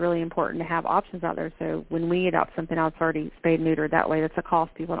 it's just really important to have options out there. So when we adopt something else already spayed and neutered, that way that's a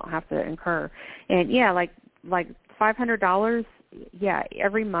cost people don't have to incur. And, yeah, like $500, yeah,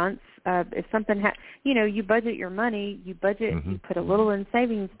 every month. If something, you know, you budget your money, you put a little in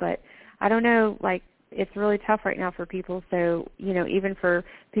savings, but I don't know, like, it's really tough right now for people. So, you know, even for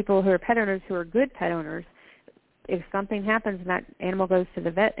people who are pet owners who are good pet owners, if something happens and that animal goes to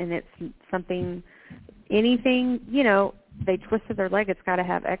the vet and it's something, anything, you know, they twisted their leg, it's got to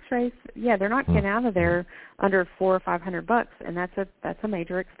have x-rays. Yeah, they're not getting out of there under $400 or $500, and that's a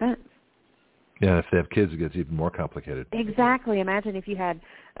major expense. Yeah, if they have kids, it gets even more complicated. Exactly. Imagine if you had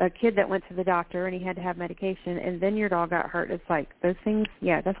a kid that went to the doctor and he had to have medication, and then your dog got hurt. It's like those things,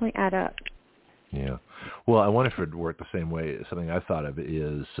 yeah, definitely add up. Yeah. Well, I wonder if it would work the same way. Something I've thought of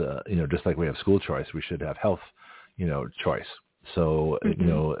is, you know, just like we have school choice, we should have health, you know, choice. So, you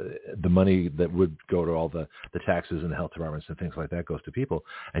know, the money that would go to all the taxes and the health departments and things like that goes to people,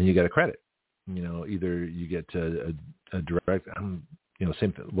 and you get a credit. You know, either you get a direct, you know,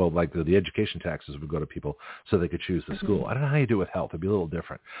 same thing. Well, like the education taxes would go to people so they could choose the school. I don't know how you do it with health. It'd be a little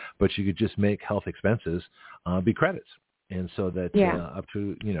different. But you could just make health expenses be credits. And so that up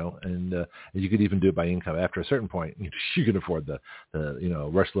to, you know, and you could even do it by income. After a certain point, you can afford the you know,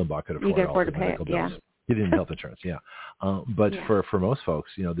 Rush Limbaugh could afford all the medical bills. He didn't health insurance, but for most folks,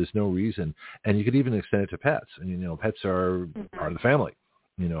 you know, there's no reason. And you could even extend it to pets. And, you know, pets are part of the family,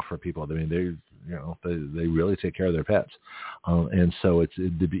 you know, for people. I mean, they really take care of their pets. And so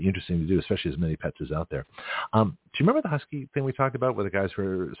it'd be interesting to do, especially as many pets as out there. Do you remember the husky thing we talked about where the guys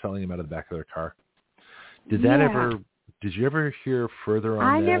were selling them out of the back of their car? Did you ever hear further on that?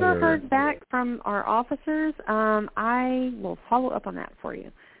 I never heard back from our officers. I will follow up on that for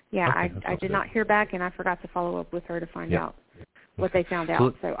you. Yeah, okay, I did not hear back, and I forgot to follow up with her to find out what they found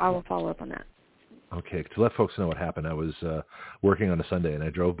out. So I will follow up on that. Okay, to let folks know what happened, I was working on a Sunday, and I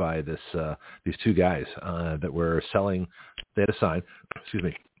drove by these two guys that were selling. They had a sign,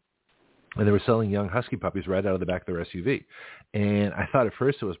 and they were selling young husky puppies right out of the back of their SUV. And I thought at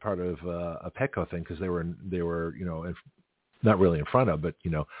first it was part of a Petco thing because they were you know, not really in front of, but,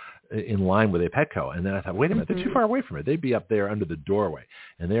 you know, in line with a Petco. And then I thought, wait a minute, they're too far away from it. They'd be up there under the doorway,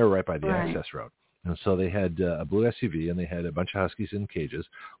 and they were right by the access road. And so they had a blue SUV, and they had a bunch of huskies in cages,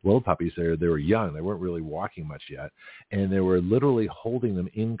 little puppies. They were young. They weren't really walking much yet. And they were literally holding them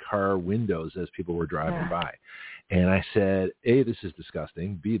in car windows as people were driving by. And I said, A, this is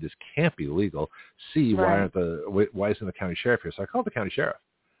disgusting. B, this can't be legal. C, why isn't the county sheriff here? So I called the county sheriff.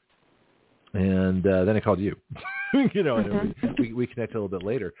 And then I called you, you know, and we connected a little bit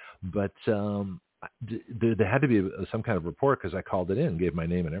later. But there had to be some kind of report because I called it in, gave my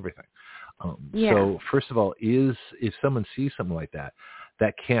name and everything. So first of all, if someone sees something like that,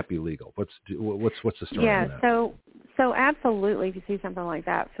 that can't be legal. What's the story on that? So absolutely, if you see something like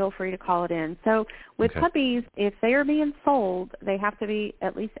that, feel free to call it in. So with puppies, if they are being sold, they have to be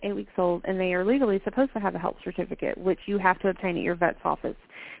at least 8 weeks old, and they are legally supposed to have a health certificate, which you have to obtain at your vet's office.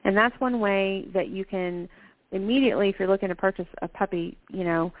 And that's one way that you can immediately, if you're looking to purchase a puppy, you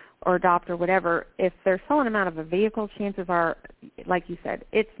know, or adopt or whatever, if they're selling them out of a vehicle, chances are, like you said,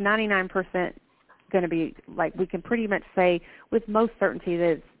 it's 99% going to be, like, we can pretty much say with most certainty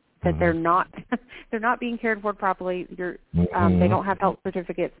that they're not being cared for properly. They don't have health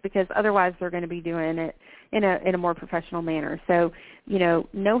certificates because otherwise they're going to be doing it in a more professional manner. So, you know,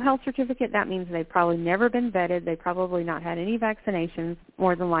 no health certificate, that means they've probably never been vetted. They probably not had any vaccinations,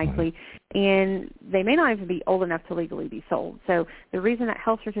 more than likely, and they may not even be old enough to legally be sold. So the reason that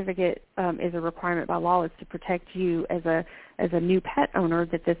health certificate is a requirement by law is to protect you as a new pet owner,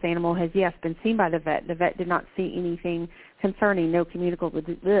 that this animal has, yes, been seen by the vet. The vet did not see anything concerning, no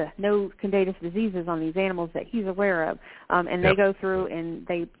contagious diseases on these animals that he's aware of. And they go through and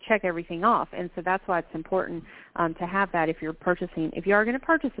they check everything off. And so that's why it's important to have that if you are going to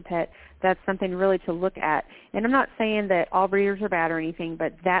purchase a pet, that's something really to look at. And I'm not saying that all breeders are bad or anything,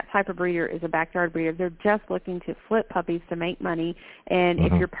 but that type of breeder is a backyard breeder. They're just looking to flip puppies to make money. And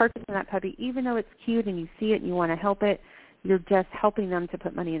if you're purchasing that puppy, even though it's cute and you see it and you want to help it, you're just helping them to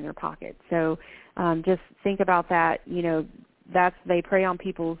put money in their pocket. So just think about that. You know, they prey on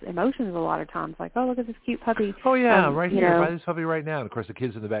people's emotions a lot of times. Like, oh, look at this cute puppy. Oh yeah, right here, buy this puppy right now. And of course, the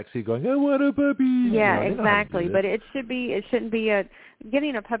kids in the back seat going, "I want a puppy." Yeah, you know, exactly. But it shouldn't be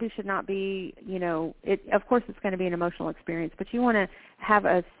getting a puppy should not be. You know, of course, it's going to be an emotional experience, but you want to have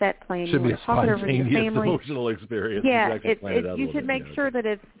a set plan. Should be a spontaneous emotional experience. Yeah, you should make sure that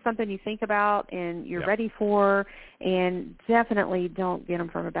it's something you think about and you're ready for. And definitely don't get them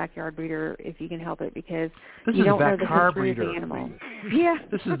from a backyard breeder if you can help it, because you don't know the history of the animal. animal. Yeah.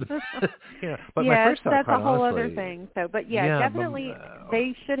 This is, but yeah, my first thought, that's quite a whole honestly, other thing. So, but definitely,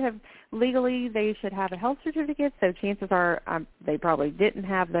 they should have they should have a health certificate. So chances are they probably didn't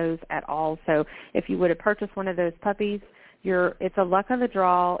have those at all. So if you would have purchased one of those puppies, it's a luck of the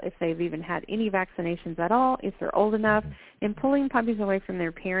draw if they've even had any vaccinations at all, if they're old enough. And pulling puppies away from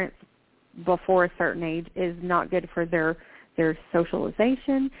their parents before a certain age is not good for their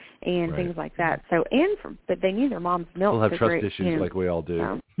socialization and things like that. So, but they need their mom's milk. We'll have trust issues like we all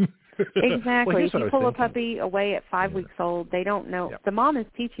do. Exactly. Well, if you pull a puppy away at 5 weeks old, they don't know. Yep. The mom is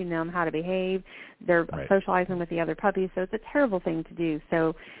teaching them how to behave. They're socializing with the other puppies, so it's a terrible thing to do.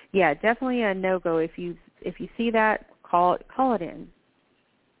 So, yeah, definitely a no-go. If you see that, call it in.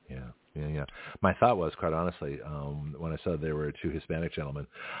 Yeah. My thought was, quite honestly, when I saw there were two Hispanic gentlemen,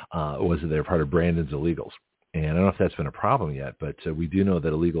 was that they were part of Brandon's illegals. And I don't know if that's been a problem yet, but we do know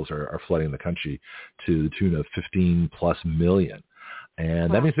that illegals are flooding the country to the tune of 15+ million.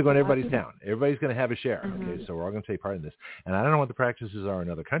 And that means they're going everybody's town. Everybody's going to have a share. Okay, so we're all going to take part in this. And I don't know what the practices are in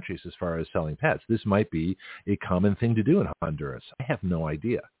other countries as far as selling pets. This might be a common thing to do in Honduras. I have no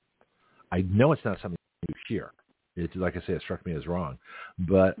idea. I know it's not something you hear. It's like I say, it struck me as wrong.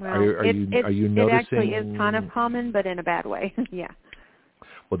 But are you noticing? It actually is kind of common, but in a bad way. Yeah.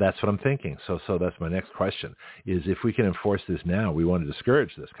 Well, that's what I'm thinking. So that's my next question, is if we can enforce this now, we want to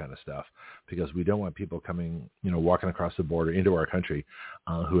discourage this kind of stuff because we don't want people coming, walking across the border into our country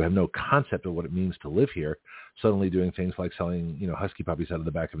who have no concept of what it means to live here, suddenly doing things like selling, husky puppies out of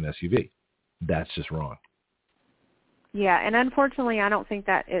the back of an SUV. That's just wrong. Yeah, and unfortunately, I don't think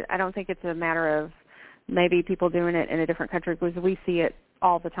it's a matter of maybe people doing it in a different country because we see it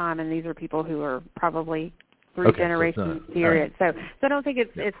all the time, and these are people who are probably three generations period. So I don't think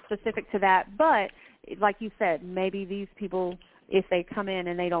it's specific to that. But like you said, maybe these people, if they come in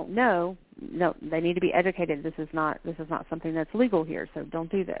and they don't know, they need to be educated. This is not something that's legal here, so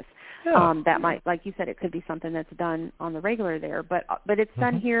don't do this. Yeah. That might, like you said, it could be something that's done on the regular there, but it's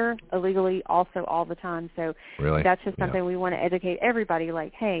done here illegally also all the time. So that's just something we want to educate everybody.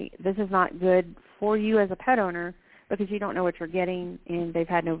 Like, hey, this is not good for you as a pet owner, because you don't know what you're getting, and they've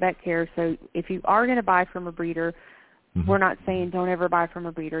had no vet care. So if you are going to buy from a breeder, we're not saying don't ever buy from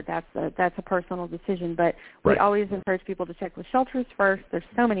a breeder. That's a personal decision. But we always encourage people to check with shelters first. There's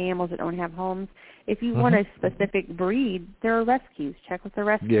so many animals that don't have homes. If you want a specific breed, there are rescues. Check with the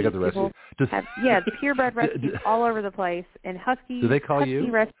rescues. Yeah, I got the rescues. The purebred rescues all over the place. And huskies. Do they call you?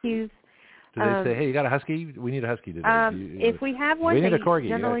 Rescues. Do they say, hey, you got a husky? We need a husky today. If we have one, they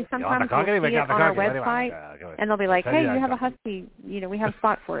generally sometimes we'll see it on our website, and they'll be like, hey, you have a husky. We have a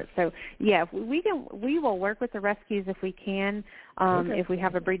spot for it. So, yeah, we will work with the rescues if we can, if we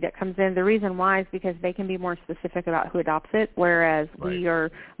have a breed that comes in. The reason why is because they can be more specific about who adopts it, whereas we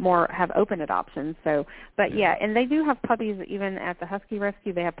are have open adoptions. So, but, and they do have puppies even at the husky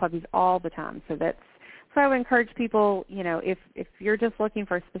rescue. They have puppies all the time. So I would encourage people, if you're just looking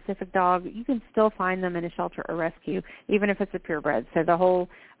for a specific dog, you can still find them in a shelter or rescue, even if it's a purebred. So the whole,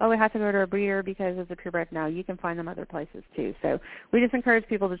 we have to go to a breeder because it's a purebred. No, you can find them other places too. So we just encourage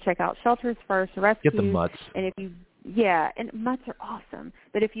people to check out shelters first, rescues. Get the mutts. And and mutts are awesome.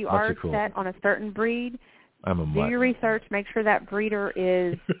 But if you are set on a certain breed, do your research, make sure that breeder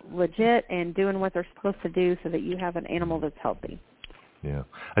is legit and doing what they're supposed to do so that you have an animal that's healthy. Yeah,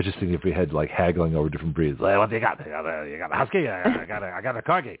 I just think if we had haggling over different breeds, like, what do you got? You got a husky. I got a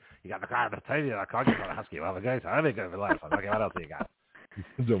corgi. You got the corgi for a husky. Well, the guys, I think good for life. Okay, what else do you got?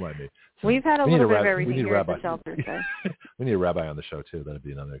 Don't mind me. So we've had a little bit of everything here at the shelter. So. We need a rabbi on the show too. That'd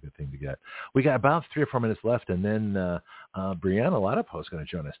be another good thing to get. We got about 3 or 4 minutes left, and then Brianna Ladapo is going to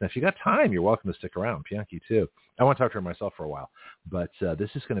join us. Now, if you got time, you're welcome to stick around. Bianchi too. I want to talk to her myself for a while, but this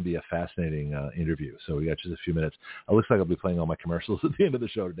is going to be a fascinating interview. So we got just a few minutes. It looks like I'll be playing all my commercials at the end of the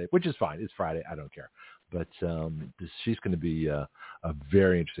show today, which is fine. It's Friday. I don't care. But she's going to be a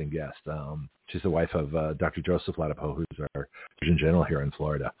very interesting guest. She's the wife of Dr. Joseph Ladapo, who's our Surgeon General here in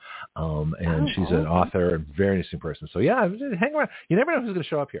Florida. And she's an author, a very interesting person. So, yeah, hang around. You never know who's going to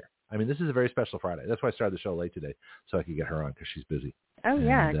show up here. I mean, this is a very special Friday. That's why I started the show late today, so I could get her on because she's busy. Oh,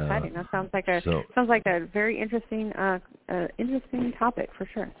 yeah, exciting. That sounds like a very interesting topic for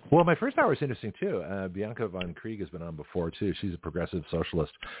sure. Well, my first hour is interesting, too. Bianca von Krieg has been on before, too. She's a progressive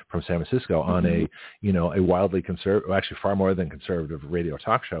socialist from San Francisco on a wildly conservative, actually far more than conservative radio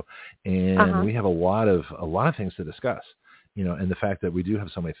talk show. And we have a lot of things to discuss. And the fact that we do have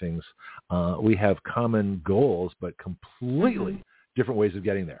so many things, we have common goals, but completely different ways of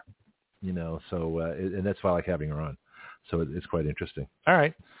getting there. So and that's why I like having her on. So it's quite interesting. All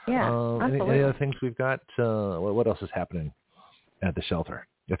right. Yeah. Any other things we've got? What else is happening at the shelter?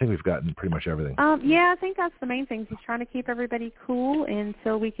 I think we've gotten pretty much everything. Yeah, I think that's the main thing. Just trying to keep everybody cool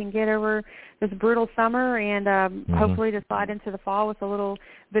until we can get over this brutal summer and hopefully to slide into the fall with a little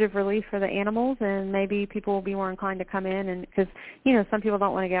bit of relief for the animals, and maybe people will be more inclined to come in. And because some people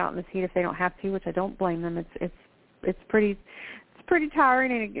don't want to get out in this heat if they don't have to, which I don't blame them. It's pretty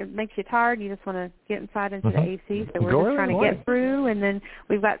tiring, and it makes you tired. You just want to get inside into the AC. So we're just trying to get through, and then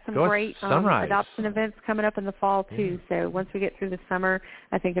we've got some great adoption events coming up in the fall too. So once we get through the summer,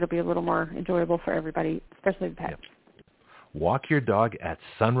 I think it'll be a little more enjoyable for everybody, especially the pets. Walk your dog at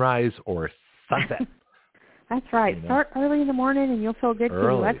sunrise or sunset. That's right. Start early in the morning, and you'll feel good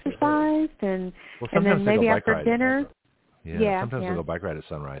because you exercised, and then maybe after dinner. Sometimes we'll go bike ride at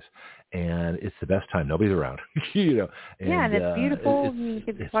sunrise, and it's the best time. Nobody's around, And, and it's beautiful. You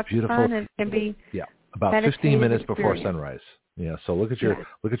can watch the sun, and it can be about 15 minutes before sunrise. Yeah, so look at your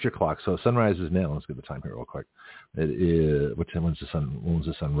clock. So sunrise is now. Let's get the time here real quick. It is when's the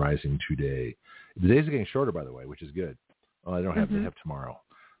sun rising today? The days are getting shorter, by the way, which is good. Oh, I don't have to have tomorrow.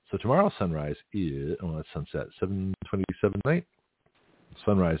 So tomorrow's sunrise is that's sunset 7:27 night.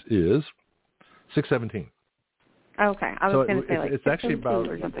 Sunrise is 6:17. Okay, I was going to say it's actually about.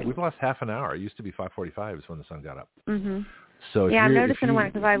 We've lost half an hour. It used to be 5:45 is when the sun got up. So I'm noticing when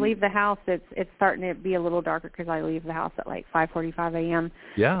because I leave the house, it's starting to be a little darker because I leave the house at like 5:45 a.m.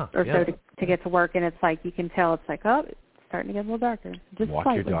 So to get to work, and it's like you can tell it's like it's starting to get a little darker. Just walk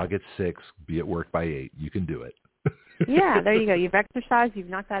slightly. Your dog at 6. Be at work by 8. You can do it. Yeah, there you go. You've exercised. You've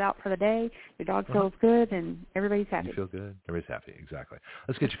knocked that out for the day. Your dog feels good, and everybody's happy. You feel good. Everybody's happy. Exactly.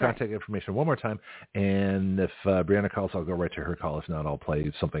 Let's get your contact information one more time. And if Brianna calls, I'll go right to her call. If not, I'll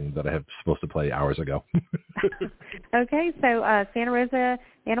play something that I have supposed to play hours ago. Okay, so Santa Rosa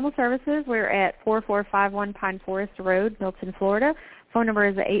Animal Services, we're at 4451 Pine Forest Road, Milton, Florida. Phone number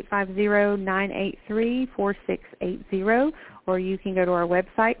is 850-983-4680, or you can go to our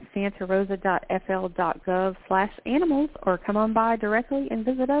website, santarosa.fl.gov/animals, or come on by directly and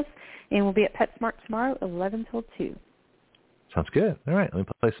visit us, and we'll be at PetSmart tomorrow, 11 till 2. Sounds good. All right, let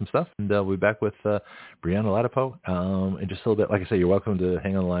me play some stuff, and we'll be back with Brianna Ladapo in just a little bit. Like I say, you're welcome to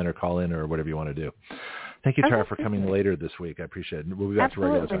hang on the line or call in or whatever you want to do. Thank you, Tara, for coming later this week. I appreciate it. We'll be back to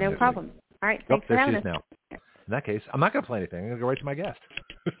regular time. No problem. Week. All right, thanks for having us. Now. In that case, I'm not going to play anything. I'm going to go right to my guest.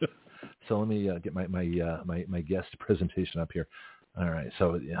 So let me get my guest presentation up here. All right.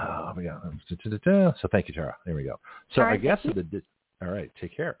 So so thank you, Tara. There we go. So our guest of the day. All right.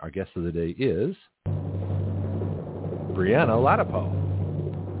 Take care. Our guest of the day is Brianna Ladapo.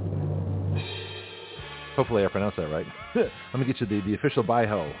 Hopefully I pronounced that right. Let me get you the official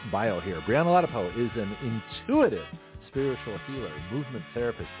bio here. Brianna Ladapo is an intuitive spiritual healer, movement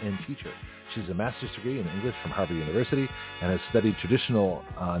therapist, and teacher. She's a master's degree in English from Harvard University and has studied traditional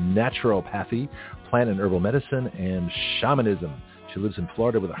naturopathy, plant and herbal medicine, and shamanism. She lives in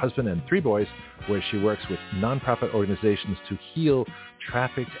Florida with her husband and 3 boys, where she works with nonprofit organizations to heal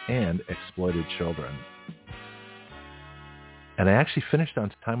trafficked and exploited children. And I actually finished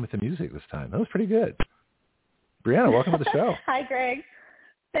on time with the music this time. That was pretty good. Brianna, welcome to the show. Hi, Greg.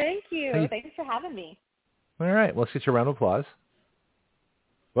 Thank you. Hey. Thanks for having me. All right. Well, let's get you a round of applause.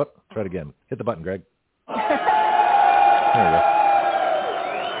 Whoop. Try it again. Hit the button, Greg. There we go.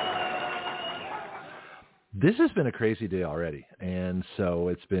 This has been a crazy day already, and so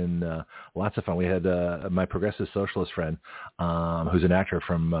it's been lots of fun. We had my progressive socialist friend, who's an actor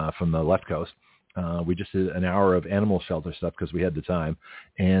from the left coast. We just did an hour of animal shelter stuff because we had the time,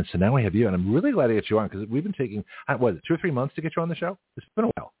 and so now we have you, and I'm really glad to get you on because we've been taking 2 or 3 months to get you on the show. It's been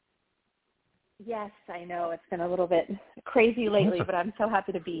a while. Yes, I know. It's been a little bit crazy lately, but I'm so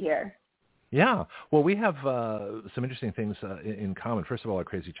happy to be here. Yeah. Well, we have some interesting things in common. First of all, our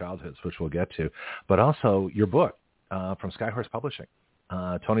crazy childhoods, which we'll get to, but also your book from Skyhorse Publishing.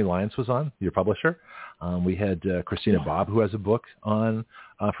 Tony Lyons was on, your publisher. We had Christina Bobb, who has a book on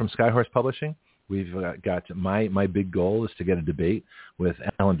from Skyhorse Publishing. We've got my big goal is to get a debate with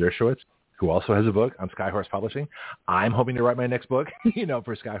Alan Dershowitz, who also has a book on Skyhorse Publishing. I'm hoping to write my next book,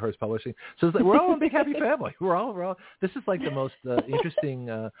 for Skyhorse Publishing. So it's like, we're all a big happy family. We're all. This is like the most interesting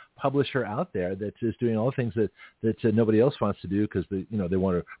publisher out there that is doing all the things that nobody else wants to do because they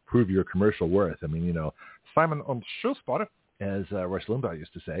want to prove your commercial worth. I mean, Simon on Showspot, as Rush Limbaugh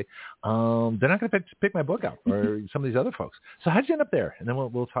used to say, they're not going to pick my book out or some of these other folks. So how'd you end up there? And then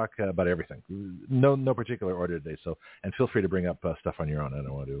we'll talk about everything. No particular order today. So and feel free to bring up stuff on your own. I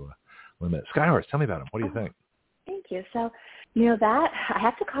don't want to. Skyhorse, tell me about him. What do you think? Thank you. So, that I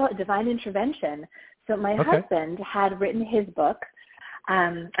have to call it divine intervention. So my husband had written his book.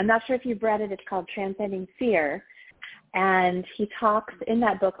 I'm not sure if you've read it. It's called Transcending Fear. And he talks in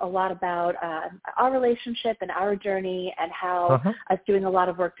that book a lot about our relationship and our journey, and how us doing a lot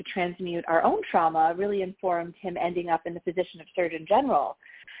of work to transmute our own trauma really informed him ending up in the position of Surgeon General.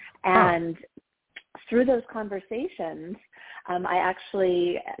 And through those conversations, I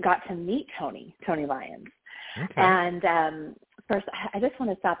actually got to meet Tony Lyons. Okay. And first, I just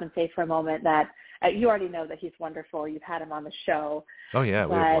want to stop and say for a moment that you already know that he's wonderful. You've had him on the show. Oh, yeah,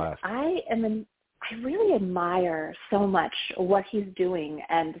 we had a blast. I really admire so much what he's doing,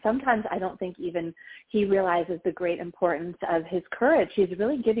 and sometimes I don't think even he realizes the great importance of his courage. He's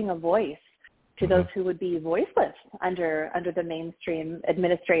really giving a voice to those who would be voiceless under the mainstream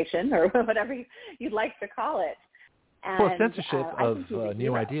administration, or whatever you'd like to call it. And, well, censorship of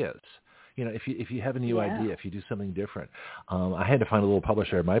new ideas. You know, if you have a new idea, if you do something different. I had to find a little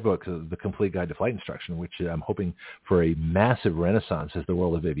publisher of my book, The Complete Guide to Flight Instruction, which I'm hoping for a massive renaissance as the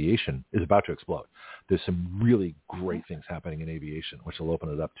world of aviation is about to explode. There's some really great things happening in aviation, which will open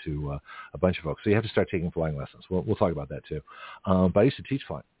it up to a bunch of folks. So you have to start taking flying lessons. We'll talk about that too. But I used to teach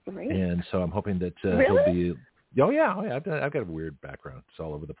flying. Great. And so I'm hoping that really? he'll be... Oh, yeah. I've got a weird background. It's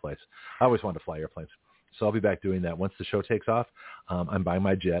all over the place. I always wanted to fly airplanes. So I'll be back doing that. Once the show takes off, I'm buying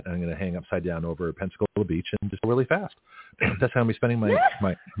my jet, and I'm going to hang upside down over Pensacola Beach and just go really fast. That's how I'm going to be spending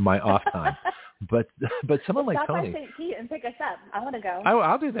my off time. But someone like Tony... Stop by St. Pete and pick us up. I want to go.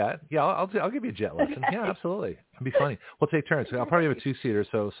 I'll do that. Yeah, I'll give you a jet lesson. Okay. Yeah, absolutely. It'll be funny. We'll take turns. I'll probably have a two-seater,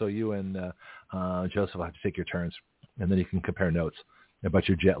 so you and Joseph will have to take your turns, and then you can compare notes about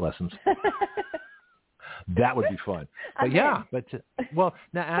your jet lessons. That would be fun. But well,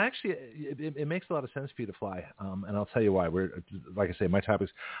 now actually, it makes a lot of sense for you to fly, and I'll tell you why. Like I say, my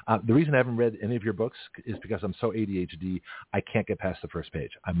topics. The reason I haven't read any of your books is because I'm so ADHD, I can't get past the first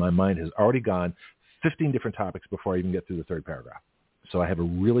page. My mind has already gone 15 different topics before I even get through the third paragraph. So I have a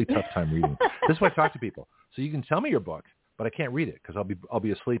really tough time reading. This is why I talk to people. So you can tell me your book, but I can't read it because I'll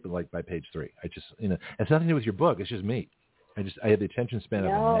be asleep by page 3. I just it's nothing to do with your book. It's just me. I have the attention span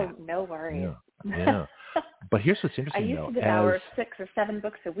of a gnat. No worries. Yeah. But here's what's interesting, I used to devour 6 or 7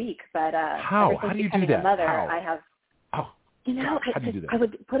 books a week, but how do you do that? A mother, how? I have. Oh. How do you do that? I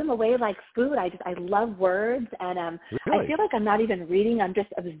would put them away like food. I love words, and really? I feel like I'm not even reading. I'm just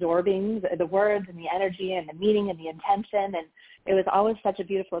absorbing the words and the energy and the meaning and the intention, and it was always such a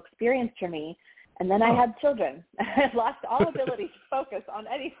beautiful experience for me. And then I had children. I lost all ability to focus on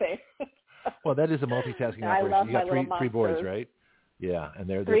anything. Well, that is a multitasking operation. You got three boys, right? Yeah, and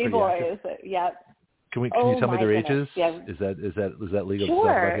they're 3 boys. Active. Yeah. Can you tell me their ages? Yeah. Is that legal?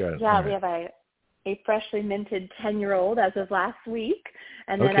 Sure. Yeah, right. We have a freshly minted 10-year-old as of last week,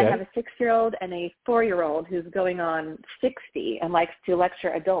 and then I have a 6-year-old and a 4-year-old who's going on 60 and likes to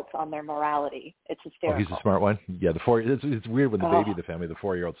lecture adults on their morality. It's hysterical. Oh, he's a smart one. Yeah, the 4. It's weird when the baby in the family, the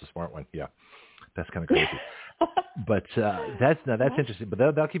 4-year-old's a smart one. Yeah, that's kind of crazy. But that's interesting. But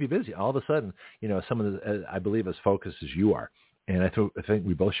that'll keep you busy. All of a sudden, someone I believe as focused as you are. And I think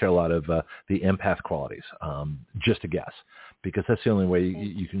we both share a lot of the empath qualities, just a guess, because that's the only way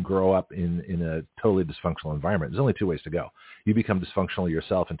you can grow up in a totally dysfunctional environment. There's only 2 ways to go. You become dysfunctional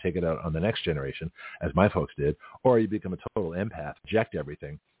yourself and take it out on the next generation, as my folks did, or you become a total empath, reject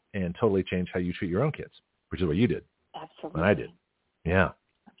everything, and totally change how you treat your own kids, which is what you did. Absolutely. And I did. Yeah.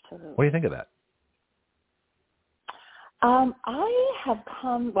 Absolutely. What do you think of that? I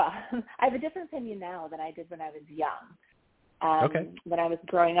have a different opinion now than I did when I was young. When I was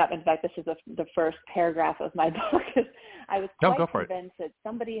growing up, in fact, this is the first paragraph of my book. I was quite convinced that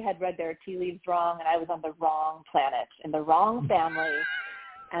somebody had read their tea leaves wrong, and I was on the wrong planet, in the wrong family,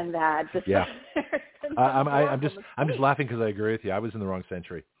 and that just I'm just laughing because I agree with you. I was in the wrong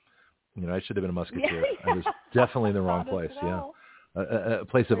century. I should have been a musketeer. I was definitely in the wrong place. Well. Yeah, a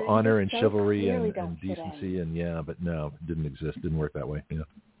place of honor and chivalry and decency, but no, it didn't exist. Didn't work that way. Yeah.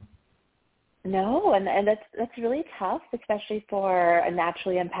 No, and that's really tough, especially for a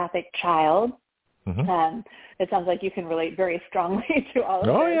naturally empathic child. Mm-hmm. It sounds like you can relate very strongly to all of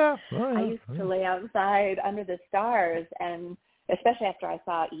this. Yeah. I used to lay outside under the stars, and especially after I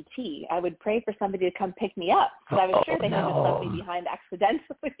saw E.T., I would pray for somebody to come pick me up, because I was sure they had just left me behind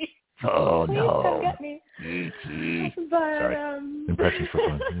accidentally. Oh, Please no. come get me. E.T. But, sorry. Impressions for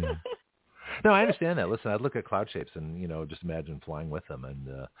fun. Yeah. No, I understand that. Listen, I'd look at cloud shapes and, just imagine flying with them. And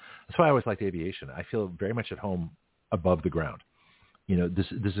that's why I always liked aviation. I feel very much at home above the ground. This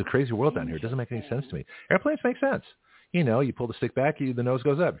is a crazy world down here. It doesn't make any sense to me. Airplanes make sense. You pull the stick back, the nose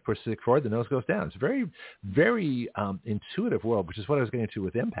goes up. You push the stick forward, the nose goes down. It's a very, very intuitive world, which is what I was getting to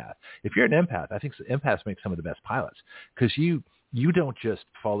with empath. If you're an empath, I think empaths make some of the best pilots, because you don't just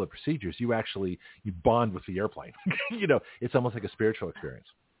follow the procedures. You bond with the airplane. It's almost like a spiritual experience.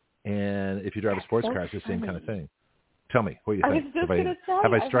 And if you drive a sports car, it's the same kind of thing. Tell me, what do you think? I was just going to say,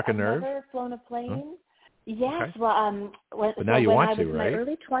 have I struck a nerve? I've never flown a plane. Huh? Yes, Okay. well, but now you when want I was to, in right? my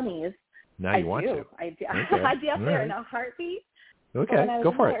early 20s, now you want to. to. Okay. Okay. I'd be up All there right. in a heartbeat. Okay, when I was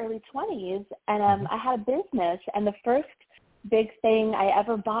go in for my it. early 20s, and I had a business, and the first big thing I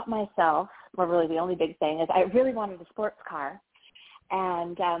ever bought myself, or really the only big thing, is I really wanted a sports car.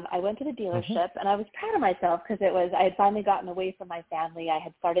 And I went to the dealership, and I was proud of myself because I had finally gotten away from my family. I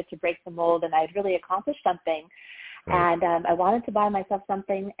had started to break the mold, and I had really accomplished something. Right. And I wanted to buy myself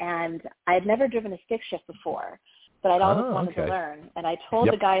something, and I had never driven a stick shift before, but I'd always wanted to learn. And I told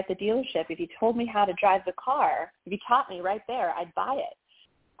the guy at the dealership, if he told me how to drive the car, if he taught me right there, I'd buy it.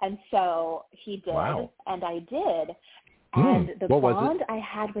 And so he did, and I did. And the bond I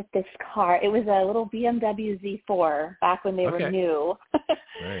had with this car, it was a little BMW Z4 back when they were new.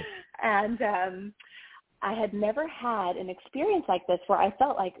 Right. And I had never had an experience like this where I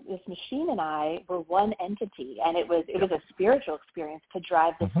felt like this machine and I were one entity, and it was a spiritual experience to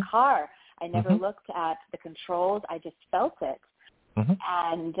drive this car. I never looked at the controls. I just felt it.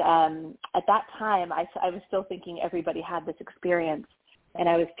 And at that time, I was still thinking everybody had this experience. And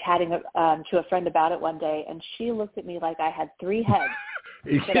I was chatting to a friend about it one day, and she looked at me like I had three heads.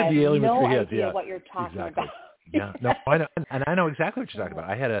 I have no idea what you're talking about. Yeah, no, I know, and I know exactly what you're talking about.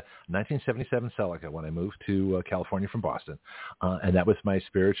 I had a 1977 Celica when I moved to California from Boston, and that was my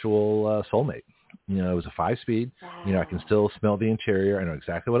spiritual soulmate. It was a 5-speed. Wow. I can still smell the interior. I know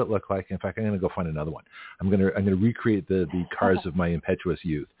exactly what it looked like. In fact, I'm going to go find another one. I'm going to recreate the cars of my impetuous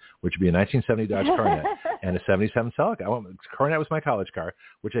youth, which would be a 1970 Dodge Coronet and a 77 Celica. Coronet was my college car,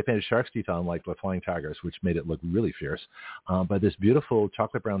 which I painted shark's teeth on like the Flying Tigers, which made it look really fierce. But this beautiful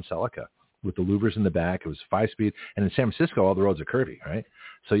chocolate brown Celica with the louvers in the back. It was 5-speed. And in San Francisco, all the roads are curvy, right?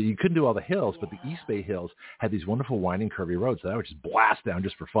 So you couldn't do all the hills, but the East Bay hills had these wonderful winding curvy roads that I would just blast down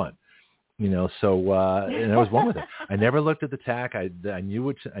just for fun. And I was one with it. I never looked at the tack. I knew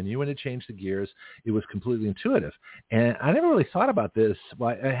when to change the gears. It was completely intuitive. And I never really thought about this.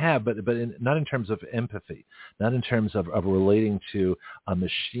 Well, I have, but not in terms of empathy, not in terms of relating to a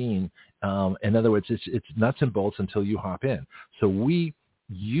machine. In other words, it's nuts and bolts until you hop in. So we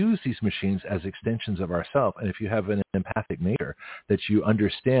use these machines as extensions of ourselves. And if you have an empathic nature, that you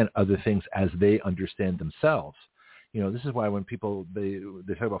understand other things as they understand themselves. This is why when people they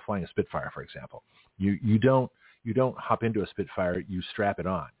talk about flying a Spitfire, for example, you don't hop into a Spitfire, you strap it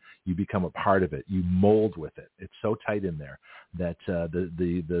on. You become a part of it. You mold with it. It's so tight in there that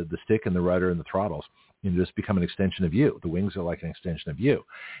the stick and the rudder and the throttles just become an extension of you. The wings are like an extension of you.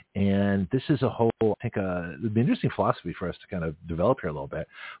 And this is a whole, I think, an interesting philosophy for us to kind of develop here a little bit.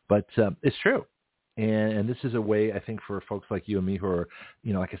 But it's true. And this is a way, I think, for folks like you and me who are,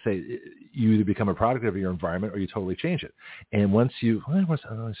 like I say, you either become a product of your environment or you totally change it. And once you, I wrote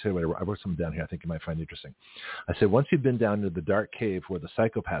something down here I think you might find interesting. I said, once you've been down into the dark cave where the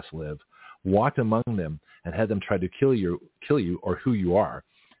psychopaths live, walked among them and had them try to kill you or who you are,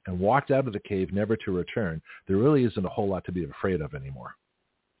 and walked out of the cave never to return, there really isn't a whole lot to be afraid of anymore.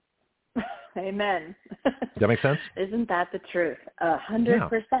 Amen. Does that make sense? Isn't that the truth?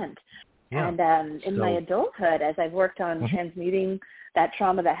 100%. Yeah. And in my adulthood, as I've worked on transmuting that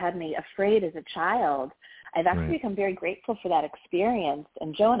trauma that had me afraid as a child, I've actually become very grateful for that experience.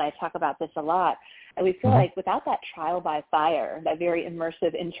 And Joe and I talk about this a lot. And we feel like without that trial by fire, that very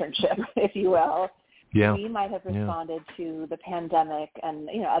immersive internship, if you will, we might have responded to the pandemic and,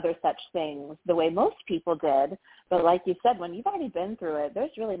 other such things the way most people did. But like you said, when you've already been through it,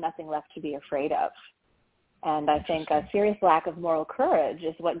 there's really nothing left to be afraid of. And I think a serious lack of moral courage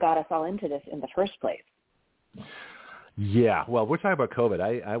is what got us all into this in the first place. Yeah, well, we're talking about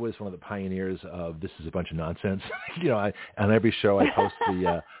COVID. I was one of the pioneers of this is a bunch of nonsense. On every show I post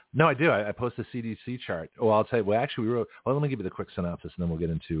the no, I do. I post the CDC chart. Well, I'll tell you. Well, actually, let me give you the quick synopsis, and then we'll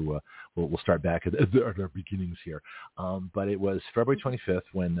get into we'll start back at our beginnings here. But it was February 25th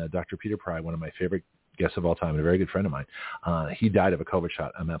when Dr. Peter Pry, one of my favorite guest of all time, and a very good friend of mine. He died of a COVID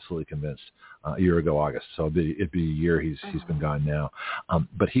shot. I'm absolutely convinced. A year ago, August. So it'd be a year he's been gone now.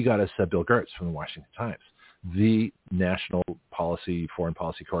 But he got us Bill Gertz from the Washington Times, the national policy, foreign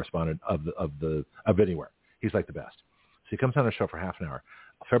policy correspondent of anywhere. He's like the best. So he comes on our show for half an hour,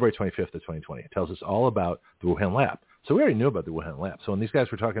 February 25th of 2020. He tells us all about the Wuhan lab. So we already knew about the Wuhan lab. So when these guys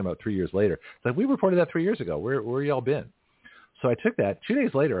were talking about 3 years later, it's like, we reported that 3 years ago. Where y'all been? So I took that. 2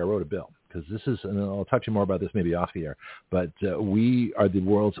 days later, I wrote a bill. Because this is, and I'll talk to you more about this maybe off the air, but we are the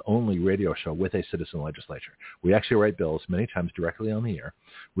world's only radio show with a citizen legislature. We actually write bills many times directly on the air.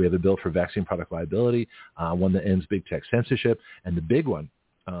 We have a bill for vaccine product liability, one that ends big tech censorship, and the big one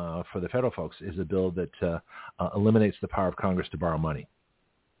for the federal folks is a bill that eliminates the power of Congress to borrow money.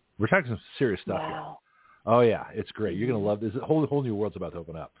 We're talking some serious stuff here. Oh, yeah. It's great. You're going to love this. A whole new world's about to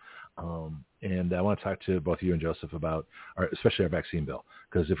open up. And I want to talk to both you and Joseph about, especially our vaccine bill,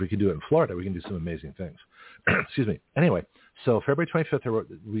 because if we can do it in Florida, we can do some amazing things. Excuse me. Anyway, so February 25th,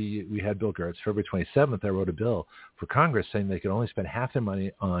 we had Bill Gertz. February 27th, I wrote a bill for Congress saying they could only spend half their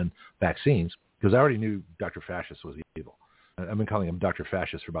money on vaccines, because I already knew Dr. Fascist was evil. I've been calling him Dr.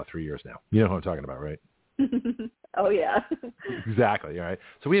 Fascist for about 3 years now. You know who I'm talking about, right? Oh, yeah. Exactly. All right.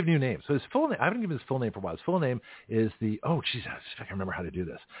 So we have new names. So his full name, I haven't given his full name for a while. His full name is I can remember how to do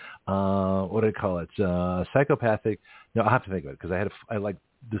this. What do I call it? Psychopathic. No, I'll have to think of it because I like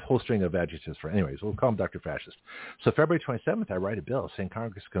this whole string of adjectives for. Anyways, we'll call him Dr. Fascist. So February 27th, I write a bill saying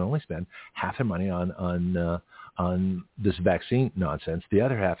Congress can only spend half their money on this vaccine nonsense. The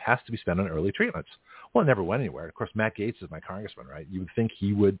other half has to be spent on early treatments. Well, it never went anywhere. Of course, Matt Gaetz is my congressman, right? You would think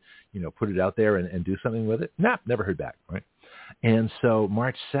he would, put it out there and do something with it. Nah, never heard back, right? And so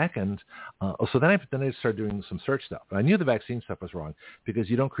March 2nd, so then I started doing some search stuff. And I knew the vaccine stuff was wrong because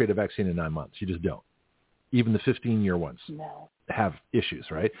you don't create a vaccine in 9 months. You just don't. Even the 15-year ones have issues,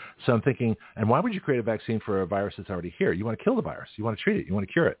 right? So I'm thinking, and why would you create a vaccine for a virus that's already here? You want to kill the virus. You want to treat it. You want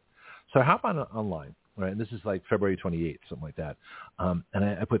to cure it. So I hop online, right? And this is like February 28th, something like that. And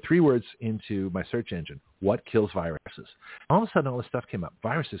I put 3 words into my search engine. What kills viruses? All of a sudden, all this stuff came up.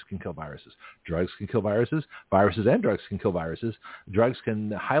 Viruses can kill viruses. Drugs can kill viruses. Viruses and drugs can kill viruses. Drugs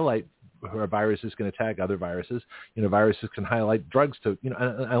can highlight where a virus is going to attack other viruses. Viruses can highlight drugs to, and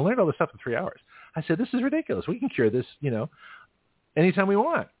I learned all this stuff in 3 hours. I said, this is ridiculous. We can cure this, anytime we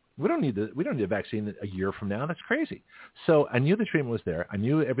want. We don't need a vaccine a year from now. That's crazy. So I knew the treatment was there. I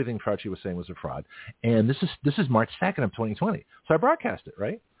knew everything Fauci was saying was a fraud. And this is March 2nd of 2020. So I broadcast it,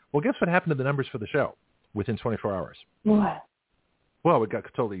 right? Well, guess what happened to the numbers for the show within 24 hours? What? Well, it got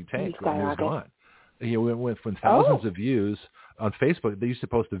totally tanked. It was gone. We went from thousands of views on Facebook. They used to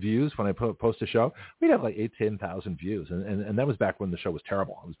post the views when I post a show. We'd have like 10,000 views. And that was back when the show was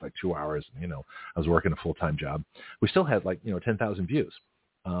terrible. It was like 2 hours. I was working a full-time job. We still had 10,000 views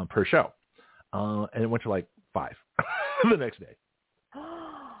per show. And it went to like 5 the next day.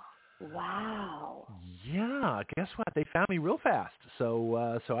 Wow. Yeah. Guess what? They found me real fast.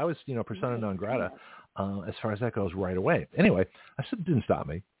 So I was, persona non grata. As far as that goes, right away. Anyway, I said it didn't stop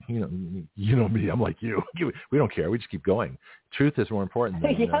me. You know me. I'm like you. We don't care. We just keep going. Truth is more important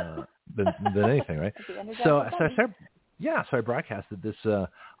than anything, right? So I broadcasted this.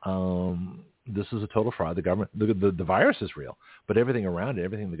 This is a total fraud. The government, the virus is real, but everything around it,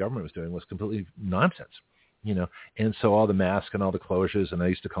 everything the government was doing was completely nonsense. And so all the masks and all the closures, and I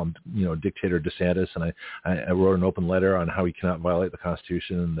used to call him, Dictator DeSantis, and I wrote an open letter on how he cannot violate the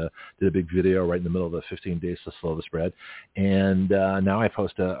Constitution, and did a big video right in the middle of the 15 days to slow the spread. And now I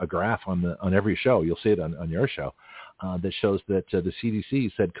post a graph on every show. You'll see it on your show that shows that the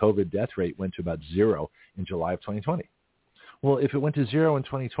CDC said COVID death rate went to about 0 in July of 2020. Well, if it went to 0 in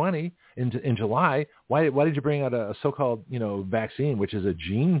 2020 in July, why did you bring out a so-called vaccine, which is a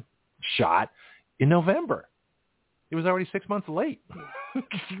gene shot, in November? It was already 6 months late.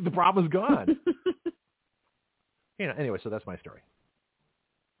 The problem is gone. Anyway, so that's my story.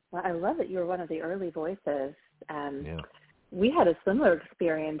 Well, I love that you were one of the early voices. We had a similar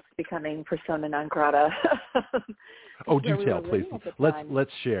experience becoming persona non grata. Oh, do tell, please.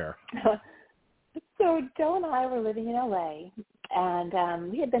 Let's share. So Joe and I were living in LA, and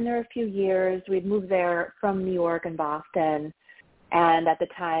we had been there a few years. We'd moved there from New York and Boston. And at the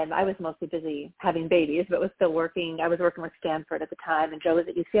time, I was mostly busy having babies, but was still working. I was working with Stanford at the time, and Joe was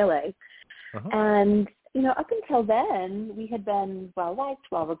at UCLA. Uh-huh. And, up until then, we had been well-liked,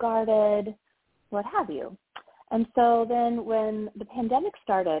 well-regarded, what have you. And so then when the pandemic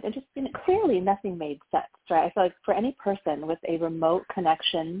started, it just clearly nothing made sense, right? I feel like for any person with a remote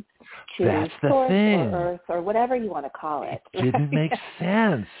connection to Source or Earth or whatever you want to call it. It didn't make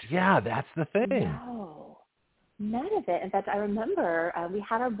sense. Yeah, that's the thing. No. None of it. In fact, I remember we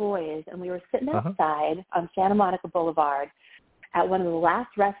had our boys, and we were sitting outside on Santa Monica Boulevard at one of the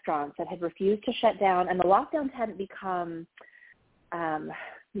last restaurants that had refused to shut down, and the lockdowns hadn't become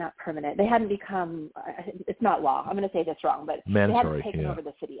not permanent. They hadn't become, it's not law. I'm going to say this wrong, but mandatory, they hadn't taken over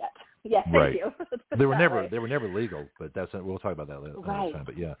the city yet. Yes, right. Thank you. They were never legal, but we'll talk about that later. Right. Time.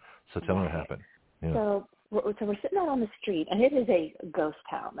 But yeah, so tell me what happened. Yeah. So we're sitting out on the street, and it is a ghost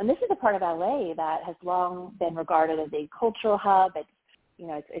town. And this is a part of LA that has long been regarded as a cultural hub. It's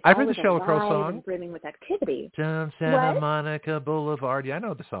I've heard the Sheryl Crow song. And brimming with activity. Down Santa Monica Boulevard. Yeah, I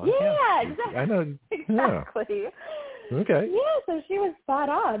know the song. Yeah, exactly. I know. Exactly. Yeah. Okay. Yeah, so she was spot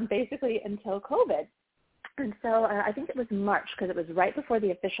on basically until COVID. And so I think it was March, because it was right before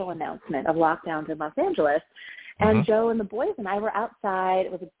the official announcement of lockdowns in Los Angeles. And Joe and the boys and I were outside.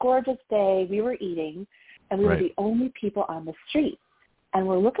 It was a gorgeous day. We were eating. and we were the only people on the street. And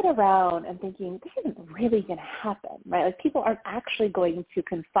we're looking around and thinking, this isn't really going to happen, right? Like, people aren't actually going to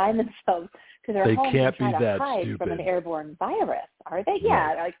confine themselves to their homes and try to hide from an airborne virus, are they?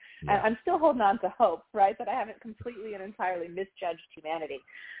 Yeah. I'm still holding on to hope, right, that I haven't completely and entirely misjudged humanity.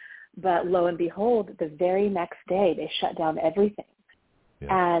 But lo and behold, the very next day, they shut down everything.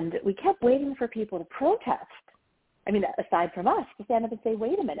 Yeah. And we kept waiting for people to protest. I mean, aside from us, to stand up and say,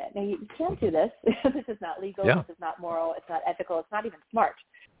 wait a minute, no, you can't do this. This is not legal. Yeah. This is not moral. It's not ethical. It's not even smart.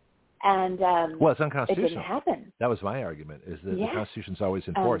 And well, it's unconstitutional. It didn't happen. That was my argument, is that the Constitution's always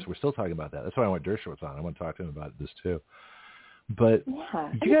enforced. We're still talking about that. That's why I want Dershowitz on. I want to talk to him about this too. But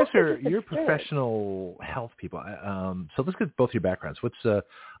you guys you're professional health people. So let's get both your backgrounds.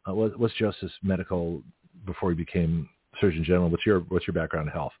 What's Joseph's medical before he became Surgeon General? What's your background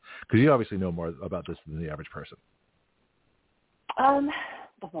in health? Because you obviously know more about this than the average person. Oh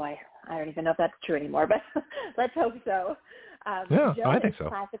boy, I don't even know if that's true anymore, but let's hope so. Joe I think is so.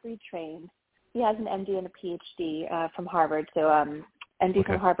 Classically trained. He has an MD and a PhD from Harvard. So MD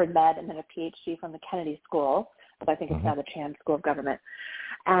from Harvard Med, and then a PhD from the Kennedy School. I think it's now the Chan School of Government.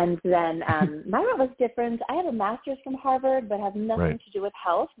 And then my route was different. I have a master's from Harvard, but has nothing to do with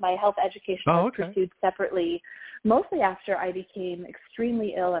health. My health education was pursued separately, mostly after I became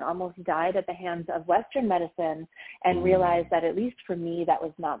extremely ill and almost died at the hands of Western medicine, and realized that, at least for me, that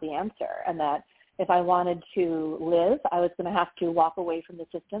was not the answer, and that if I wanted to live, I was going to have to walk away from the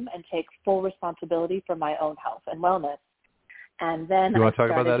system and take full responsibility for my own health and wellness. And then I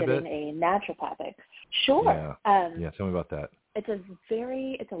started getting a naturopathic. Sure. Yeah, tell me about that. It's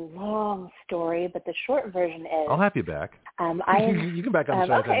a long story, but the short version is... I'll have you back. You can back on the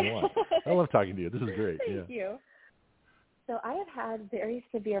show anytime you want. I love talking to you. This is great. Thank you. So I have had very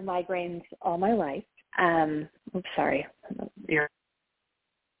severe migraines all my life. Oops, sorry.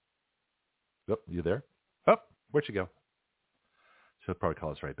 Oh, you there? Oh, where'd you go? She'll probably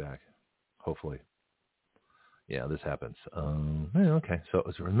call us right back, hopefully. Yeah, this happens. Okay, so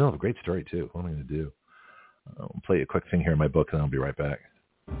it's in the middle of a great story, too. What am I going to do? I'll play a quick thing here in my book, and I'll be right back.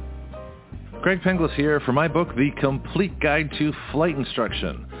 Greg Penglis here for my book, The Complete Guide to Flight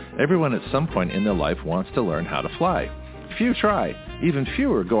Instruction. Everyone at some point in their life wants to learn how to fly. Few try. Even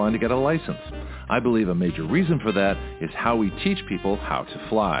fewer go on to get a license. I believe a major reason for that is how we teach people how to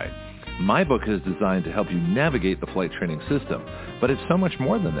fly. My book is designed to help you navigate the flight training system, but it's so much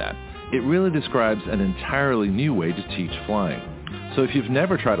more than that. It really describes an entirely new way to teach flying. So if you've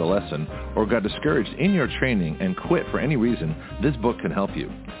never tried a lesson or got discouraged in your training and quit for any reason, this book can help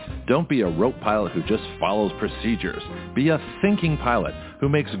you. Don't be a rote pilot who just follows procedures. Be a thinking pilot who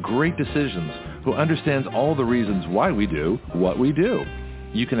makes great decisions, who understands all the reasons why we do what we do.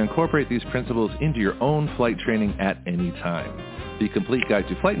 You can incorporate these principles into your own flight training at any time. The Complete Guide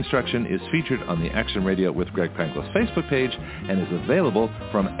to Flight Instruction is featured on the Action Radio with Greg Penglis Facebook page and is available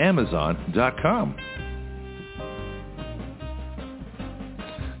from Amazon.com.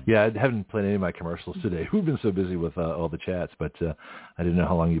 Yeah, I haven't played any of my commercials today. We've been so busy with all the chats, but I didn't know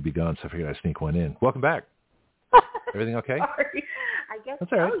how long you'd be gone, so I figured I'd sneak one in. Welcome back. Everything okay? Sorry. I guess.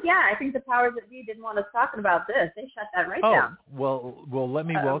 That's all right. Oh, yeah. I think the powers that be didn't want us talking about this. They shut that down. Well, let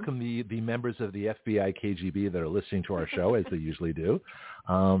me welcome the members of the FBI KGB that are listening to our show, as they usually do.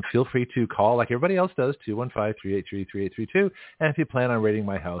 Feel free to call, like everybody else does, 215-383-3832. And if you plan on raiding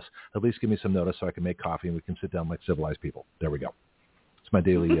my house, at least give me some notice so I can make coffee and we can sit down like civilized people. There we go. It's my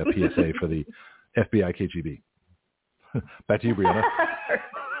daily PSA for the FBI KGB. Back to you, Brianna.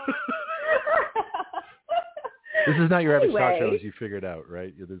 This is not your average talk show, as you figured out,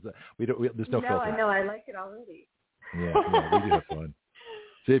 right? There's no filter. I know. I like it already. Yeah, we do have fun.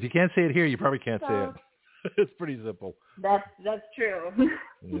 So if you can't say it here, you probably can't say it. It's pretty simple. That's true.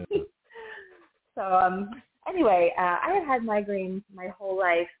 Yeah. So anyway, I had migraines my whole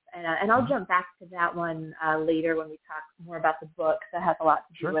life, and I'll jump back to that one later when we talk more about the book. That has a lot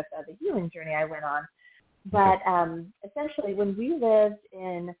to do with the healing journey I went on. But essentially, when we lived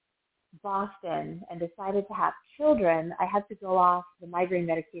in Boston and decided to have children, I had to go off the migraine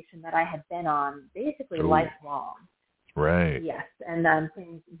medication that I had been on basically lifelong. Right. Yes, and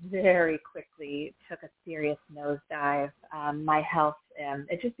things very quickly took a serious nosedive. My health,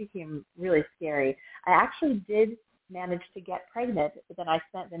 it just became really scary. I actually did manage to get pregnant, but then I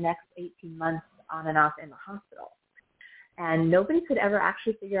spent the next 18 months on and off in the hospital. And nobody could ever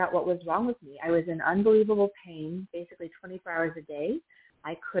actually figure out what was wrong with me. I was in unbelievable pain, basically 24 hours a day.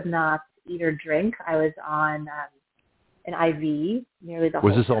 I could not eat or drink. I was on an IV nearly the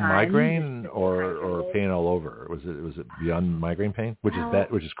whole time. Was this all migraine or pain all over? Was it beyond migraine pain, which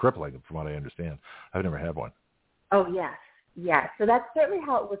is crippling from what I understand? I've never had one. Oh yes. So that's certainly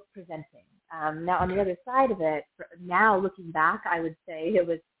how it was presenting. Now, on the other side of it, now looking back, I would say it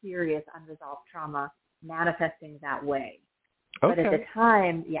was serious unresolved trauma manifesting that way. Okay. But at the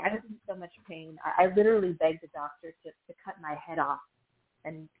time, I was in so much pain. I literally begged the doctor to cut my head off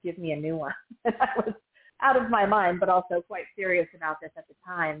and give me a new one. I was out of my mind, but also quite serious about this at the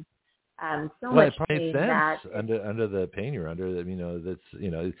time. Much it pain makes that sense under the pain you're under. That's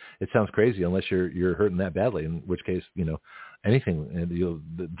it sounds crazy unless you're hurting that badly. In which case, anything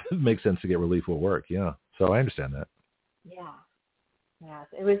that makes sense to get relief will work. Yeah, so I understand that. Yeah.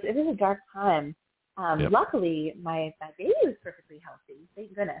 It was a dark time. Luckily, my baby was perfectly healthy,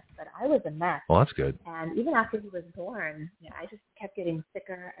 thank goodness. But I was a mess. Well, that's good. And even after he was born, I just kept getting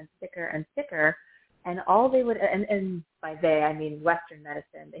sicker and sicker and sicker. And all they would, and by they, I mean Western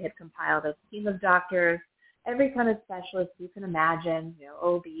medicine, they had compiled a team of doctors, every kind of specialist you can imagine,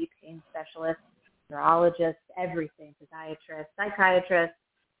 OB, pain specialists, neurologists, everything, physiatrists, psychiatrists.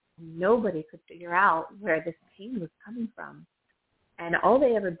 Nobody could figure out where this pain was coming from. And all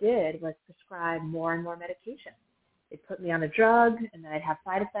they ever did was prescribe more and more medication. They'd put me on a drug, and then I'd have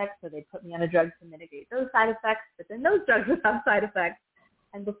side effects, so they'd put me on a drug to mitigate those side effects, but then those drugs would have side effects.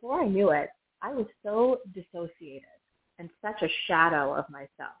 And before I knew it, I was so dissociated and such a shadow of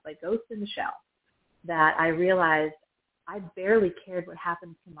myself, like Ghost in the Shell, that I realized I barely cared what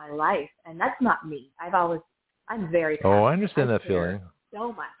happened to my life. And that's not me. I'm very passionate. Oh, I understand that feeling.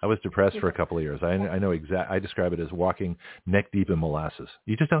 So much. I was depressed for a couple of years. I know I describe it as walking neck deep in molasses.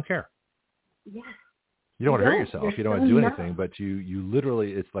 You just don't care. Yes. You don't want to hurt yourself. You don't want to do anything, but you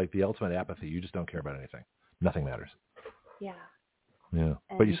literally, it's like the ultimate apathy. You just don't care about anything. Nothing matters. Yeah. Yeah.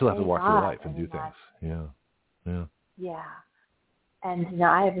 And but you still have to walk through life and do things. Yeah. Yeah. And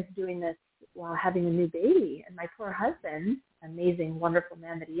I was doing this while having a new baby. And my poor husband, amazing, wonderful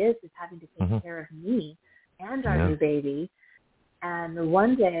man that he is having to take care of me and our new baby. And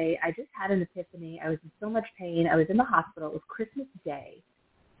one day I just had an epiphany. I was in so much pain. I was in the hospital. It was Christmas Day.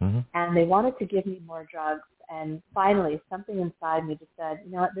 And they wanted to give me more drugs. And finally, something inside me just said,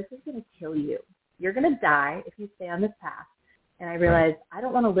 you know what, this is going to kill you. You're going to die if you stay on this path. And I realized I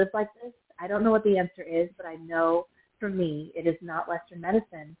don't want to live like this. I don't know what the answer is, but I know for me it is not Western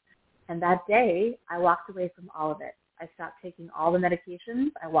medicine. And that day, I walked away from all of it. I stopped taking all the medications.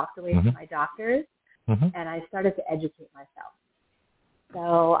 I walked away from my doctors, and I started to educate myself.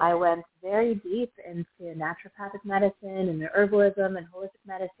 So I went very deep into naturopathic medicine and herbalism and holistic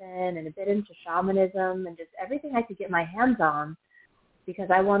medicine and a bit into shamanism and just everything I could get my hands on because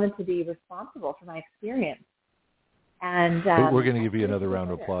I wanted to be responsible for my experience. And we're going to give you another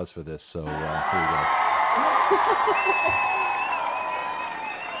round of applause for this. So here you go.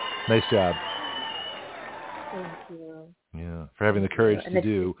 Nice job. Thank you. Yeah, for having the courage to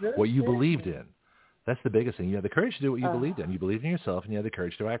do what you believed in. That's the biggest thing. You have the courage to do what you believed in. You believed in yourself, and you had the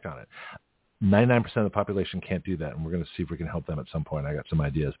courage to act on it. 99% of the population can't do that, and we're going to see if we can help them at some point. I got some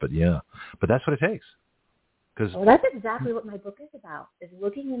ideas, but that's what it takes. Well, that's exactly what my book is about, is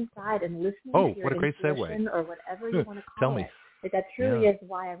looking inside and listening to your what a great intuition segue. or whatever you want to call Tell me. it. Like, that truly is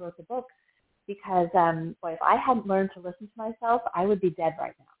why I wrote the book, because if I hadn't learned to listen to myself, I would be dead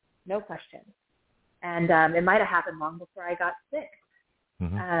right now, no question. And it might have happened long before I got sick.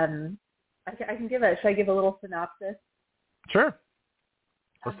 I can should I give a little synopsis? Sure.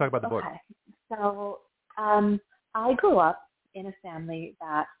 Let's talk about the book. Okay. So I grew up in a family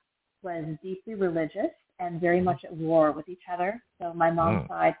that was deeply religious and very much at war with each other. So my mom's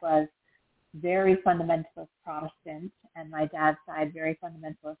side was very fundamentalist Protestant, and my dad's side very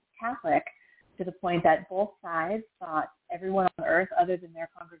fundamentalist Catholic, to the point that both sides thought everyone on earth other than their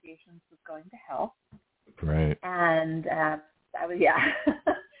congregations was going to hell. Right. And that was,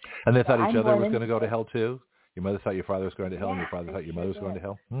 And they thought each other was going to go to hell too? Your mother thought your father was going to hell, and your father thought your mother was going to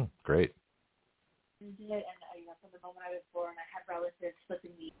hell? Great. They did, and from the moment I was born, I had relatives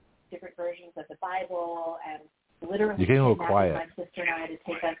flipping me different versions of the Bible, and literally you're getting a little quiet. My sister and I to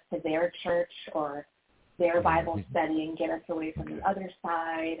take us to their church or their Bible study and get us away from the other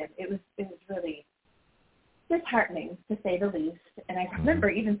side, and it was really disheartening, to say the least. And I remember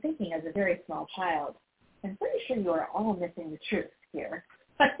even thinking as a very small child, I'm pretty sure you are all missing the truth here.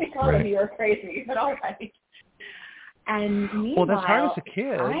 I think all of you are crazy, but all right. And meanwhile, that's hard as a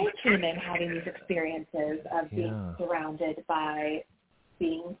kid. I came in having these experiences of being surrounded by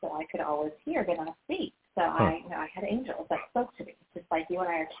beings that I could always hear but not see. So I had angels that spoke to me, just like you and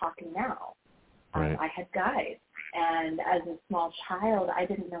I are talking now. I had guides. And as a small child, I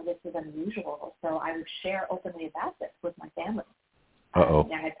didn't know this was unusual, so I would share openly about this with my family.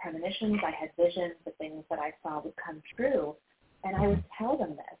 I had premonitions, I had visions, the things that I saw would come true, and I would tell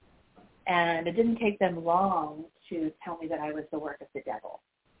them this. And it didn't take them long to tell me that I was the work of the devil.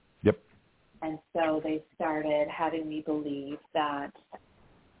 Yep. And so they started having me believe that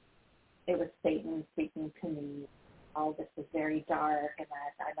it was Satan speaking to me. All this was very dark, and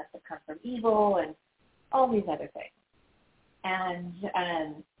that I must have come from evil, and all these other things. And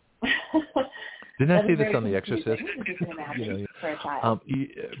didn't I see this on The Exorcist? You can imagine, for a child.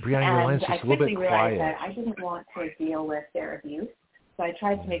 Brianna, your line's just a little bit quiet. That I didn't want to deal with their abuse, so I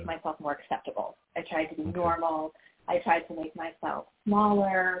tried to make myself more acceptable. I tried to be normal. I tried to make myself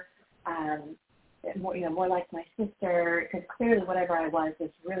smaller, more like my sister, because clearly whatever I was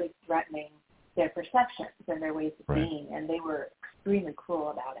really threatening their perceptions and their ways of being, and they were extremely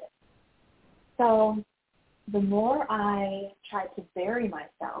cruel about it. So the more I tried to bury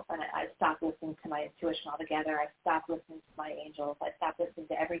myself, and I stopped listening to my intuition altogether, I stopped listening to my angels, I stopped listening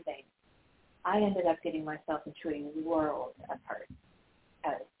to everything, I ended up getting myself into a world of hurt.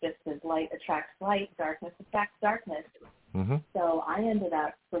 Just as light attracts light, darkness attracts darkness. Mm-hmm. So I ended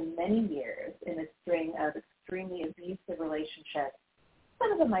up for many years in a string of extremely abusive relationships,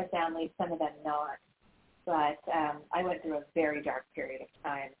 some of them my family, some of them not. But I went through a very dark period of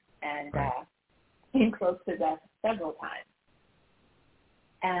time and came close to death several times.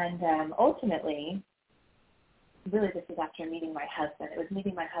 And ultimately, really this is after meeting my husband. It was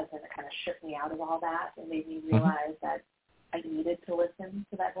meeting my husband that kind of shook me out of all that and made me realize that I needed to listen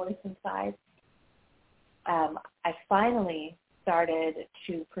to that voice inside. I finally started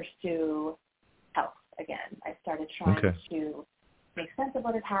to pursue health again. I started trying to make sense of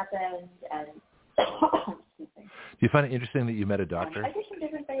what had happened and excuse me. Do you find it interesting that you met a doctor? I did some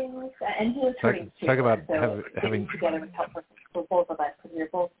different things, and he was hurting too. Talk about so having together was helpful for both of us because we were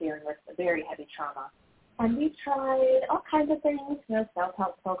both dealing with a very heavy trauma. And we tried all kinds of things,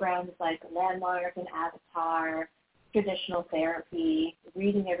 self-help programs like Landmark and Avatar, traditional therapy,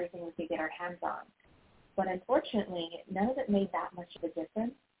 reading everything we could get our hands on. But unfortunately, none of it made that much of a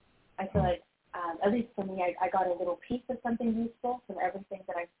difference. I feel like, at least for me, I got a little piece of something useful from everything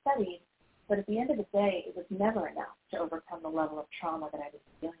that I studied, but at the end of the day, it was never enough to overcome the level of trauma that I was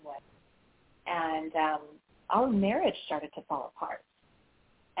dealing with. And our marriage started to fall apart.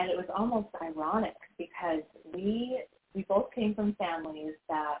 And it was almost ironic because we both came from families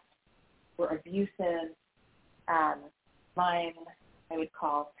that were abusive. Mine, I would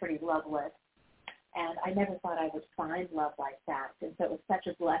call pretty loveless. And I never thought I would find love like that. And so it was such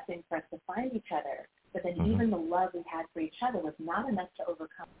a blessing for us to find each other. But then even the love we had for each other was not enough to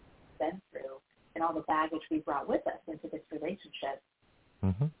overcome what we've been through and all the baggage we brought with us into this relationship.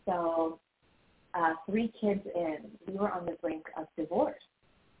 So 3 kids in, we were on the brink of divorce.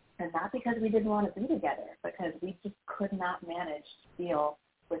 And not because we didn't want to be together, because we just could not manage to deal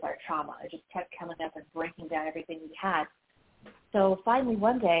with our trauma. It just kept coming up and breaking down everything we had. So finally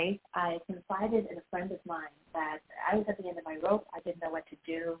one day, I confided in a friend of mine that I was at the end of my rope. I didn't know what to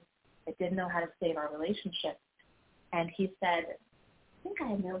do. I didn't know how to save our relationship. And he said, I think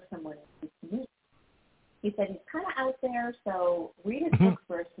I know someone who needs to meet. He said, he's kind of out there, so read his book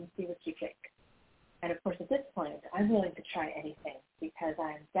first and see what you think. And of course, at this point, I'm willing to try anything because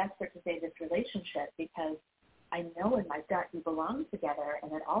I'm desperate to save this relationship because I know in my gut we belong together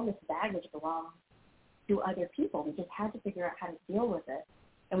and that all this baggage belongs to other people. We just had to figure out how to deal with it.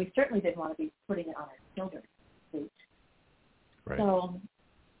 And we certainly didn't want to be putting it on our children. Right. So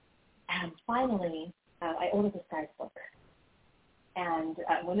finally, I ordered this guy's book. And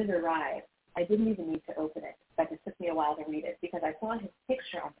when it arrived, I didn't even need to open it, but it took me a while to read it because I saw his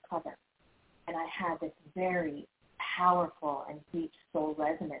picture on the cover. And I had this very powerful and deep soul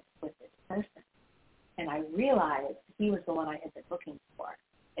resonance with this person. And I realized he was the one I had been looking for.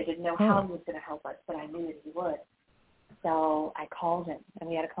 I didn't know how he was going to help us, but I knew that he would. So I called him, and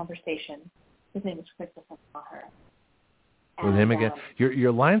we had a conversation. His name is Christopher Maher. With him again?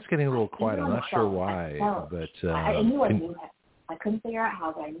 Your line's getting a little quiet. I'm not sure why. But I knew I knew him. I couldn't figure out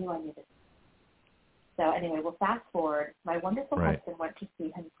how, but I knew I knew this. So anyway, we'll fast forward. My wonderful husband went to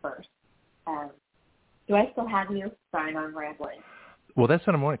see him first. Do I still have you? Sorry, I'm rambling. Well, that's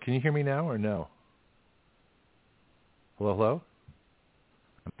what I'm wondering. Can you hear me now or no? Hello?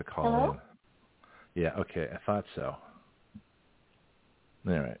 I have to call in. Yeah, okay. I thought so.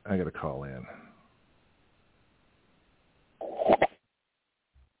 All right. I got to call in.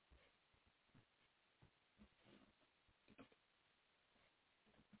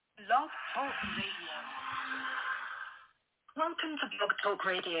 Blog Talk Radio. Welcome to Blog Talk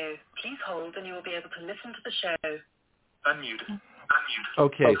Radio. Please hold and you will be able to listen to the show. Unmuted.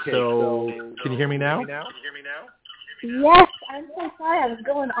 Okay, so can you hear me now? Yes, I'm so sorry. I was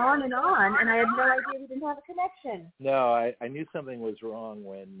going on, and I had no idea we didn't have a connection. No, I knew something was wrong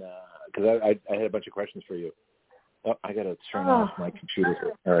when because I had a bunch of questions for you. Oh, I got to turn off my computer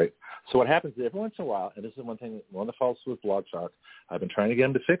here. All right. So what happens is every once in a while, and this is one of the faults with Blog Talk, I've been trying to get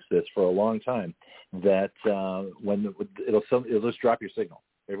them to fix this for a long time, that it'll just drop your signal.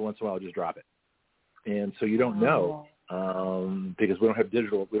 Every once in a while, it'll just drop it. And so you don't know because we don't have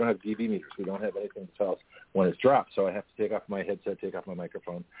DV meters. We don't have anything to tell us when it's dropped. So I have to take off my headset, take off my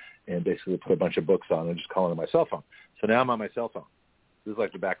microphone, and basically put a bunch of books on and just call it on my cell phone. So now I'm on my cell phone. This is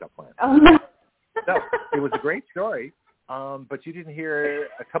like the backup plan. Oh, no. No, it was a great story, but you didn't hear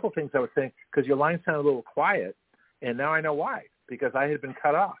a couple things I was saying because your line sounded a little quiet, and now I know why, because I had been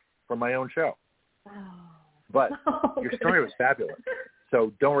cut off from my own show. But your story was fabulous.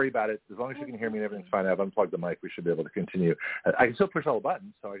 So don't worry about it. As long as you can hear me and everything's fine, I've unplugged the mic. We should be able to continue. I can still push all the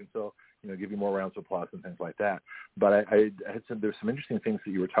buttons, so I can still give you more rounds of applause and things like that. But there's some interesting things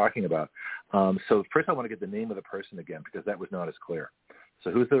that you were talking about. So first I want to get the name of the person again because that was not as clear. So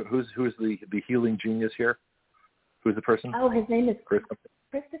who's the healing genius here? Who's the person? Oh, his name is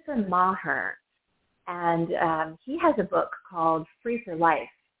Christopher Maher, and he has a book called Free for Life,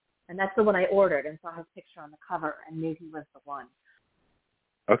 and that's the one I ordered and saw his picture on the cover and knew he was the one.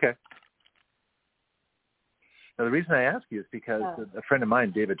 Okay. Now the reason I ask you is because a friend of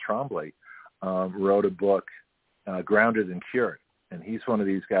mine, David Tremblay, wrote a book, Grounded and Cured, and he's one of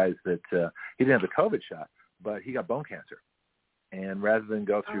these guys that he didn't have the COVID shot, but he got bone cancer. And rather than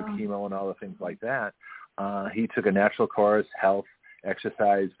go through chemo and all the things like that, he took a natural course, health,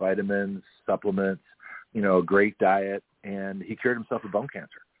 exercise, vitamins, supplements, a great diet, and he cured himself of bone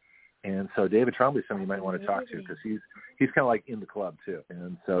cancer. And so David Tremblay is somebody you might want to talk to because he's kind of like in the club too,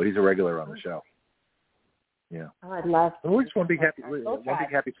 and so he's a regular on the show. Yeah. Oh, I'd love to. We're just one big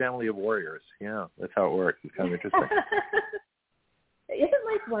happy family of warriors. Yeah, that's how it works. It's kind of interesting. Isn't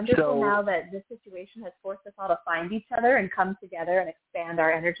life wonderful now that this situation has forced us all to find each other and come together and expand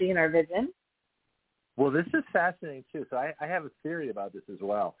our energy and our vision? Well, this is fascinating too. So I have a theory about this as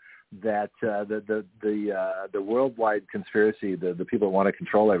well. That the worldwide conspiracy, the people that want to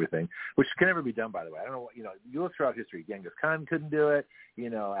control everything, which can never be done, by the way. I don't know. You look throughout history. Genghis Khan couldn't do it.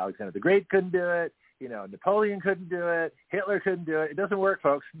 Alexander the Great couldn't do it. Napoleon couldn't do it. Hitler couldn't do it. It doesn't work,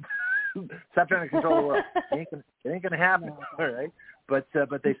 folks. Stop trying to control the world. It ain't gonna happen. All right. But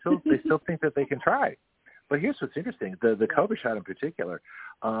they still think that they can try. But here's what's interesting: the COVID shot in particular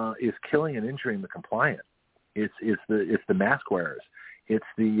is killing and injuring the compliant. It's the mask wearers. It's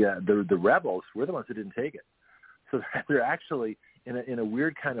the rebels. We're the ones who didn't take it. So they're actually in a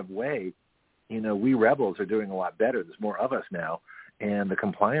weird kind of way. We rebels are doing a lot better. There's more of us now, and the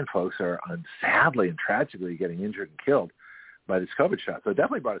compliant folks are sadly and tragically getting injured and killed by this COVID shot. So it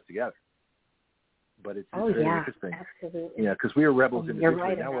definitely brought us together. But it's very interesting. Absolutely. Yeah, because we were rebels individually.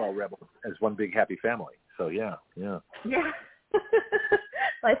 Right, now we're all rebels as one big happy family. So yeah.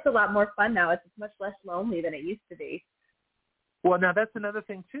 Life's a lot more fun now. It's much less lonely than it used to be. Well, now that's another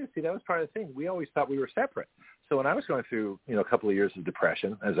thing too. See, that was part of the thing. We always thought we were separate. So when I was going through, a couple of years of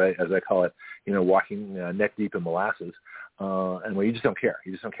depression, as I call it, walking neck deep in molasses, and where you just don't care.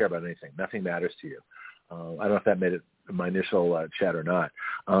 You just don't care about anything. Nothing matters to you. I don't know if that made it my initial chat or not.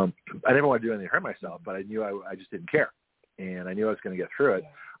 I never wanted to do anything to hurt myself, but I knew I just didn't care, and I knew I was going to get through it.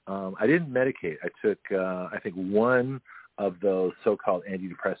 I didn't medicate. I took, I think, one of those so-called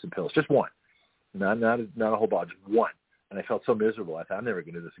antidepressant pills, just one, not a whole bunch, just one. And I felt so miserable. I thought, I'm never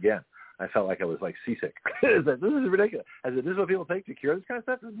going to do this again. I felt like I was like seasick. I said, this is ridiculous. I said, this is what people take to cure this kind of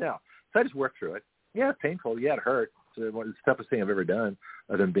stuff? No. So I just worked through it. Yeah, it's painful. Yeah, it hurt. So it's the toughest thing I've ever done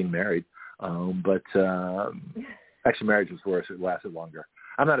other than being married. But actually, marriage was worse. It lasted longer.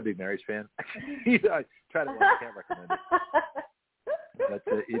 I'm not a big marriage fan. I try to watch. I can't recommend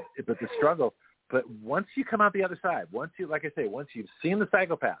it. But the struggle. But once you come out the other side, once you've seen the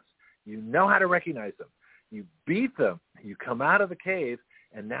psychopaths, you know how to recognize them. You beat them. You come out of the cave,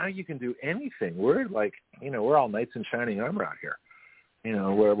 and now you can do anything. We're like, we're all knights in shining armor out here.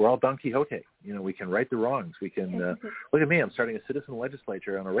 We're all Don Quixote. We can right the wrongs. We can look at me. I'm starting a citizen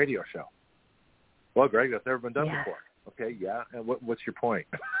legislature on a radio show. Well, Greg, that's never been done before. Okay, yeah. And what's your point?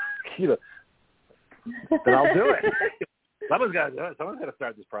 Then I'll do it. Someone's got to do it. Someone's got to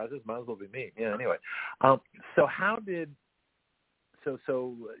start this process. Might as well be me. Yeah. Anyway, so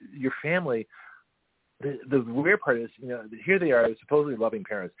your family. The weird part is, here they are, supposedly loving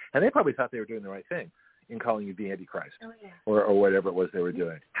parents, and they probably thought they were doing the right thing in calling you the Antichrist or whatever it was they were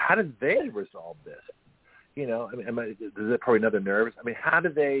doing. How did they resolve this? Is it probably another nerves? I mean, how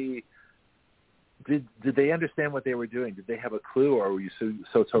did they? Did they understand what they were doing? Did they have a clue, or were you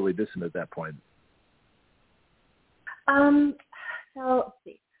so totally distant at that point? So let's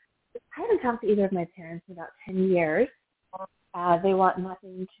see. I haven't talked to either of my parents in about 10 years. They want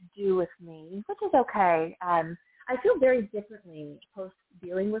nothing to do with me, which is okay. I feel very differently post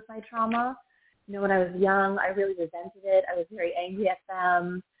dealing with my trauma. You know, when I was young, I really resented it. I was very angry at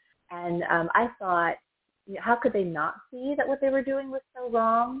them. And I thought, you know, how could they not see that what they were doing was so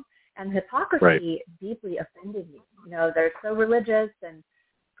wrong? And hypocrisy deeply offended me. You know, they're so religious and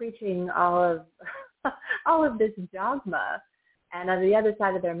preaching all of this dogma. And on the other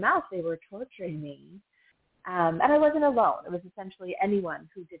side of their mouth, they were torturing me. And I wasn't alone. It was essentially anyone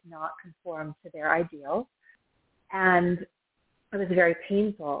who did not conform to their ideals. And it was very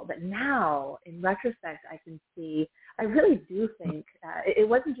painful. But now, in retrospect, I can see, I really do think it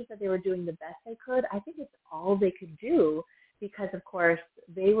wasn't just that they were doing the best they could. I think it's all they could do because, of course,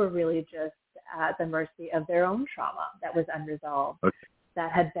 they were really just at the mercy of their own trauma that was unresolved,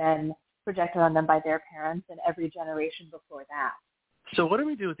 that had been projected on them by their parents and every generation before that. So what do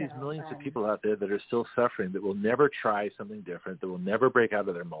we do with these millions of people out there that are still suffering, that will never try something different, that will never break out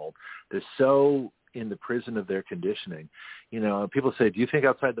of their mold? They're so in the prison of their conditioning. You know, people say, do you think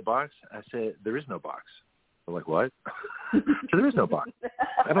outside the box? I say, there is no box. They're like, what? So there is no box.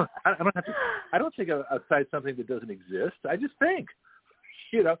 I don't think outside something that doesn't exist. I just think.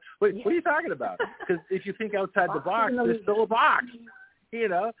 You know, what are you talking about? Because if you think outside the box, there's still a box. You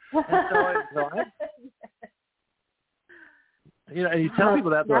know, and so you know, and you tell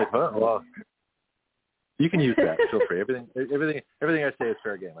people that, they're like, oh, well, you can use that. Feel free. Everything I say is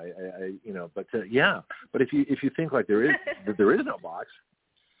fair game. I you know, but but if you think like there is no box,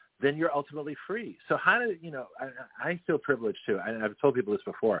 then you're ultimately free. So how do you know? I feel privileged too. I've told people this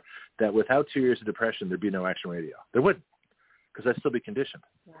before, that without 2 years of depression, there'd be no Action Radio. There wouldn't, because I'd still be conditioned.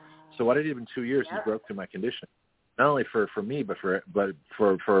 Wow. So what I did in 2 years is broke through my condition, not only for me, but for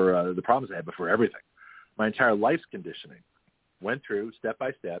the problems I had, but for everything. My entire life's conditioning. Went through step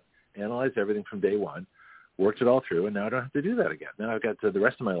by step, analyzed everything from day one, worked it all through, and now I don't have to do that again. Now I've got the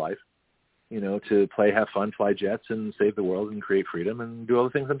rest of my life, you know, to play, have fun, fly jets, and save the world, and create freedom, and do all the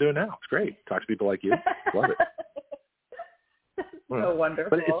things I'm doing now. It's great. Talk to people like you. Love it. So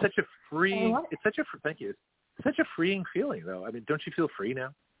wonderful. But it's such a free. Thank you. It's such a freeing feeling, though. I mean, don't you feel free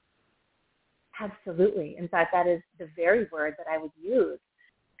now? Absolutely. In fact, that is the very word that I would use,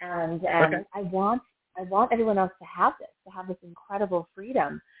 and I want everyone else to have this incredible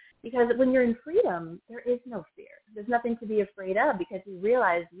freedom. Because when you're in freedom, there is no fear. There's nothing to be afraid of because you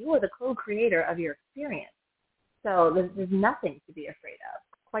realize you are the co-creator of your experience. So there's nothing to be afraid of,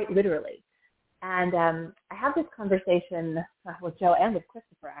 quite literally. And I have this conversation with Joe and with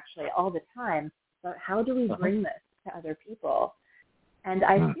Christopher, actually, all the time about how do we bring this to other people. And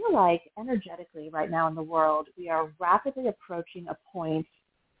I feel like energetically right now in the world, we are rapidly approaching a point,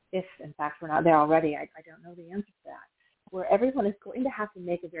 if in fact we're not there already, I don't know the answer to that, where everyone is going to have to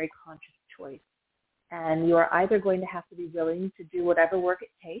make a very conscious choice. And you are either going to have to be willing to do whatever work it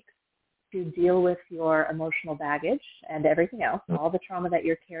takes to deal with your emotional baggage and everything else, all the trauma that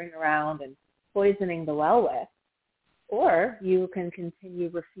you're carrying around and poisoning the well with, or you can continue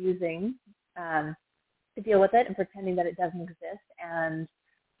refusing to deal with it and pretending that it doesn't exist and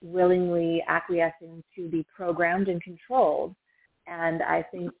willingly acquiescing to be programmed and controlled. And I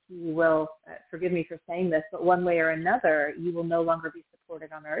think you will, forgive me for saying this, but one way or another, you will no longer be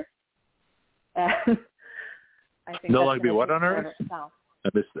supported on Earth. I think no longer be what on Earth? I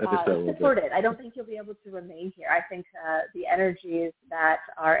missed that supported. I don't think you'll be able to remain here. I think the energies that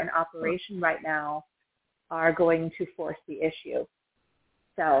are in operation right now are going to force the issue.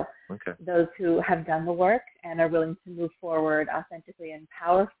 So those who have done the work and are willing to move forward authentically and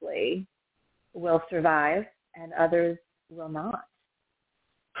powerfully will survive, and others will not.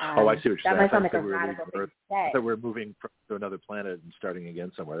 I see what you're saying. That might sound like a radical thing to say. I thought we're moving to another planet and starting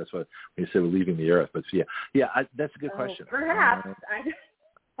again somewhere. That's what when you say we're leaving the Earth. But that's a good question. Perhaps.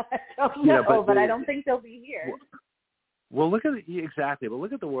 I don't know, but I don't think they'll be here. Well, look at exactly. But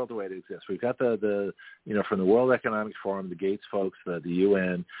look at the world the way it exists. We've got the from the World Economic Forum, the Gates folks, the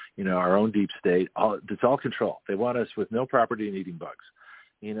UN, our own deep state. It's all control. They want us with no property and eating bugs.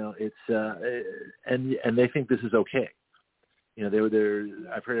 It's and they think this is okay.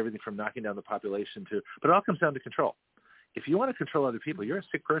 I've heard everything from knocking down the population to, but it all comes down to control. If you want to control other people, you're a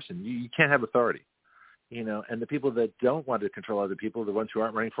sick person. You can't have authority. And the people that don't want to control other people are the ones who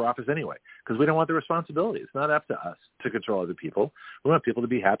aren't running for office anyway, because we don't want the responsibility. It's not up to us to control other people. We want people to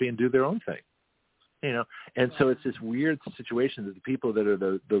be happy and do their own thing, And so it's this weird situation that the people that are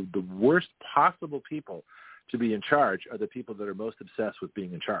the worst possible people to be in charge are the people that are most obsessed with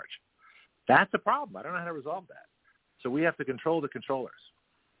being in charge. That's a problem. I don't know how to resolve that. So we have to control the controllers.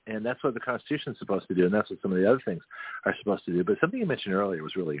 And that's what the Constitution is supposed to do, and that's what some of the other things are supposed to do. But something you mentioned earlier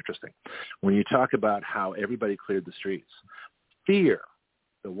was really interesting. When you talk about how everybody cleared the streets, fear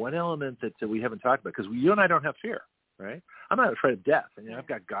the one element that we haven't talked about, because you and I don't have fear, right? I'm not afraid of death. And, I've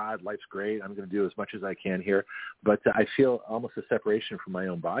got God. Life's great. I'm going to do as much as I can here. But I feel almost a separation from my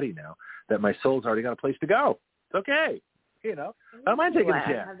own body now, that my soul's already got a place to go. It's okay. I don't mind taking a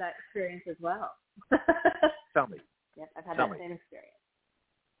chance. I have that experience as well. Tell me. Yes, I've had that same experience.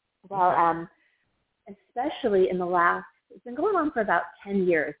 Well, especially in the last, it's been going on for about 10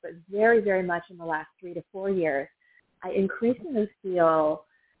 years, but very, very much in the last 3 to 4 years, I increasingly feel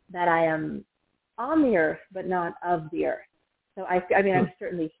that I am on the earth, but not of the earth. So I'm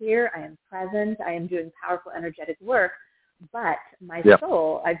certainly here. I am present. I am doing powerful, energetic work, but my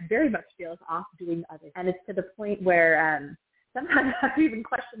soul, I very much feel, is off doing other things. And it's to the point where sometimes I even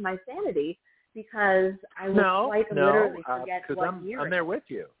question my sanity, because I will quite literally forget what year. I'm there with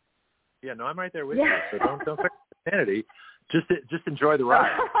you. Yeah, no, I'm right there with you. So don't question sanity. Just enjoy the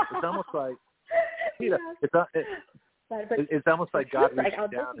ride. It's almost like it's almost like God reaching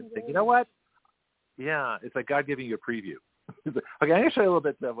down and saying, you know what? Yeah, it's like God giving you a preview. Okay, I'm going to show you a little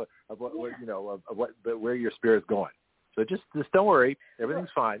bit of where your spirit's going. So just don't worry,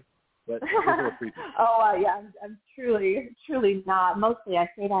 everything's fine. But here's a little preview. I'm truly not. Mostly, I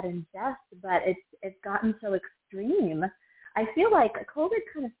say that in jest, but it's gotten so extreme. I feel like COVID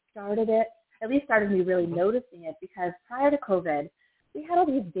kind of started me really noticing it, because prior to COVID, we had all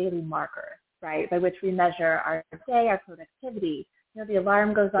these daily markers, right, by which we measure our day, our productivity. The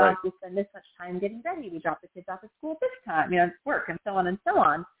alarm goes off, we spend this much time getting ready, we drop the kids off at school this time, it's work, and so on and so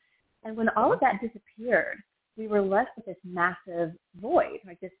on. And when all of that disappeared, we were left with this massive void,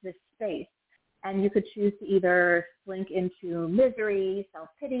 like this space. And you could choose to either slink into misery,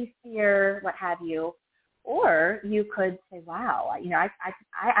 self-pity, fear, what have you, or you could say, wow, I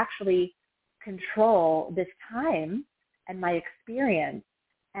actually control this time and my experience.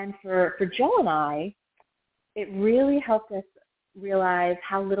 And for Joe and I, it really helped us realize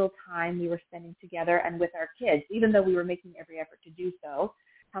how little time we were spending together and with our kids, even though we were making every effort to do so,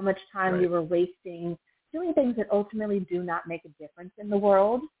 how much time we were wasting doing things that ultimately do not make a difference in the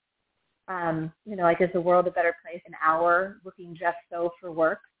world. Like, is the world a better place an hour looking just so for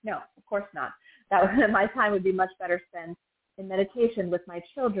work? No, of course not. My time would be much better spent in meditation with my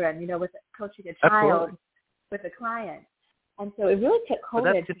children, with coaching a child, with a client. And so it really took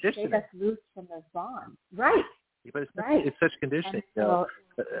COVID to shake us loose from those bonds. Right. Yeah, but it's such conditioning.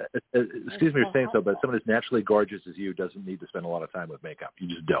 Excuse me for saying so, but someone as naturally gorgeous as you doesn't need to spend a lot of time with makeup. You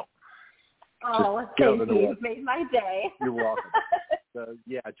just don't. Oh, thank you. You've made my day. You're welcome. So,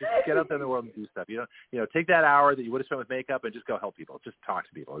 just get out there in the world and do stuff. Take that hour that you would have spent with makeup and just go help people. Just talk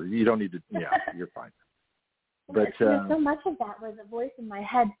to people. You don't need to, you're fine. But so much of that was a voice in my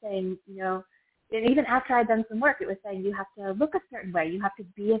head saying, and even after I'd done some work, it was saying you have to look a certain way, you have to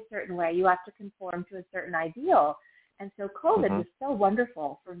be a certain way, you have to conform to a certain ideal. And so COVID was so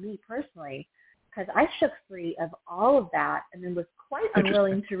wonderful for me personally, because I shook free of all of that and then was quite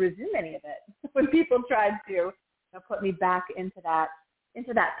unwilling to resume any of it. When people tried to put me back into that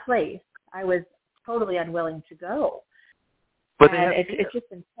place, I was totally unwilling to go. But it's just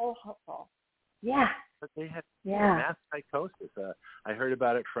been so helpful. Yeah. But they had mass psychosis. I heard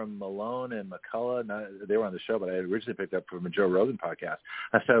about it from Malone and McCullough. They were on the show, but I had originally picked up from a Joe Rogan podcast.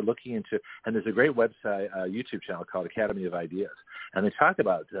 I started looking into, and there's a great website, YouTube channel called Academy of Ideas, and they talk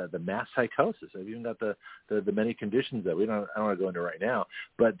about the mass psychosis. They've even got the many conditions that I don't want to go into right now,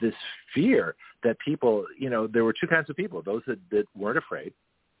 but this fear that people, there were two kinds of people: those that weren't afraid,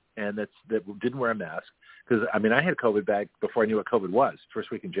 and that didn't wear a mask. Because I had COVID back before I knew what COVID was,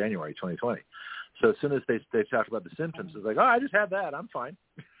 first week in January 2020. So as soon as they talked about the symptoms, it's like, oh, I just had that, I'm fine.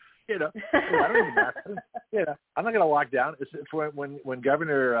 I don't need a mask. I'm not going to lock down. When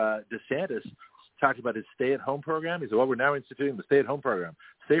Governor DeSantis talked about his stay-at-home program, he said, well, we're now instituting the stay-at-home program,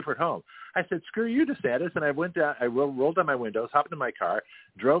 safer at home. I said, screw you, DeSantis, and I went down. I rolled down my windows, hopped in my car,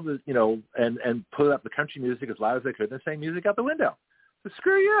 drove, and put up the country music as loud as I could, and sang music out the window. So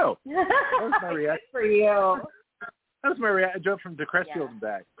screw you. That was my reaction. For you. That was my reaction. I drove from Crestfield and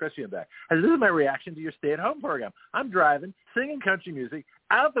back. I said, this is my reaction to your stay-at-home program. I'm driving, singing country music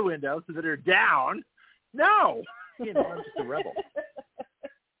out the window so that they're down. No. I'm just a rebel.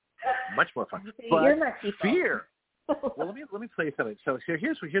 Much more fun. But fear. Well, let me tell you something. So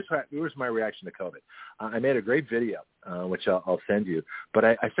here's my reaction to COVID. I made a great video, which I'll send you. But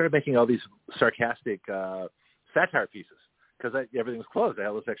I started making all these sarcastic satire pieces, because everything was closed. I had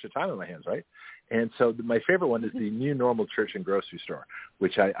all this extra time on my hands, right? And so my favorite one is the New Normal Church and Grocery Store,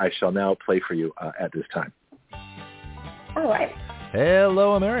 which I shall now play for you at this time. All right.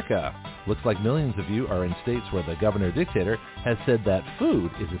 Hello, America. Looks like millions of you are in states where the governor-dictator has said that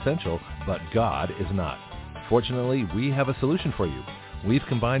food is essential, but God is not. Fortunately, we have a solution for you. we've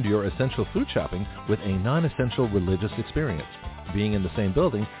combined your essential food shopping with a non-essential religious experience. Being in the same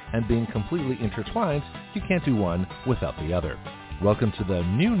building and being completely intertwined, you can't do one without the other. Welcome to the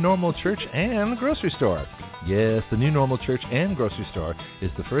New Normal Church and Grocery Store. Yes, the New Normal Church and Grocery Store is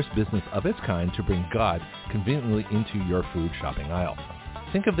the first business of its kind to bring God conveniently into your food shopping aisle.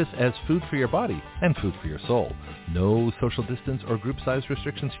 Think of this as food for your body and food for your soul. No social distance or group size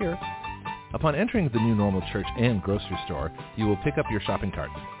restrictions here. Upon entering the New Normal Church and Grocery Store, you will pick up your shopping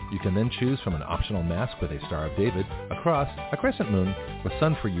cart. You can then choose from an optional mask with a Star of David, a cross, a crescent moon, a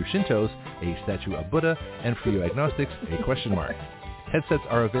sun for you Shintos, a statue of Buddha, and for you agnostics, a question mark. Headsets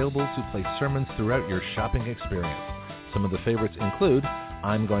are available to play sermons throughout your shopping experience. Some of the favorites include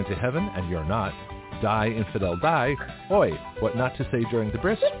I'm Going to Heaven and You're Not, Die Infidel Die, Oi, What Not to Say During the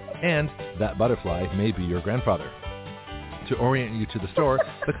Bris, and That Butterfly May Be Your Grandfather. To orient you to the store,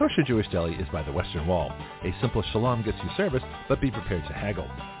 the Kosher Jewish Deli is by the Western Wall. A simple shalom gets you service, but be prepared to haggle.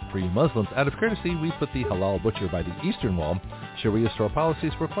 For you Muslims, out of courtesy, we put the Halal Butcher by the Eastern Wall. Sharia store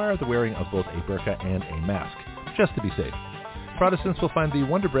policies require the wearing of both a burqa and a mask, just to be safe. Protestants will find the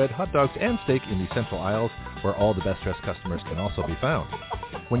Wonder Bread, hot dogs, and steak in the central aisles, where all the best-dressed customers can also be found.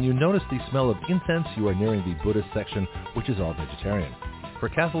 When you notice the smell of incense, you are nearing the Buddhist section, which is all vegetarian. For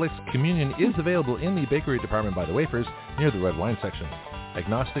Catholics, communion is available in the bakery department by the wafers, near the red wine section.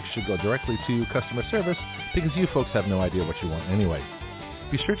 Agnostics should go directly to customer service, because you folks have no idea what you want anyway.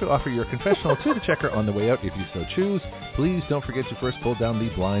 Be sure to offer your confessional to the checker on the way out if you so choose. Please don't forget to first pull down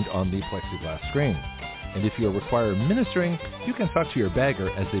the blind on the plexiglass screen. And if you require ministering, you can talk to your bagger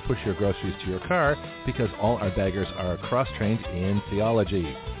as they push your groceries to your car, because all our baggers are cross-trained in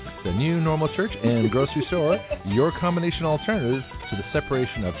theology. The New Normal Church and Grocery Store, your combination alternative to the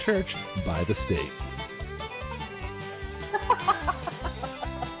separation of church by the state.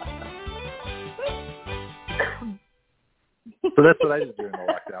 So that's what I did during the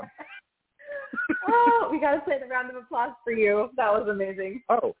lockdown. Oh, we got to say the round of applause for you. That was amazing.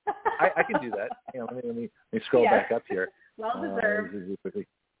 Oh, I can do that. Hang on, let me scroll back up here. Well deserved.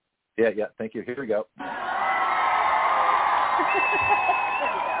 Yeah, thank you. Here we go.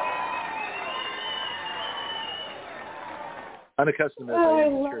 Unaccustomed as I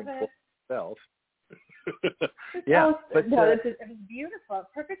am to cheering for myself. Yeah, it was beautiful. It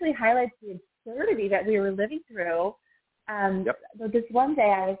perfectly highlights the absurdity that we were living through. So this one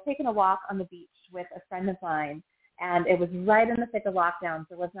day I was taking a walk on the beach with a friend of mine, and it was right in the thick of lockdown.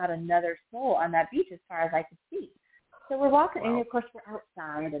 There was not another soul on that beach as far as I could see. So we're walking, and of course we're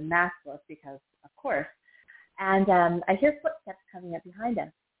outside and maskless because, of course. And I hear footsteps coming up behind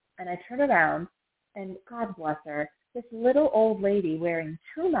us, and I turn around, and God bless her, this little old lady wearing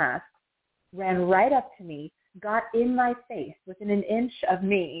 2 masks ran right up to me, got in my face within an inch of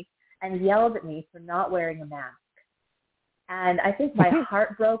me, and yelled at me for not wearing a mask. And I think my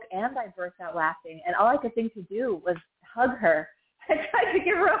heart broke, and I burst out laughing. And all I could think to do was hug her. I tried to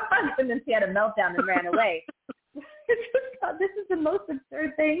give her a hug, and then she had a meltdown and ran away. This is the most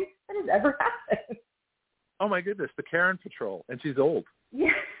absurd thing that has ever happened. Oh, my goodness, the Karen Patrol, and she's old.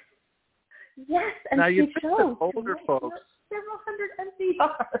 Yes. Yes, and now, she chose older folks, several hundred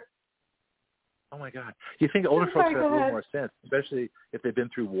MCR. Oh, my God. You think older folks have a little more sense, especially if they've been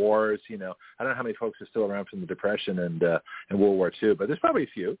through wars, I don't know how many folks are still around from the Depression and World War II, but there's probably a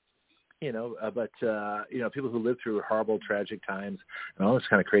few, but people who lived through horrible, tragic times and all this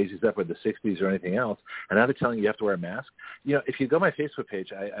kind of crazy stuff with the 60s or anything else, and now they're telling you have to wear a mask. If you go to my Facebook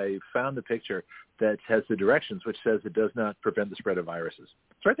page, I found the picture that has the directions, which says it does not prevent the spread of viruses.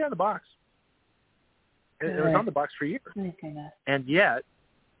 It's right there in the box. It was on the box for years. And yet,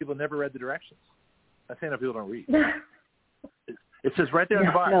 people never read the directions. I'm saying that people don't read. It says right there in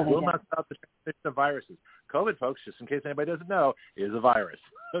the box, will not stop the transmission of viruses. COVID, folks, just in case anybody doesn't know, is a virus.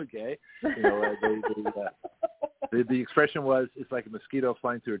 Okay? The expression was, it's like a mosquito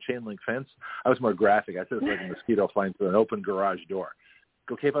flying through a chain link fence. I was more graphic. I said it's like a mosquito flying through an open garage door.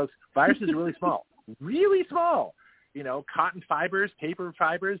 Okay, folks, viruses are really small. Really small. Cotton fibers, paper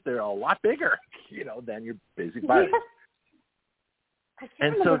fibers, they're a lot bigger, than your basic virus. I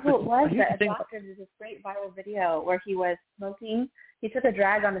can't remember who it was, but a doctor did this great viral video where he was smoking. He took a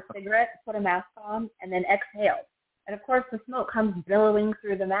drag on a cigarette, put a mask on, and then exhaled. And, of course, the smoke comes billowing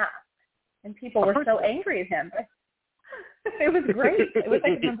through the mask. And people were so angry at him. It was great. I wish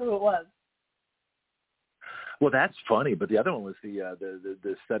I could remember who it was. Well, that's funny, but the other one was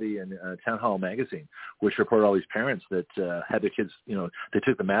the study in Town Hall magazine, which reported all these parents that had their kids, they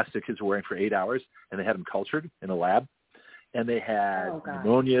took the mask their kids were wearing for 8 hours, and they had them cultured in a lab, and they had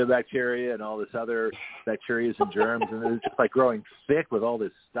pneumonia bacteria and all this other bacteria and germs, and it was just like growing thick with all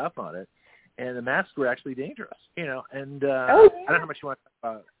this stuff on it. and the masks were actually dangerous, you know. And yeah. I don't know how much you want to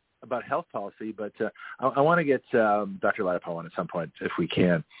talk about health policy, but I want to get Dr. Ladapo on at some point if we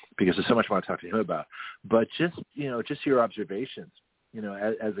can, because there's so much I want to talk to him about. But just your observations, you know,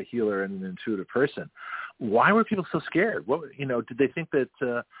 as a healer and an intuitive person, why were people so scared? What, you know, did they think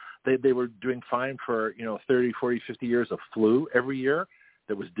that they were doing fine for, you know, 30, 40, 50 years of flu every year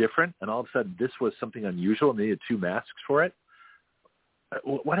that was different, and all of a sudden this was something unusual and they needed 2 masks for it?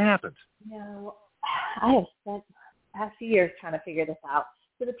 What happened? No, I have spent the past few years trying to figure this out.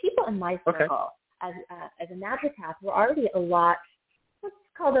 So the people in my circle, as a naturopath, were already a lot, let's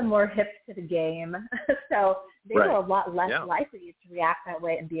call them more hip to the game. So they were a lot less likely to react that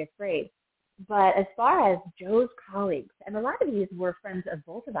way and be afraid. But as far as Joe's colleagues, and a lot of these were friends of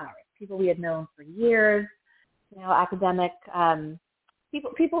both of ours, people we had known for years, you know, academic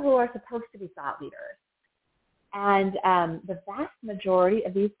people who are supposed to be thought leaders. And the vast majority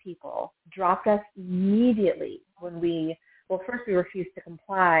of these people dropped us immediately when first we refused to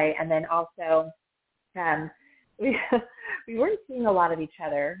comply, and then also we weren't seeing a lot of each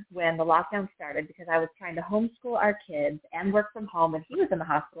other when the lockdown started because I was trying to homeschool our kids and work from home, and he was in the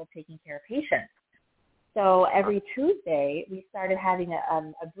hospital taking care of patients. So every Tuesday, we started having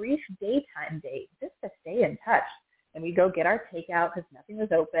a brief daytime date just to stay in touch. And we go get our takeout because nothing was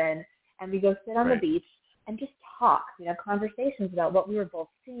open, and we go sit on the beach and just talk, you know, conversations about what we were both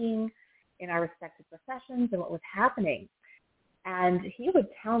seeing in our respective professions and what was happening. And he would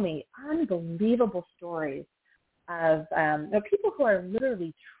tell me unbelievable stories of people who are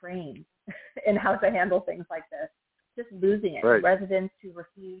literally trained in how to handle things like this, just losing it. Right. Residents who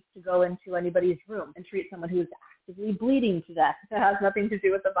refuse to go into anybody's room and treat someone who's actively bleeding to death that has nothing to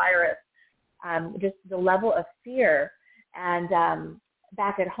do with the virus. Just the level of fear. And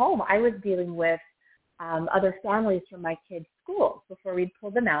back at home, I was dealing with other families from my kids' schools before we'd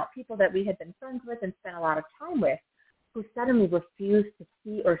pull them out, people that we had been friends with and spent a lot of time with, who suddenly refused to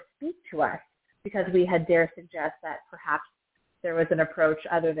see or speak to us because we had dared suggest that perhaps there was an approach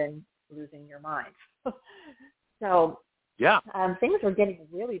other than losing your mind. So things were getting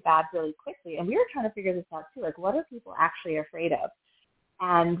really bad really quickly, and we were trying to figure this out too. Like, what are people actually afraid of?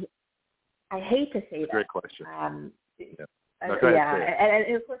 And I hate to say that. Great question. And of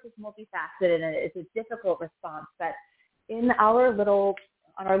course it's multifaceted and it's a difficult response. But on our little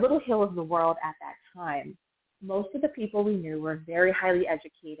hill of the world at that time, most of the people we knew were very highly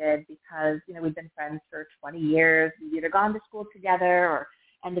educated because, you know, we'd been friends for 20 years. We'd either gone to school together or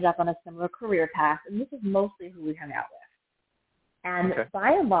ended up on a similar career path, and this is mostly who we hung out with. And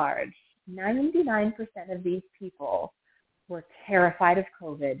by and large, 99% of these people were terrified of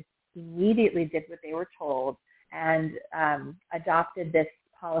COVID, immediately did what they were told, and adopted this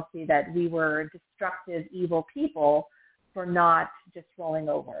policy that we were destructive, evil people for not just rolling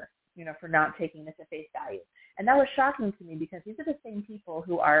over, you know, for not taking this at face value. And that was shocking to me because these are the same people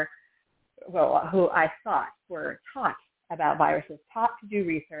who I thought were taught about viruses, taught to do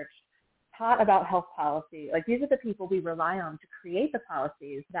research, taught about health policy. Like, these are the people we rely on to create the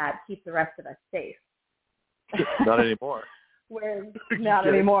policies that keep the rest of us safe. Not anymore. Not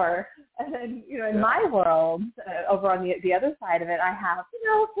anymore. And then, you know, in my world, over on the other side of it, I have, you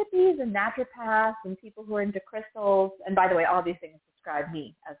know, hippies and naturopaths and people who are into crystals. And by the way, all these things describe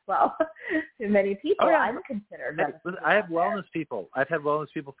me as well. To many people, I'm considered. I have wellness people. I've had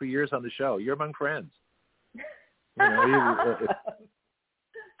wellness people for years on the show. You're among friends. You know,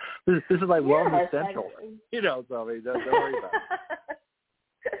 this is like Wellness Central. You know, so don't worry about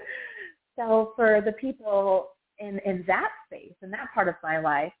it. So for the people in that space, in that part of my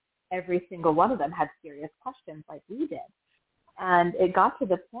life, every single one of them had serious questions like we did. And it got to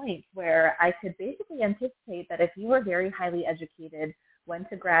the point where I could basically anticipate that if you were very highly educated, went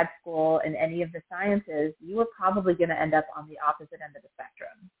to grad school in any of the sciences, you were probably going to end up on the opposite end of the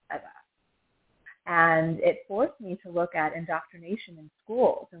spectrum as us. And it forced me to look at indoctrination in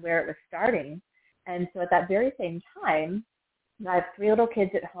schools and where it was starting. And so at that very same time, I have 3 little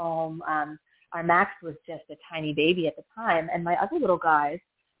kids at home. Our Max was just a tiny baby at the time, and my other little guys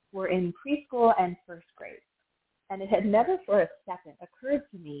were in preschool and first grade. And it had never for a second occurred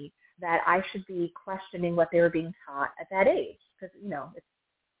to me that I should be questioning what they were being taught at that age. Because, you know,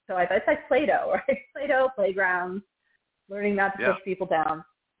 it's like Play-Doh, right? Play-Doh, playgrounds, learning not to push people down.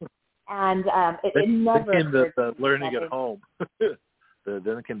 And it never occurred to me. Learning at home.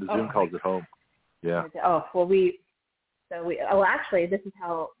 Then came the Zoom calls at home. Yeah. Actually, this is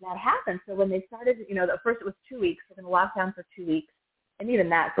how that happened. So when they started, you know, at first it was 2 weeks. We're going to lock down for 2 weeks. And even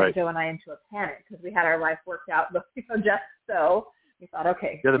that sent Joe and I into a panic because we had our life worked out, you know, just so. We thought,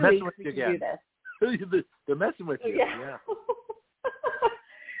 okay, 2 weeks we can do this. They're messing with you. Yeah.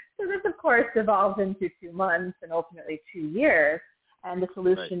 So this, of course, evolved into 2 months and ultimately 2 years. And the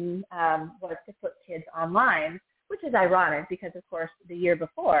solution was to put kids online, which is ironic because, of course, the year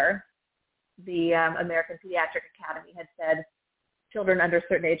before, the American Pediatric Academy had said children under a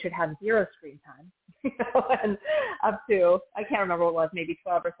certain age should have 0 screen time, and up to, I can't remember what it was, maybe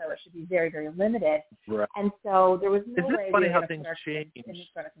 12 or so, it should be very, very limited. Right. And so there was no way funny we were how going things change in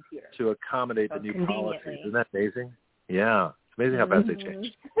front of computers to accommodate the new policies? Isn't that amazing? Yeah. It's amazing how fast they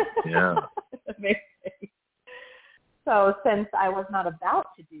changed. Yeah. Amazing. So since I was not about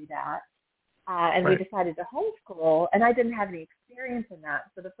to do that, and we decided to homeschool, and I didn't have any experience in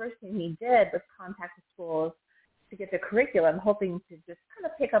that, so the first thing he did was contact the schools to get the curriculum, hoping to just kind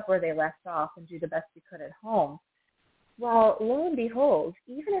of pick up where they left off and do the best we could at home. Well, lo and behold,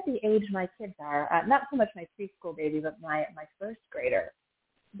 even at the age my kids are, not so much my preschool baby, but my first grader,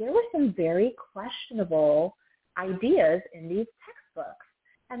 there were some very questionable ideas in these textbooks.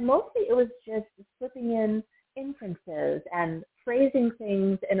 And mostly it was just slipping in inferences and phrasing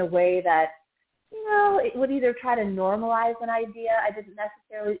things in a way that, it would either try to normalize an idea I didn't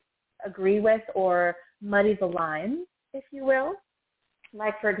necessarily agree with or muddy the lines, if you will.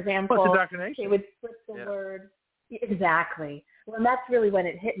 Like, for example, they would flip the word. Exactly. Well, and that's really when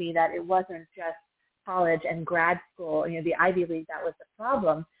it hit me that it wasn't just college and grad school, the Ivy League, that was the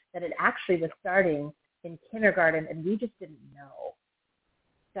problem, that it actually was starting in kindergarten, and we just didn't know.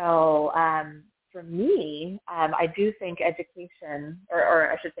 So for me, I do think education, or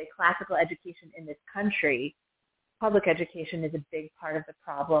I should say classical education in this country, public education is a big part of the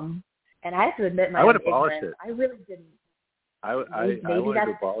problem. And I have to admit my own ignorance. I really didn't. I want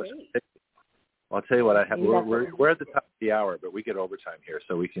to abolish it. I'll tell you what, we're at the top of the hour, but we get overtime here,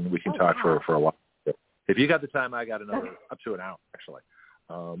 so we can talk for a while. If you got the time, I got another up to an hour actually,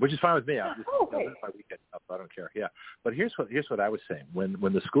 which is fine with me. I'm just my weekend up. I don't care. Yeah, but here's what I was saying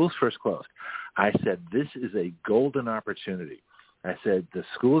when the schools first closed. I said this is a golden opportunity. I said the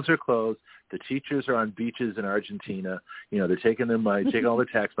schools are closed. The teachers are on beaches in Argentina. They're taking their money, taking all their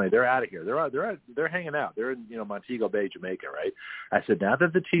tax money. They're out of here. They're hanging out. They're in Montego Bay, Jamaica, right? I said now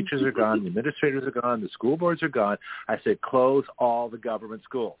that the teachers are gone, the administrators are gone, the school boards are gone. I said close all the government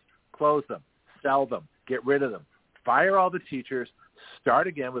schools. Close them. Sell them. Get rid of them. Fire all the teachers. Start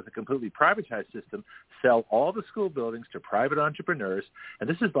again with a completely privatized system. Sell all the school buildings to private entrepreneurs. And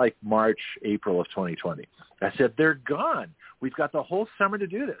this is like March, April of 2020. I said they're gone. We've got the whole summer to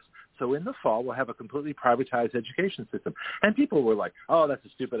do this. So in the fall, we'll have a completely privatized education system. And people were like, oh, that's a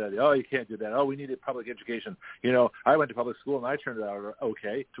stupid idea. Oh, you can't do that. Oh, we needed public education. I went to public school and I turned it out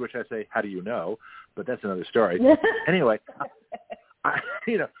okay, to which I say, how do you know? But that's another story. Anyway,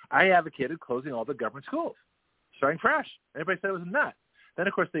 I advocated closing all the government schools, starting fresh. Everybody said it was a nut. Then,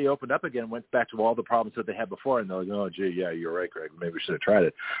 of course, they opened up again, went back to all the problems that they had before, and they're like, oh, gee, yeah, you're right, Greg. Maybe we should have tried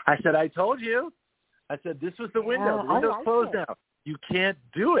it. I said, I told you. I said, this was the window. The window's closed now. You can't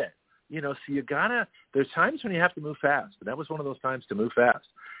do it. So you gotta, there's times when you have to move fast. And that was one of those times to move fast.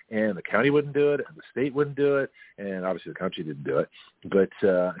 And the county wouldn't do it, and the state wouldn't do it, and obviously the country didn't do it. But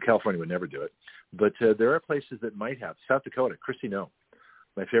California would never do it. But there are places that might have. South Dakota, Kristi Noem,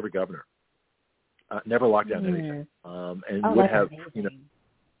 my favorite governor, never locked down anything. And would have,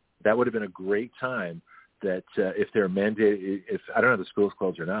 that would have been a great time that if they're mandated, if I don't know if the school's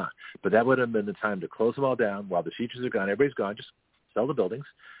closed or not, but that would have been the time to close them all down while the teachers are gone, everybody's gone, just sell the buildings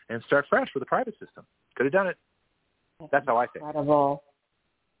and start fresh with a private system. Could have done it. That's how I think. Incredible.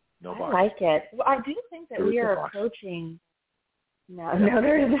 No box. I like it. Well, I do think that we are approaching. No,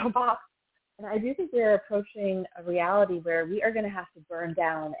 there is no box. And I do think we are approaching a reality where we are going to have to burn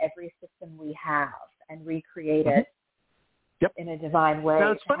down every system we have and recreate it in a divine way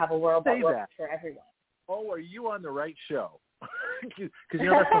to have a world that works for everyone. Oh, are you on the right show? Because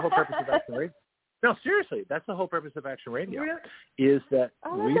that's the whole purpose of Action Radio. No, seriously, that's the whole purpose of Action Radio, is that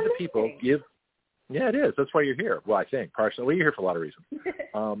we the people give. Yeah, it is. That's why you're here. Well, I think partially. Well, you're here for a lot of reasons.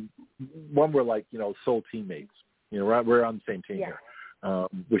 One, we're like soul teammates. We're on the same team here.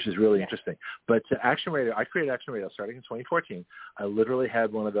 Which is really interesting. But Action Radio, I created Action Radio starting in 2014. I literally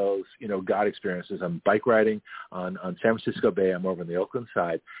had one of those, God experiences. I'm bike riding on San Francisco Bay. I'm over on the Oakland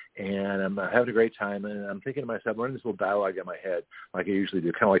side, and I'm having a great time. And I'm thinking to myself, I'm running this little dialogue in my head, like I usually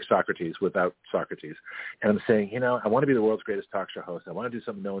do, kind of like Socrates without Socrates. And I'm saying, I want to be the world's greatest talk show host. I want to do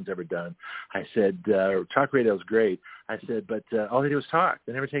something no one's ever done. I said, talk radio is great. I said, but all they do is talk.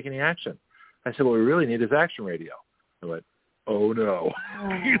 They never take any action. I said, what we really need is Action Radio. I went, oh no!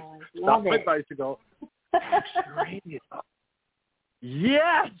 Stop my bicycle. Action Radio.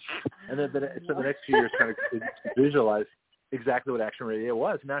 Yes. And then so the next few years, kind of visualize exactly what Action Radio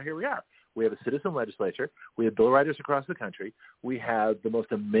was. Now here we are. We have a citizen legislature. We have bill writers across the country. We have the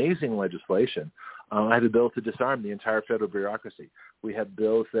most amazing legislation. I have a bill to disarm the entire federal bureaucracy. We have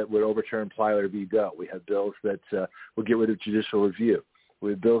bills that would overturn Plyler v. Doe. We have bills that would get rid of judicial review.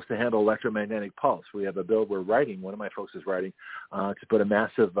 We have bills to handle electromagnetic pulse. We have a bill we're writing, one of my folks is writing, to put a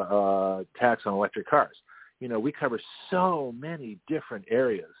massive tax on electric cars. We cover so many different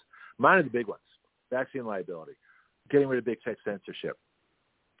areas. Mine are the big ones: vaccine liability, getting rid of big tech censorship,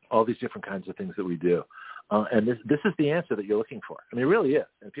 all these different kinds of things that we do. And this is the answer that you're looking for. I mean, it really is.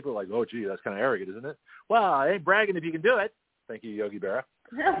 And people are like, oh, gee, that's kind of arrogant, isn't it? Well, I ain't bragging if you can do it. Thank you, Yogi Berra.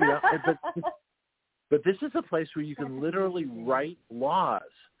 But this is a place where you can literally write laws,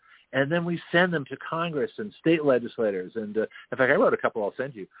 and then we send them to Congress and state legislators. And in fact, I wrote a couple I'll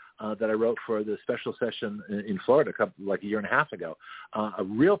send you that I wrote for the special session in Florida like a year and a half ago, a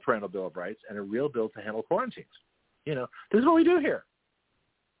real parental bill of rights and a real bill to handle quarantines. This is what we do here.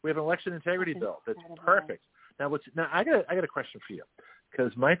 We have an election integrity bill that's perfect. Now I got a question for you,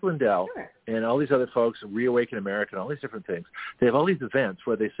 because Mike Lindell and all these other folks, Reawaken America, and all these different things, they have all these events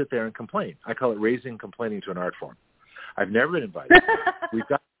where they sit there and complain. I call it raising complaining to an art form. I've never been invited. We've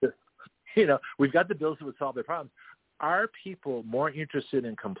got the bills that would solve their problems. Are people more interested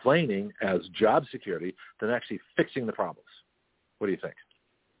in complaining as job security than actually fixing the problems? What do you think?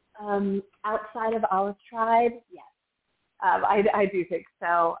 Outside of Olive Tribe, yes. I do think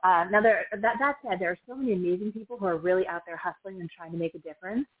so. Now, that said, there are so many amazing people who are really out there hustling and trying to make a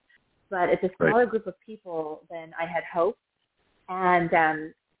difference, but it's a smaller group of people than I had hoped. And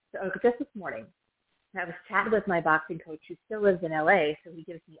so just this morning, I was chatting with my boxing coach, who still lives in LA, so he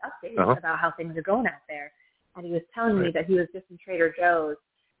gives me updates about how things are going out there. And he was telling me that he was just in Trader Joe's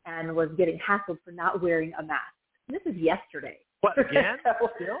and was getting hassled for not wearing a mask. And this is yesterday. What, again?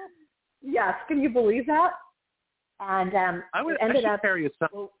 Still? Yes. Can you believe that? And I should carry a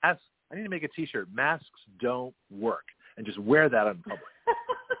I need to make a T-shirt. Masks don't work, and just wear that in public.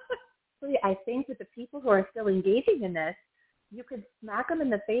 I think that the people who are still engaging in this, you could smack them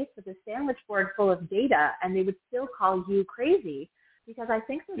in the face with a sandwich board full of data, and they would still call you crazy, because I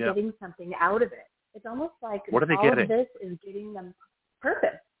think they're getting something out of it. It's almost like all of this is giving them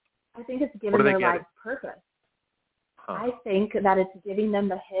purpose. I think it's giving their life purpose. I think that it's giving them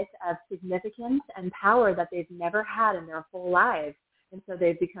the hit of significance and power that they've never had in their whole lives. And so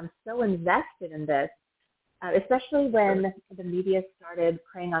they've become so invested in this, especially when the media started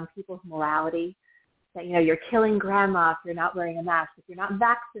preying on people's morality, that, you're killing grandma if you're not wearing a mask. If you're not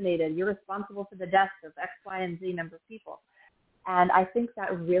vaccinated, you're responsible for the deaths of X, Y, and Z number of people. And I think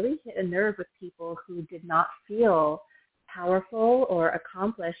that really hit a nerve with people who did not feel powerful or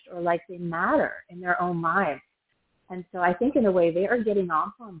accomplished or like they matter in their own lives. And so I think in a way they are getting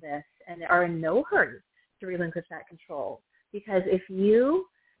off on this and are in no hurry to relinquish that control. Because if you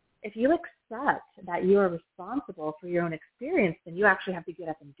accept that you are responsible for your own experience, then you actually have to get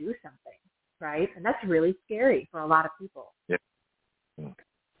up and do something, right? And that's really scary for a lot of people.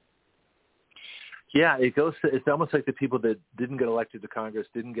 Yeah, it's almost like the people that didn't get elected to Congress,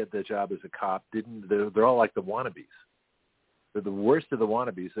 didn't get the job as a cop, they're all like the wannabes. They're the worst of the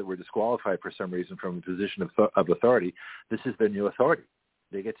wannabes that were disqualified for some reason from a position of authority. This is their new authority.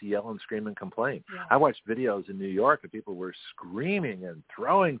 They get to yell and scream and complain. Yeah. I watched videos in New York of people were screaming and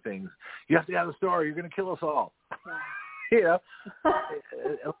throwing things. You have to get out of the store. You're going to kill us all. Yeah.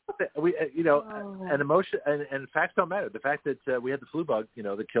 And emotion and facts don't matter. The fact that we had the flu bug,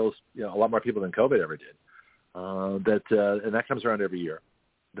 that kills a lot more people than COVID ever did. And that comes around every year.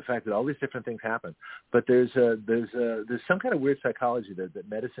 The fact that all these different things happen, but there's some kind of weird psychology that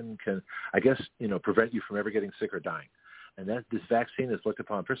medicine can, I guess, prevent you from ever getting sick or dying, and that this vaccine is looked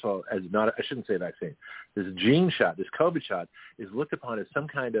upon, first of all, as not. I shouldn't say vaccine. This gene shot, this COVID shot, is looked upon as some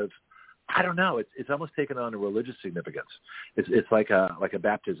kind of, I don't know. It's almost taken on a religious significance. It's like a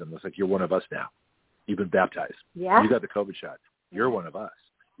baptism. It's like you're one of us now. You've been baptized. Yeah. You got the COVID shot. You're one of us.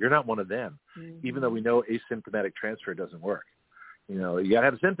 You're not one of them. Mm-hmm. Even though we know asymptomatic transfer doesn't work. You got to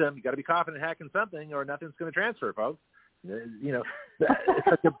have a symptom. You got to be coughing and hacking something, or nothing's going to transfer, folks. It's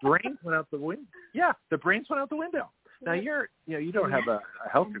like the brains went out the window. Yeah, the brains went out the window. Now you don't have a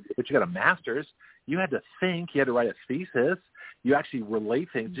health degree, but you got a master's. You had to think. You had to write a thesis. You actually relate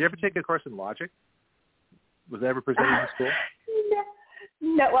things. Did you ever take a course in logic? Was that ever presented in school?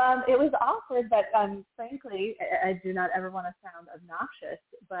 No, it was awkward, but frankly, I do not ever want to sound obnoxious,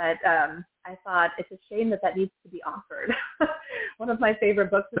 but I thought it's a shame that needs to be offered. One of my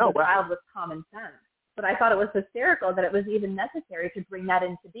favorite books as a child was Common Sense, but I thought it was hysterical that it was even necessary to bring that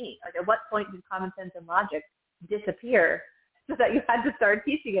into being. Like, at what point did common sense and logic disappear so that you had to start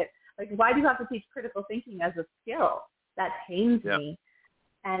teaching it? Like, why do you have to teach critical thinking as a skill? That pains me.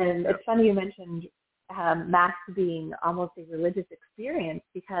 And it's funny you mentioned Mass being almost a religious experience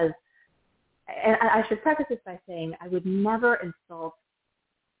because, and I should preface this by saying I would never insult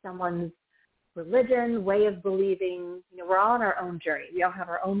someone's religion, way of believing. We're all on our own journey. We all have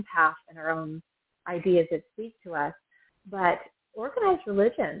our own path and our own ideas that speak to us. But organized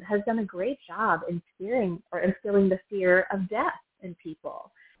religion has done a great job in instilling the fear of death in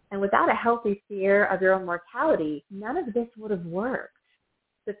people. And without a healthy fear of your own mortality, none of this would have worked.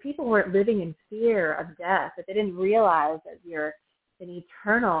 If people weren't living in fear of death, if they didn't realize that you're an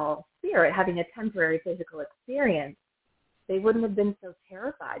eternal spirit having a temporary physical experience, they wouldn't have been so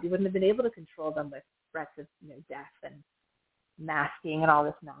terrified. You wouldn't have been able to control them with threats of death and masking and all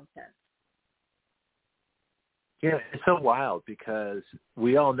this nonsense. Yeah, it's so wild because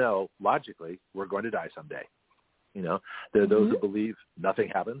we all know logically we're going to die someday. There are those who believe nothing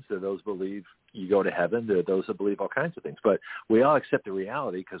happens. There are those who believe you go to heaven. There are those who believe all kinds of things. But we all accept the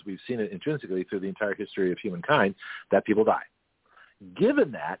reality because we've seen it intrinsically through the entire history of humankind that people die.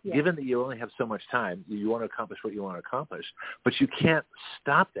 Given that you only have so much time, you want to accomplish what you want to accomplish, but you can't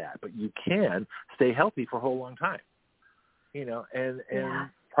stop that. But you can stay healthy for a whole long time. And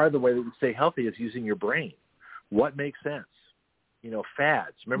part of the way that you stay healthy is using your brain. What makes sense?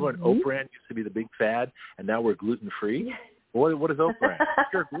 Fads. Remember when oat bran used to be the big fad, and now we're gluten-free? Yeah. What is oat bran?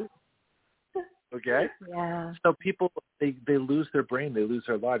 Pure gluten. Okay? Yeah. So people, they lose their brain. They lose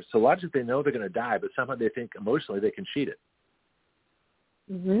their logic. So logic, they know they're going to die, but somehow they think emotionally they can cheat it.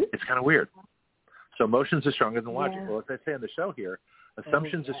 It's kind of weird. So emotions are stronger than logic. Well, as I say on the show here,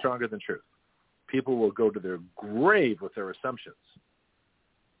 assumptions are stronger than truth. People will go to their grave with their assumptions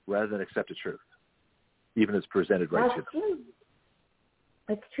rather than accept the truth, even as presented right to them. True.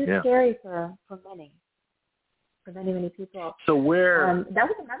 It's too scary for many people. So where that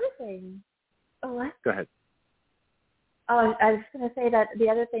was another thing. Oh, what? Go ahead. Oh, I was going to say that the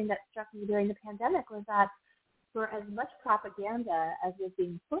other thing that struck me during the pandemic was that for as much propaganda as was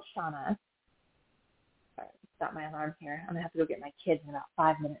being pushed on us, sorry, stop my alarm here. I'm going to have to go get my kids in about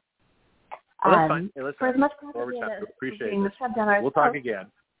 5 minutes. That's fine. Hey, for as much propaganda as was being shoved down our We'll talk again.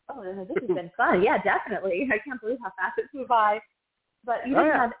 Oh, this has been fun. Yeah, definitely. I can't believe how fast it flew by. But you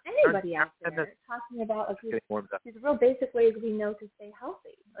didn't have anybody out there talking about these real basic ways we know to stay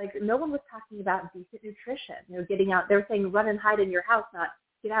healthy. Like, no one was talking about decent nutrition. Getting out. They were saying run and hide in your house, not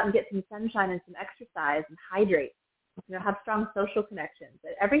get out and get some sunshine and some exercise and hydrate. Have strong social connections.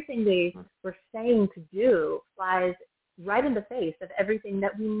 Everything they were saying to do flies right in the face of everything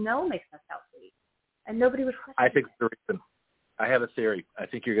that we know makes us healthy. And nobody was questioning I think the reason. I have a theory. I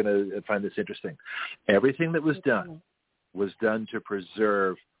think you're going to find this interesting. Everything that was done to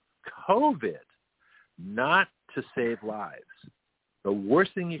preserve COVID, not to save lives. The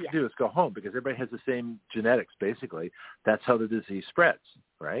worst thing you can do is go home because everybody has the same genetics, basically. That's how the disease spreads,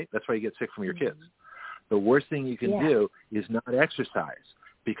 right? That's why you get sick from your kids. The worst thing you can do is not exercise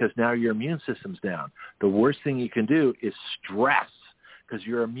because now your immune system's down. The worst thing you can do is stress because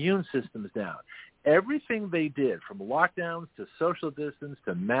your immune system's down. Everything they did, from lockdowns to social distance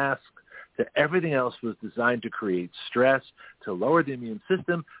to masks to everything else, was designed to create stress, to lower the immune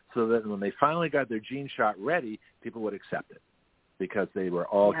system so that when they finally got their gene shot ready, people would accept it because they were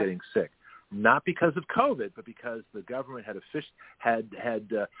all getting sick. Not because of COVID, but because the government had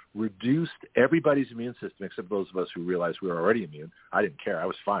reduced everybody's immune system except those of us who realized we were already immune. I didn't care. I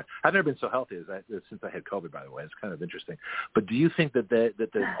was fine. I've never been so healthy since I had COVID, by the way. It's kind of interesting. But do you think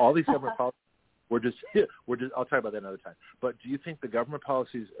that all these government policies we're just, I'll talk about that another time. But do you think the government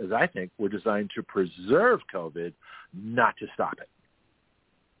policies, as I think, were designed to preserve COVID, not to stop it?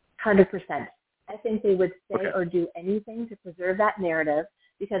 100%. I think they would say or do anything to preserve that narrative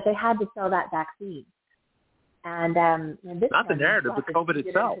because they had to sell that vaccine. And this not the narrative, but COVID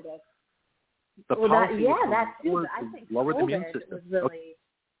itself. That too. But I think lower COVID the immune system. Was really.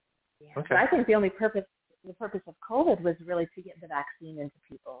 But I think the purpose of COVID was really to get the vaccine into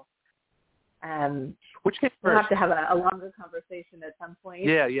people. Which came first? We'll have to have a longer conversation at some point.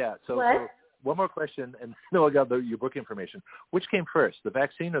 Yeah. So one more question, and then I got your book information. Which came first, the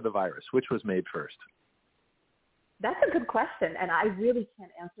vaccine or the virus? Which was made first? That's a good question, and I really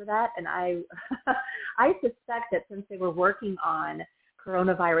can't answer that. And I suspect that since they were working on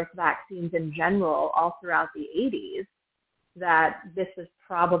coronavirus vaccines in general all throughout the 80s, that this is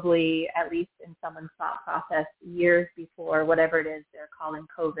probably, at least in someone's thought process, years before whatever it is they're calling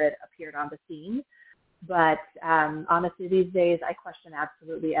COVID appeared on the scene. But honestly, these days, I question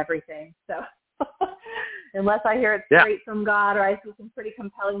absolutely everything. So unless I hear it straight from God or I see some pretty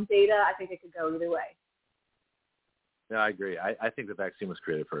compelling data, I think it could go either way. Yeah, I agree. I think the vaccine was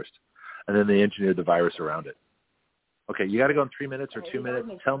created first, and then they engineered the virus around it. Okay, you got to go in 3 minutes or 2 minutes.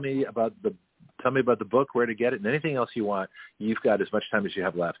 Tell me about the book, where to get it, and anything else you want. You've got as much time as you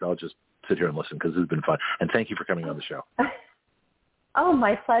have left. I'll just sit here and listen because this has been fun. And thank you for coming on the show. Oh,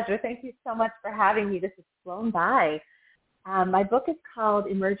 my pleasure. Thank you so much for having me. This has flown by. My book is called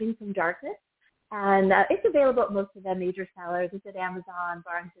Emerging from Darkness, and it's available at most of the major sellers. It's at Amazon,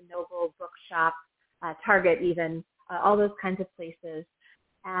 Barnes & Noble, Bookshop, Target even, all those kinds of places.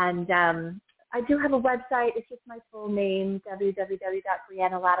 And I do have a website. It's just my full name,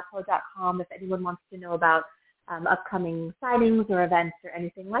 www.briannaladapo.com, if anyone wants to know about upcoming signings or events or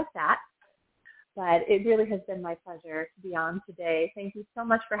anything like that. But it really has been my pleasure to be on today. Thank you so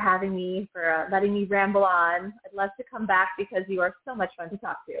much for having me, for letting me ramble on. I'd love to come back because you are so much fun to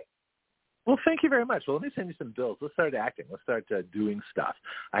talk to. Well, thank you very much. Well, let me send you some bills. Let's start acting. Let's start doing stuff.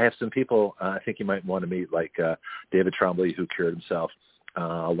 I have some people I think you might want to meet, like David Trombley, who cured himself,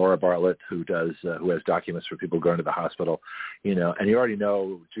 Laura Bartlett, who has documents for people going to the hospital, and you already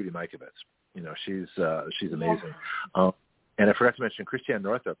know Judy Mikovits. She's amazing. Yeah. And I forgot to mention Christiane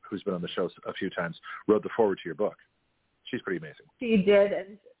Northup, who's been on the show a few times, wrote the foreword to your book. She's pretty amazing. She did,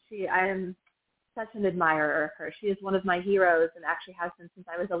 and I am such an admirer of her. She is one of my heroes and actually has been since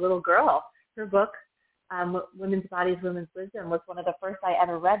I was a little girl. Her book, Women's Bodies, Women's Wisdom, was one of the first I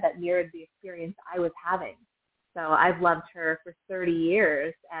ever read that mirrored the experience I was having. So I've loved her for 30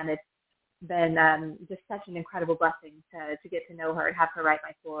 years, and it's been just such an incredible blessing to get to know her and have her write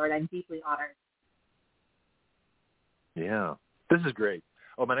my foreword. I'm deeply honored. Yeah, this is great.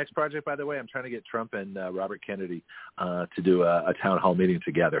 Oh, my next project, by the way, I'm trying to get Trump and Robert Kennedy to do a town hall meeting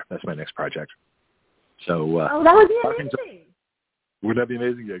together. That's my next project. So, that would be amazing. Wouldn't that be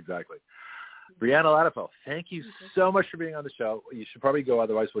amazing? Yeah, exactly. Brianna Ladapo, thank you so much for being on the show. You should probably go,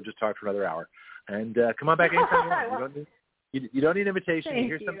 otherwise we'll just talk for another hour. And come on back anytime you want. You don't need an invitation.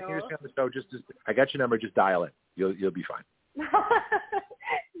 Here's something on the show. Just I got your number. Just dial it. You'll be fine.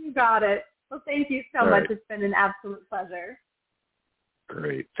 You got it. Well, thank you so much. It's been an absolute pleasure.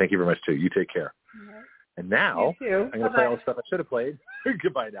 Great. Thank you very much, too. You take care. Right. And now I'm going to play all the stuff I should have played.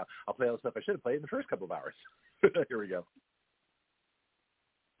 Goodbye now. I'll play all the stuff I should have played in the first couple of hours. Here we go.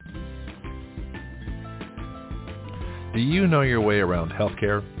 Do you know your way around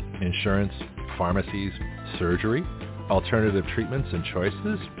healthcare, insurance, pharmacies, surgery, alternative treatments and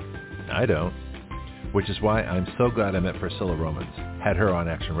choices? I don't. Which is why I'm so glad I met Priscilla Romans, had her on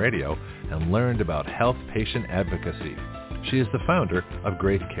Action Radio, and learned about health patient advocacy. She is the founder of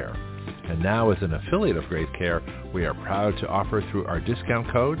Great Care. And now as an affiliate of Great Care, we are proud to offer through our discount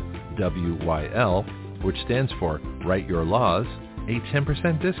code, WYL, which stands for Write Your Laws, a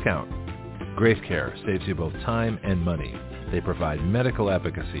 10% discount. Great Care saves you both time and money. They provide medical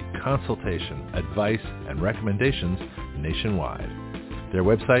advocacy, consultation, advice, and recommendations nationwide. Their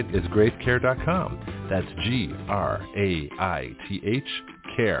website is greatcare.com. That's GRAITH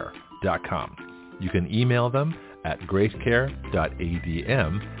care.com. You can email them at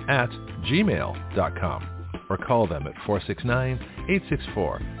greatcare.adm@gmail.com or call them at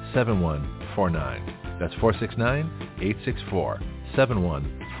 469-864-7149. That's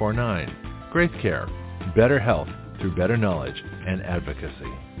 469-864-7149. Great Care. Better health through better knowledge and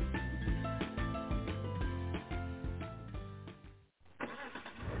advocacy.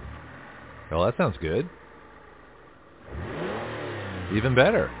 Well, that sounds good. Even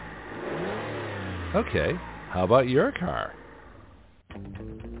better. Okay, how about your car?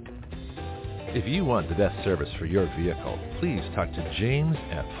 If you want the best service for your vehicle, please talk to James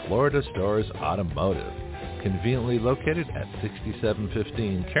at Florida Stores Automotive, conveniently located at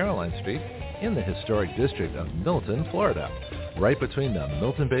 6715 Caroline Street in the historic district of Milton, Florida, right between the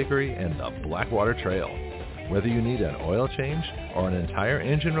Milton Bakery and the Blackwater Trail. Whether you need an oil change or an entire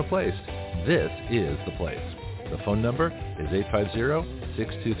engine replaced, this is the place. The phone number is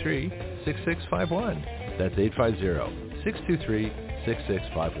 850-623-6651. That's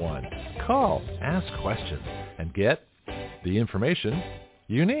 850-623-6651. Call, ask questions, and get the information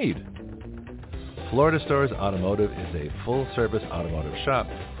you need. Florida Stores Automotive is a full-service automotive shop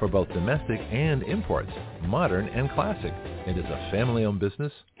for both domestic and imports, modern and classic. It is a family-owned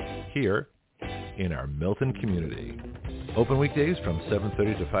business here in our Milton community. Open weekdays from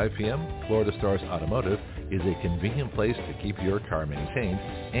 7:30 to 5 p.m., Florida Stars Automotive is a convenient place to keep your car maintained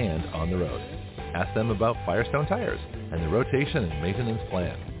and on the road. Ask them about Firestone tires and the rotation and maintenance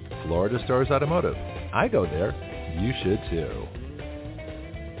plan. Florida Stars Automotive. I go there. You should too.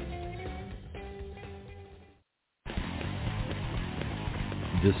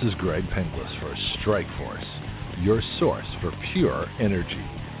 This is Greg Penglis for Strike Force, your source for pure energy.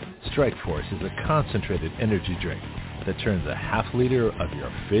 Strike Force is a concentrated energy drink that turns a half liter of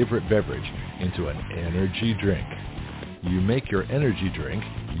your favorite beverage into an energy drink. you make your energy drink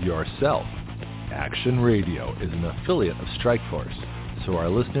yourself. Action Radio is an affiliate of Strikeforce, so our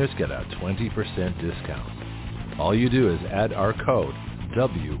listeners get a 20% discount. All you do is add our code,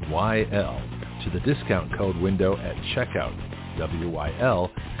 WYL, to the discount code window at checkout. WYL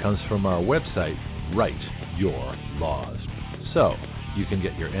comes from our website, Write Your Laws. So, you can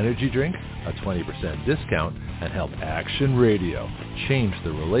get your energy drink, a 20% discount, and help Action Radio change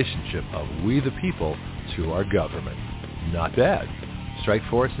the relationship of we the people to our government. Not bad.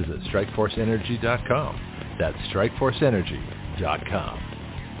 Strikeforce is at strikeforceenergy.com. That's strikeforceenergy.com.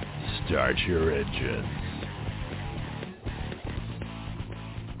 Start your engines.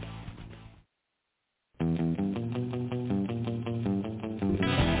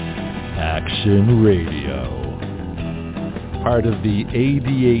 Action Radio. Part of the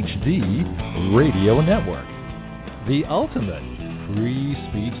ADHD Radio Network. The ultimate free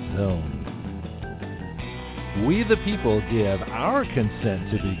speech zone. We the people give our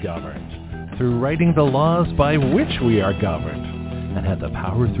consent to be governed through writing the laws by which we are governed, and have the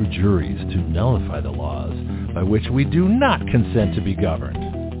power through juries to nullify the laws by which we do not consent to be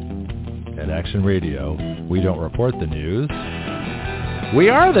governed. At Action Radio, we don't report the news. We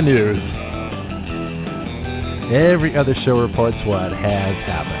are the news. Every other show reports what has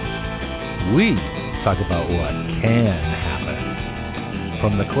happened. We talk about what can happen.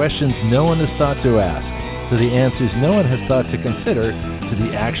 From the questions no one has thought to ask, to the answers no one has thought to consider, to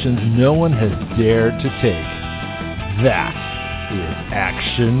the actions no one has dared to take. That is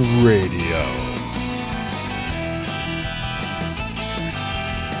Action Radio.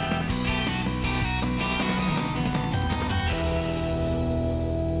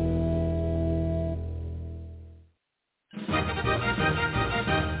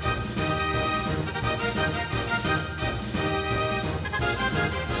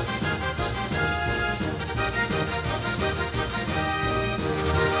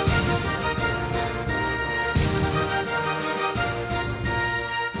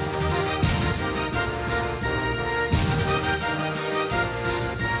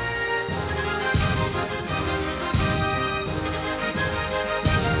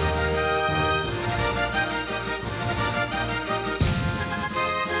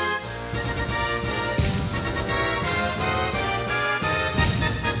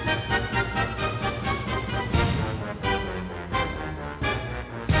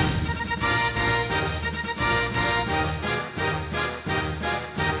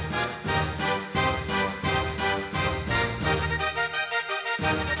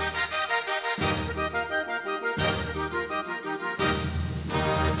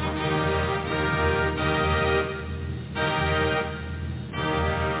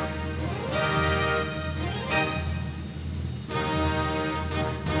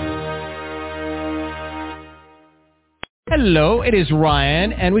 Hello, it is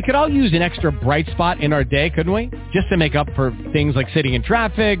Ryan, and we could all use an extra bright spot in our day, couldn't we? Just to make up for things like sitting in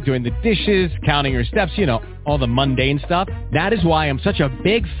traffic, doing the dishes, counting your steps, you know, all the mundane stuff. That is why I'm such a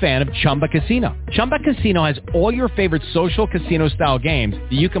big fan of Chumba Casino. Chumba Casino has all your favorite social casino-style games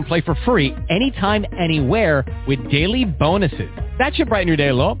that you can play for free anytime, anywhere with daily bonuses. That should brighten your day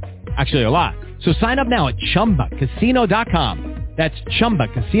a little. Actually, a lot. So sign up now at ChumbaCasino.com. That's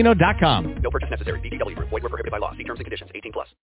ChumbaCasino.com. No purchase necessary. VGW. Void where prohibited by law. See terms and conditions. 18+.